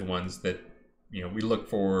positive ones that, we look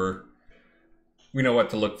for, we know what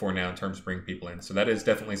to look for now in terms of bringing people in. So that is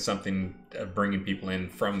definitely something, bringing people in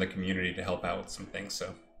from the community to help out with some things.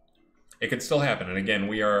 So it could still happen. And again,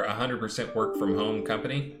 we are 100% work from home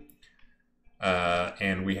company.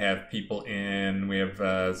 And we have people we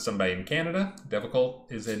have somebody in Canada. Devil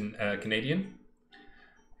is in Canadian.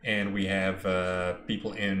 And we have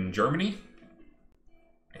people in Germany.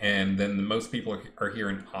 And then the most people are here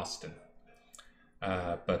in Austin.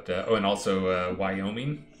 And also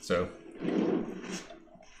Wyoming. So,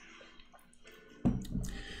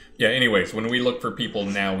 yeah, anyways, when we look for people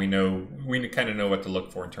now, we kind of know what to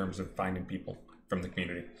look for in terms of finding people from the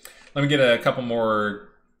community. Let me get a couple more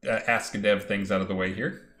Ask a Dev things out of the way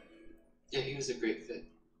here. Yeah, he was a great fit.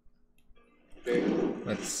 Very good.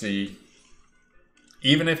 Let's see.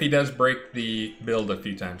 Even if he does break the build a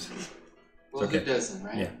few times. Well, who doesn't,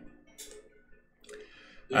 right?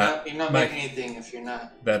 Yeah. You're not making anything if you're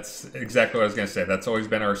not. That's exactly what I was going to say. That's always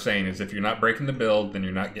been our saying, is if you're not breaking the build, then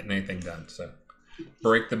you're not getting anything done. So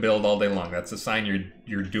break the build all day long. That's a sign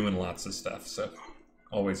you're doing lots of stuff. So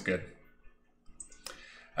always good.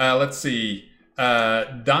 Let's see.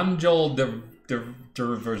 Donjol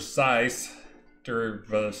Derversalis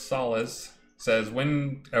says,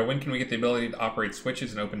 when can we get the ability to operate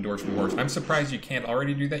switches and open doors from Horse? I'm surprised you can't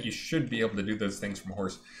already do that. You should be able to do those things from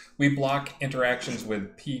Horse. We block interactions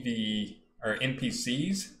with PV or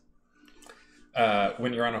NPCs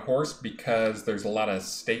when you're on a Horse because there's a lot of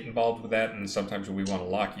state involved with that, and sometimes we want to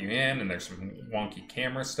lock you in, and there's some wonky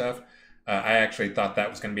camera stuff. I actually thought that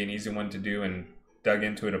was going to be an easy one to do and dug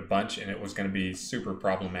into it a bunch, and it was going to be super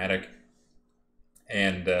problematic.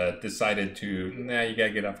 And decided to, you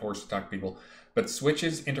gotta get off Horse to talk to people. But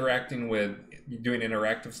switches, interacting with, doing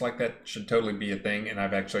interactives like that should totally be a thing. And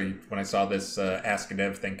I've actually, when I saw this Ask a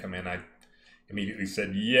Dev thing come in, I immediately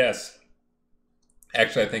said yes.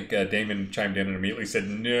 Actually, I think Damon chimed in and immediately said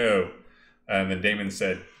no. And then Damon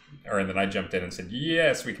said, and then I jumped in and said,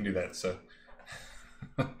 yes, we can do that. So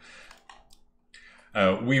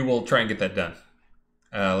we will try and get that done.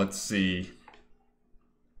 Let's see.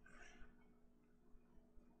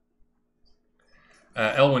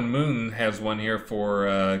 Elwin Moon has one here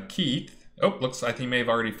for Keith. Oh, looks like he may have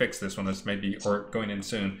already fixed this one. This may be or going in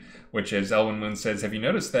soon. Which is Elwin Moon says, have you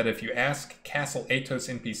noticed that if you ask Castle Atos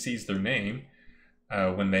NPCs their name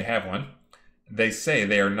when they have one, they say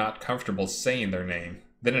they are not comfortable saying their name.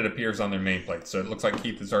 Then it appears on their nameplate. So it looks like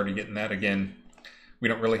Keith is already getting that. Again, we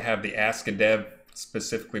don't really have the Ask a Dev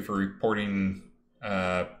specifically for reporting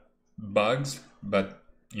bugs. But,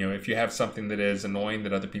 you know, if you have something that is annoying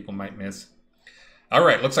that other people might miss. All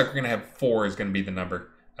right, looks like we're going to have 4 is going to be the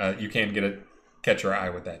number. You can catch your eye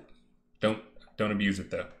with that. Don't abuse it,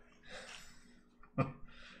 though.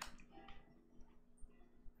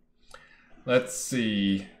 Let's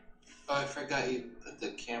see. Oh, I forgot you put the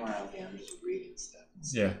camera on me. I'm just reading stuff.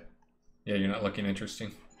 Yeah. Yeah, you're not looking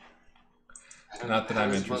interesting. Not that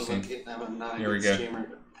I'm interesting. Here we go.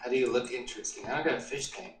 Streamer. How do you look interesting? I don't got a fish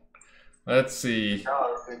tank. Let's see.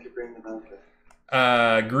 Oh, I could bring them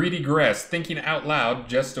over. Greedy Gress, thinking out loud,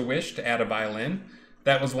 just a wish to add a violin.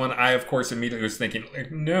 That was one I, of course, immediately was thinking,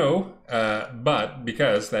 no, but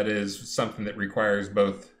because that is something that requires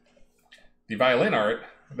both the violin art,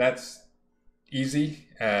 that's easy.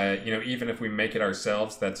 You know, even if we make it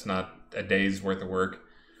ourselves, that's not a day's worth of work.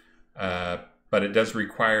 But it does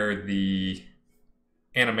require the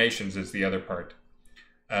animations is the other part.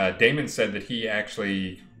 Damon said that he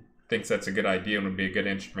actually thinks that's a good idea and would be a good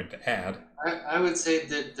instrument to add. I would say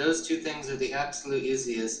that those two things are the absolute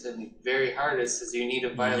easiest, and the very hardest is you need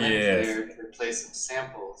a violin player to play some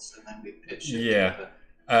samples, and then we pitch it. Yeah,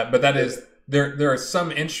 but that is there are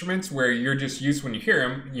some instruments where you're just used when you hear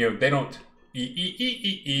them. You know, they don't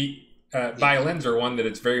violins are one that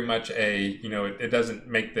it's very much a, you know, it doesn't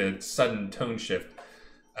make the sudden tone shift,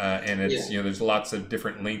 and it's you know, there's lots of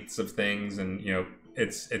different lengths of things, and you know,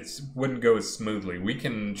 it's wouldn't go as smoothly. We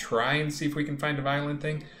can try and see if we can find a violin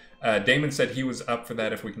thing. Damon said he was up for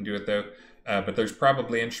that if we can do it though, but there's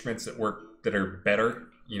probably instruments that work that are better,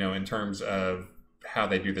 you know, in terms of how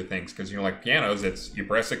they do the things, because you know, like pianos, it's you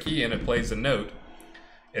press a key and it plays a note.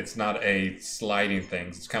 It's not a sliding thing.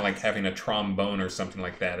 It's kind of like having a trombone or something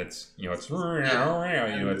like that. It's, you know, it's you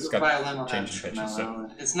know, it's got changing pitches.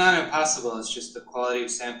 So. It's not impossible. It's just the quality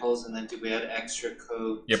of samples, and then do we add extra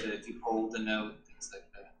code to if you hold the note, things like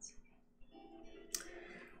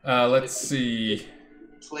that. Let's see.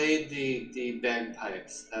 Played the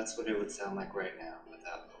bagpipes. That's what it would sound like right now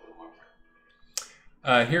without a little more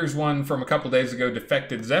work. Here's one from a couple days ago.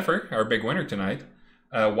 Defected Zephyr, our big winner tonight.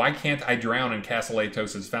 Why can't I drown in Castle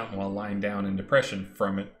Atos' fountain while lying down in depression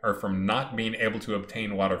from it, or from not being able to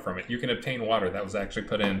obtain water from it? You can obtain water. That was actually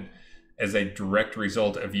put in as a direct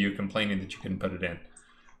result of you complaining that you couldn't put it in.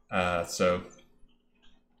 So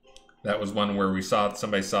that was one where we saw it,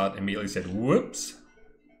 somebody saw it, immediately said, whoops.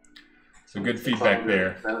 So good feedback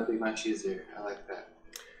there. That would be much easier. I like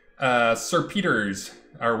that. Sir Peters,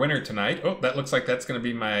 our winner tonight. Oh, that looks like that's going to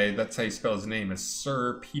be that's how you spell his name, is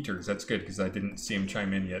Sir Peters. That's good, because I didn't see him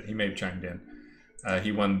chime in yet. He may have chimed in.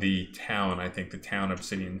 He won the town, I think, the town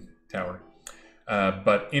Obsidian Tower.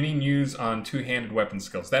 But any news on two-handed weapon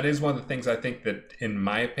skills? That is one of the things I think that, in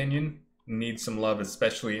my opinion, needs some love,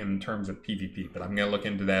 especially in terms of PvP. But I'm going to look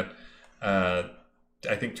into that.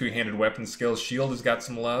 I think two-handed weapon skills. Shield has got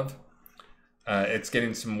some love. It's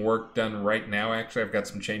getting some work done right now, actually. I've got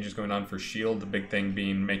some changes going on for Shield. The big thing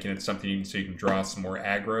being making it something so you can draw some more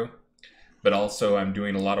aggro. But also I'm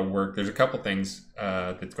doing a lot of work. There's a couple things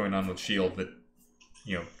that's going on with Shield that,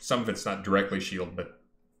 you know, some of it's not directly Shield, but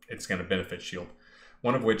it's going to benefit Shield.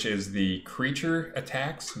 One of which is the creature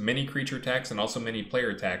attacks, mini creature attacks, and also mini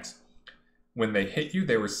player attacks. When they hit you,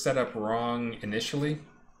 they were set up wrong initially,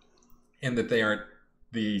 in that they aren't,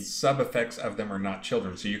 the sub effects of them are not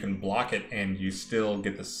children. So you can block it and you still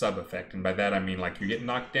get the sub effect. And by that I mean, like, you get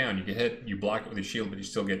knocked down, you get hit, you block it with a shield, but you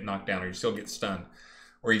still get knocked down, or you still get stunned,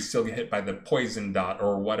 or you still get hit by the poison dot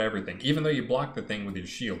or whatever thing. Even though you block the thing with your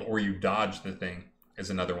shield, or you dodge the thing is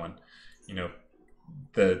another one. You know,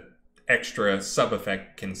 the extra sub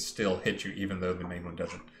effect can still hit you even though the main one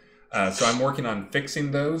doesn't. So I'm working on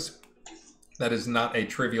fixing those. That is not a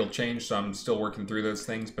trivial change, so I'm still working through those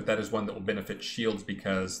things, but that is one that will benefit shields,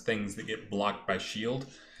 because things that get blocked by shield,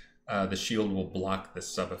 the shield will block the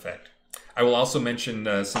sub effect. I will also mention,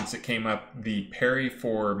 since it came up, the parry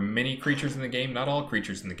for many creatures in the game, not all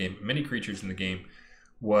creatures in the game, but many creatures in the game,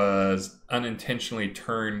 was unintentionally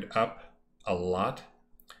turned up a lot.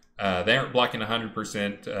 They aren't blocking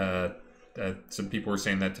 100%. Some people were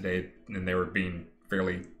saying that today, and they were being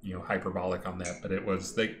fairly, hyperbolic on that. But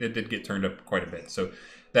it did get turned up quite a bit. So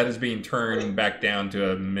that is being turned back down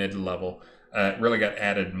to a mid-level. It really got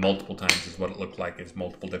added multiple times is what it looked like. It's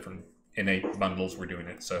multiple different innate bundles were doing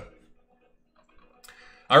it. So,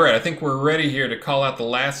 all right, I think we're ready here to call out the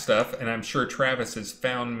last stuff. And I'm sure Travis has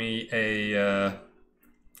found me a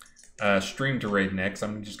stream to raid next.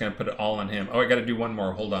 I'm just going to put it all on him. Oh, I got to do one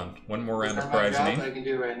more. Hold on. One more round of prizing. I can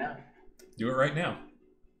do it right now. Do it right now.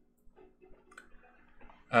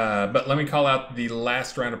 But let me call out the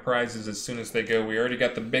last round of prizes as soon as they go. We already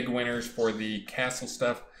got the big winners for the castle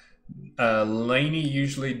stuff. Laney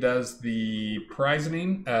usually does the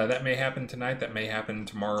prizing. That may happen tonight. That may happen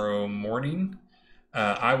tomorrow morning.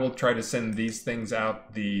 I will try to send these things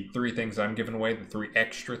out. The 3 things I'm giving away, the 3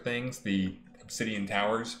 extra things, the obsidian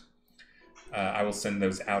towers. I will send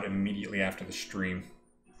those out immediately after the stream.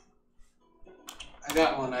 I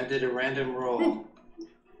got one. I did a random roll.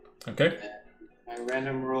 Okay. My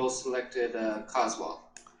random roll selected Coswall.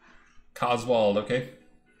 Coswald, okay.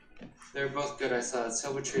 They're both good. I saw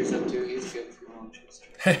Silvertree's up too. He's good if you want to choose.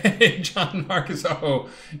 Hey, John Marcus. Oh,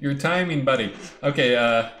 your timing, buddy.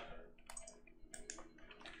 Okay,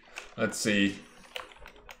 let's see.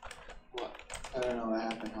 What? I don't know what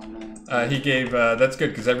happened on that. He gave, that's good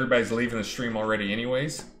because everybody's leaving the stream already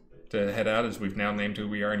anyways to head out as we've now named who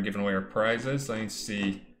we are and given away our prizes. Let me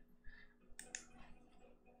see.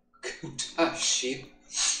 Sheep.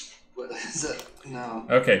 What is it? No.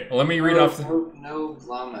 Okay, well, let me read off. No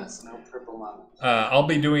llamas. No purple llamas. I'll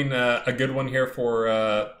be doing a good one here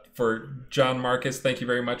for John Marcus. Thank you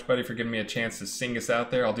very much, buddy, for giving me a chance to sing us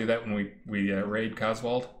out there. I'll do that when we raid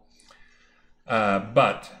Coswald.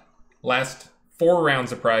 But last 4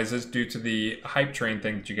 rounds of prizes due to the hype train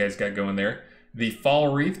thing that you guys got going there. The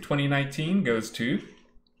Fall Wreath 2019 goes to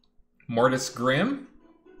Mortis Grimm,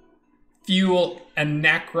 Fuel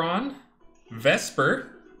Anachron, Vesper,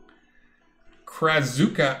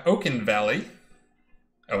 Krazuka Oaken Valley.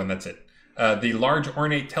 Oh, and that's it. The Large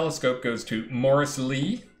Ornate Telescope goes to Morris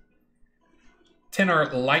Lee,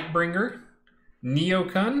 Tenart Lightbringer,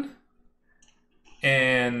 Neokun,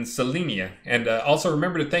 and Selenia. And also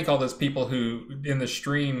remember to thank all those people who in the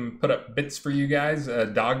stream put up bits for you guys.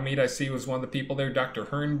 Dogmeat, I see, was one of the people there. Dr.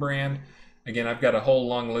 Hernbrand. Again, I've got a whole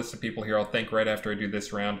long list of people here I'll thank right after I do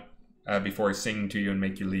this round before I sing to you and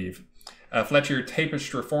make you leave. Fletcher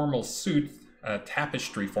Tapestry Formal Suit,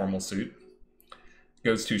 Tapestry Formal Suit,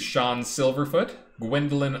 goes to Sean Silverfoot,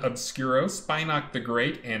 Gwendolyn Obscuro, Spinock the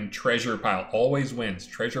Great, and Treasure Pile. Always wins.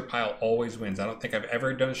 Treasure Pile always wins. I don't think I've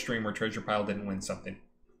ever done a stream where Treasure Pile didn't win something.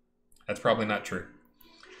 That's probably not true.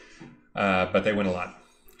 But they win a lot.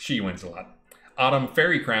 She wins a lot. Autumn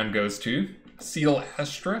Fairy Crown goes to Seal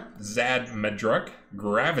Astra, Zad Madruk,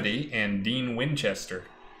 Gravity, and Dean Winchester.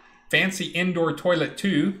 Fancy Indoor Toilet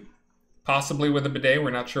 2, possibly with a bidet.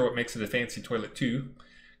 We're not sure what makes it a fancy toilet 2.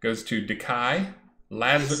 Goes to Dekai.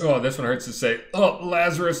 Lazarus. Oh, this one hurts to say. Oh,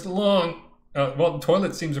 Lazarus Long. Well, the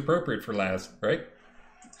toilet seems appropriate for Laz, right?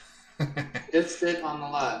 It's fit on the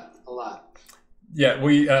lot a lot. Yeah,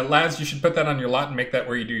 Laz, you should put that on your lot and make that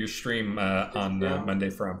where you do your stream on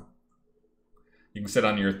Monday from. You can sit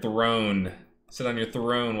on your throne. Sit on your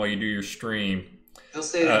throne while you do your stream. He'll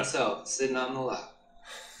say it himself, sitting on the lot.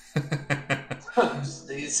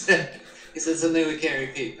 he said something we can't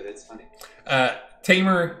repeat, but it's funny.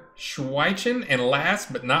 Tamer Schweichen, and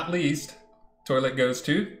last but not least, toilet goes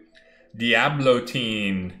to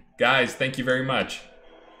Diablotine. Guys, thank you very much.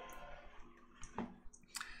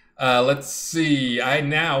 Let's see.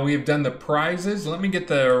 We have done the prizes. Let me get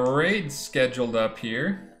the raid scheduled up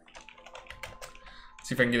here.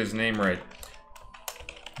 See if I can get his name right.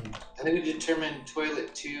 I think we determined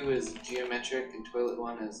toilet 2 is geometric and toilet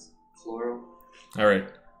 1 is floral. All right.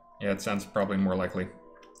 Yeah, it sounds probably more likely.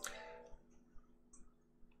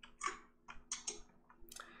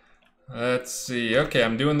 Let's see. Okay,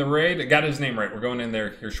 I'm doing the raid. I got his name right. We're going in there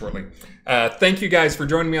here shortly. Thank you guys for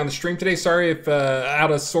joining me on the stream today. Sorry if out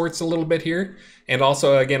of sorts a little bit here. And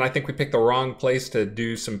also, again, I think we picked the wrong place to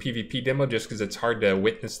do some PvP demo just because it's hard to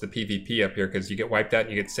witness the PvP up here because you get wiped out and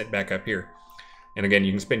you get sent back up here. And again,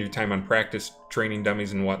 you can spend your time on practice, training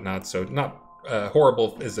dummies and whatnot. So not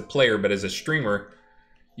horrible as a player, but as a streamer,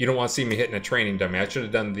 you don't want to see me hitting a training dummy. I should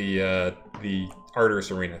have done the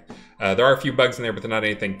Arteris Arena. There are a few bugs in there, but they're not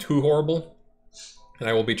anything too horrible. And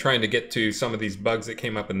I will be trying to get to some of these bugs that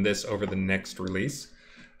came up in this over the next release.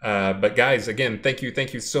 But guys, again, thank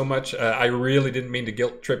you so much. I really didn't mean to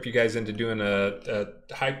guilt trip you guys into doing a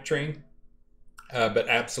hype train, but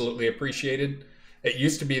absolutely appreciated. It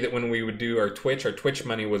used to be that when we would do our Twitch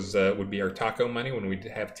money was would be our taco money when we'd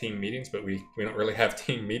have team meetings, but we don't really have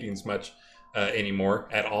team meetings much anymore,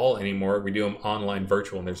 at all anymore. We do them online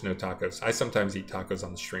virtual and there's no tacos. I sometimes eat tacos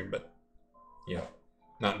on the stream, but you know,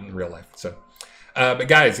 not in real life. So, but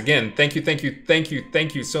guys, again, thank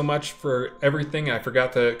you so much for everything. I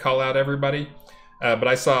forgot to call out everybody, but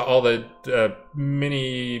I saw all the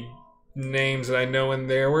many names that I know in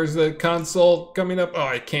there. Where's the console coming up? Oh,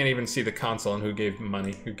 I can't even see the console and who gave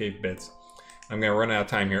money, who gave bits. I'm gonna run out of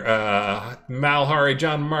time here. Malhari,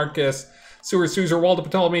 John Marcus, Sewer Suzer, Waldo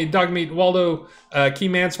Ptolemy, Dogmeat, Waldo, Key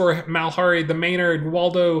Mansfor, Malhari, the Maynard,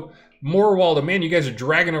 Waldo, more Waldo. Man, you guys are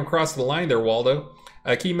dragging them across the line there, Waldo.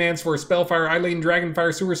 Key Mansfor, Spellfire, Eileen,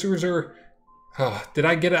 Dragonfire, Sewer Suzer. Oh, did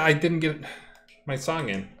I get it? I didn't get my song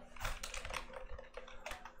in.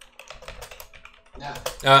 No.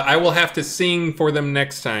 I will have to sing for them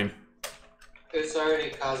next time. It's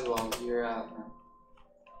already Coswell. You're out, man.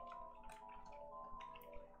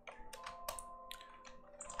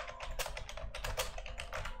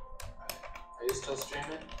 Are you still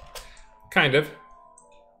streaming? Kind of.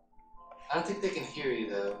 I don't think they can hear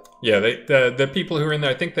you though. Yeah, the people who are in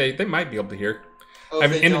there, I think they might be able to hear. Oh,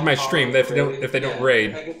 I've ended my stream. If they don't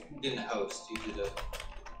raid. I guess you didn't host. You did a.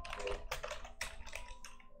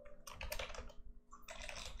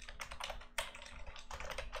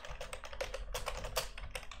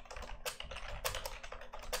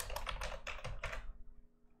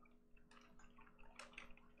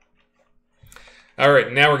 All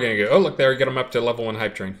right, now we're gonna go. Oh, look there, get him up to level 1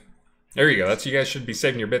 hype train. There you go. That's you guys should be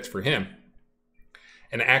saving your bits for him.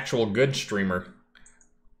 An actual good streamer.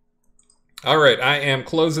 All right, I am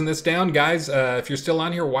closing this down, guys. If you're still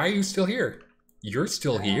on here, why are you still here? You're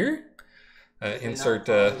still here? Insert.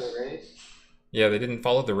 Yeah, they didn't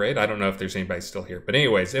follow the raid. I don't know if there's anybody still here, but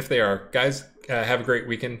anyways, if they are, guys, have a great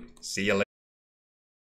weekend. See you later.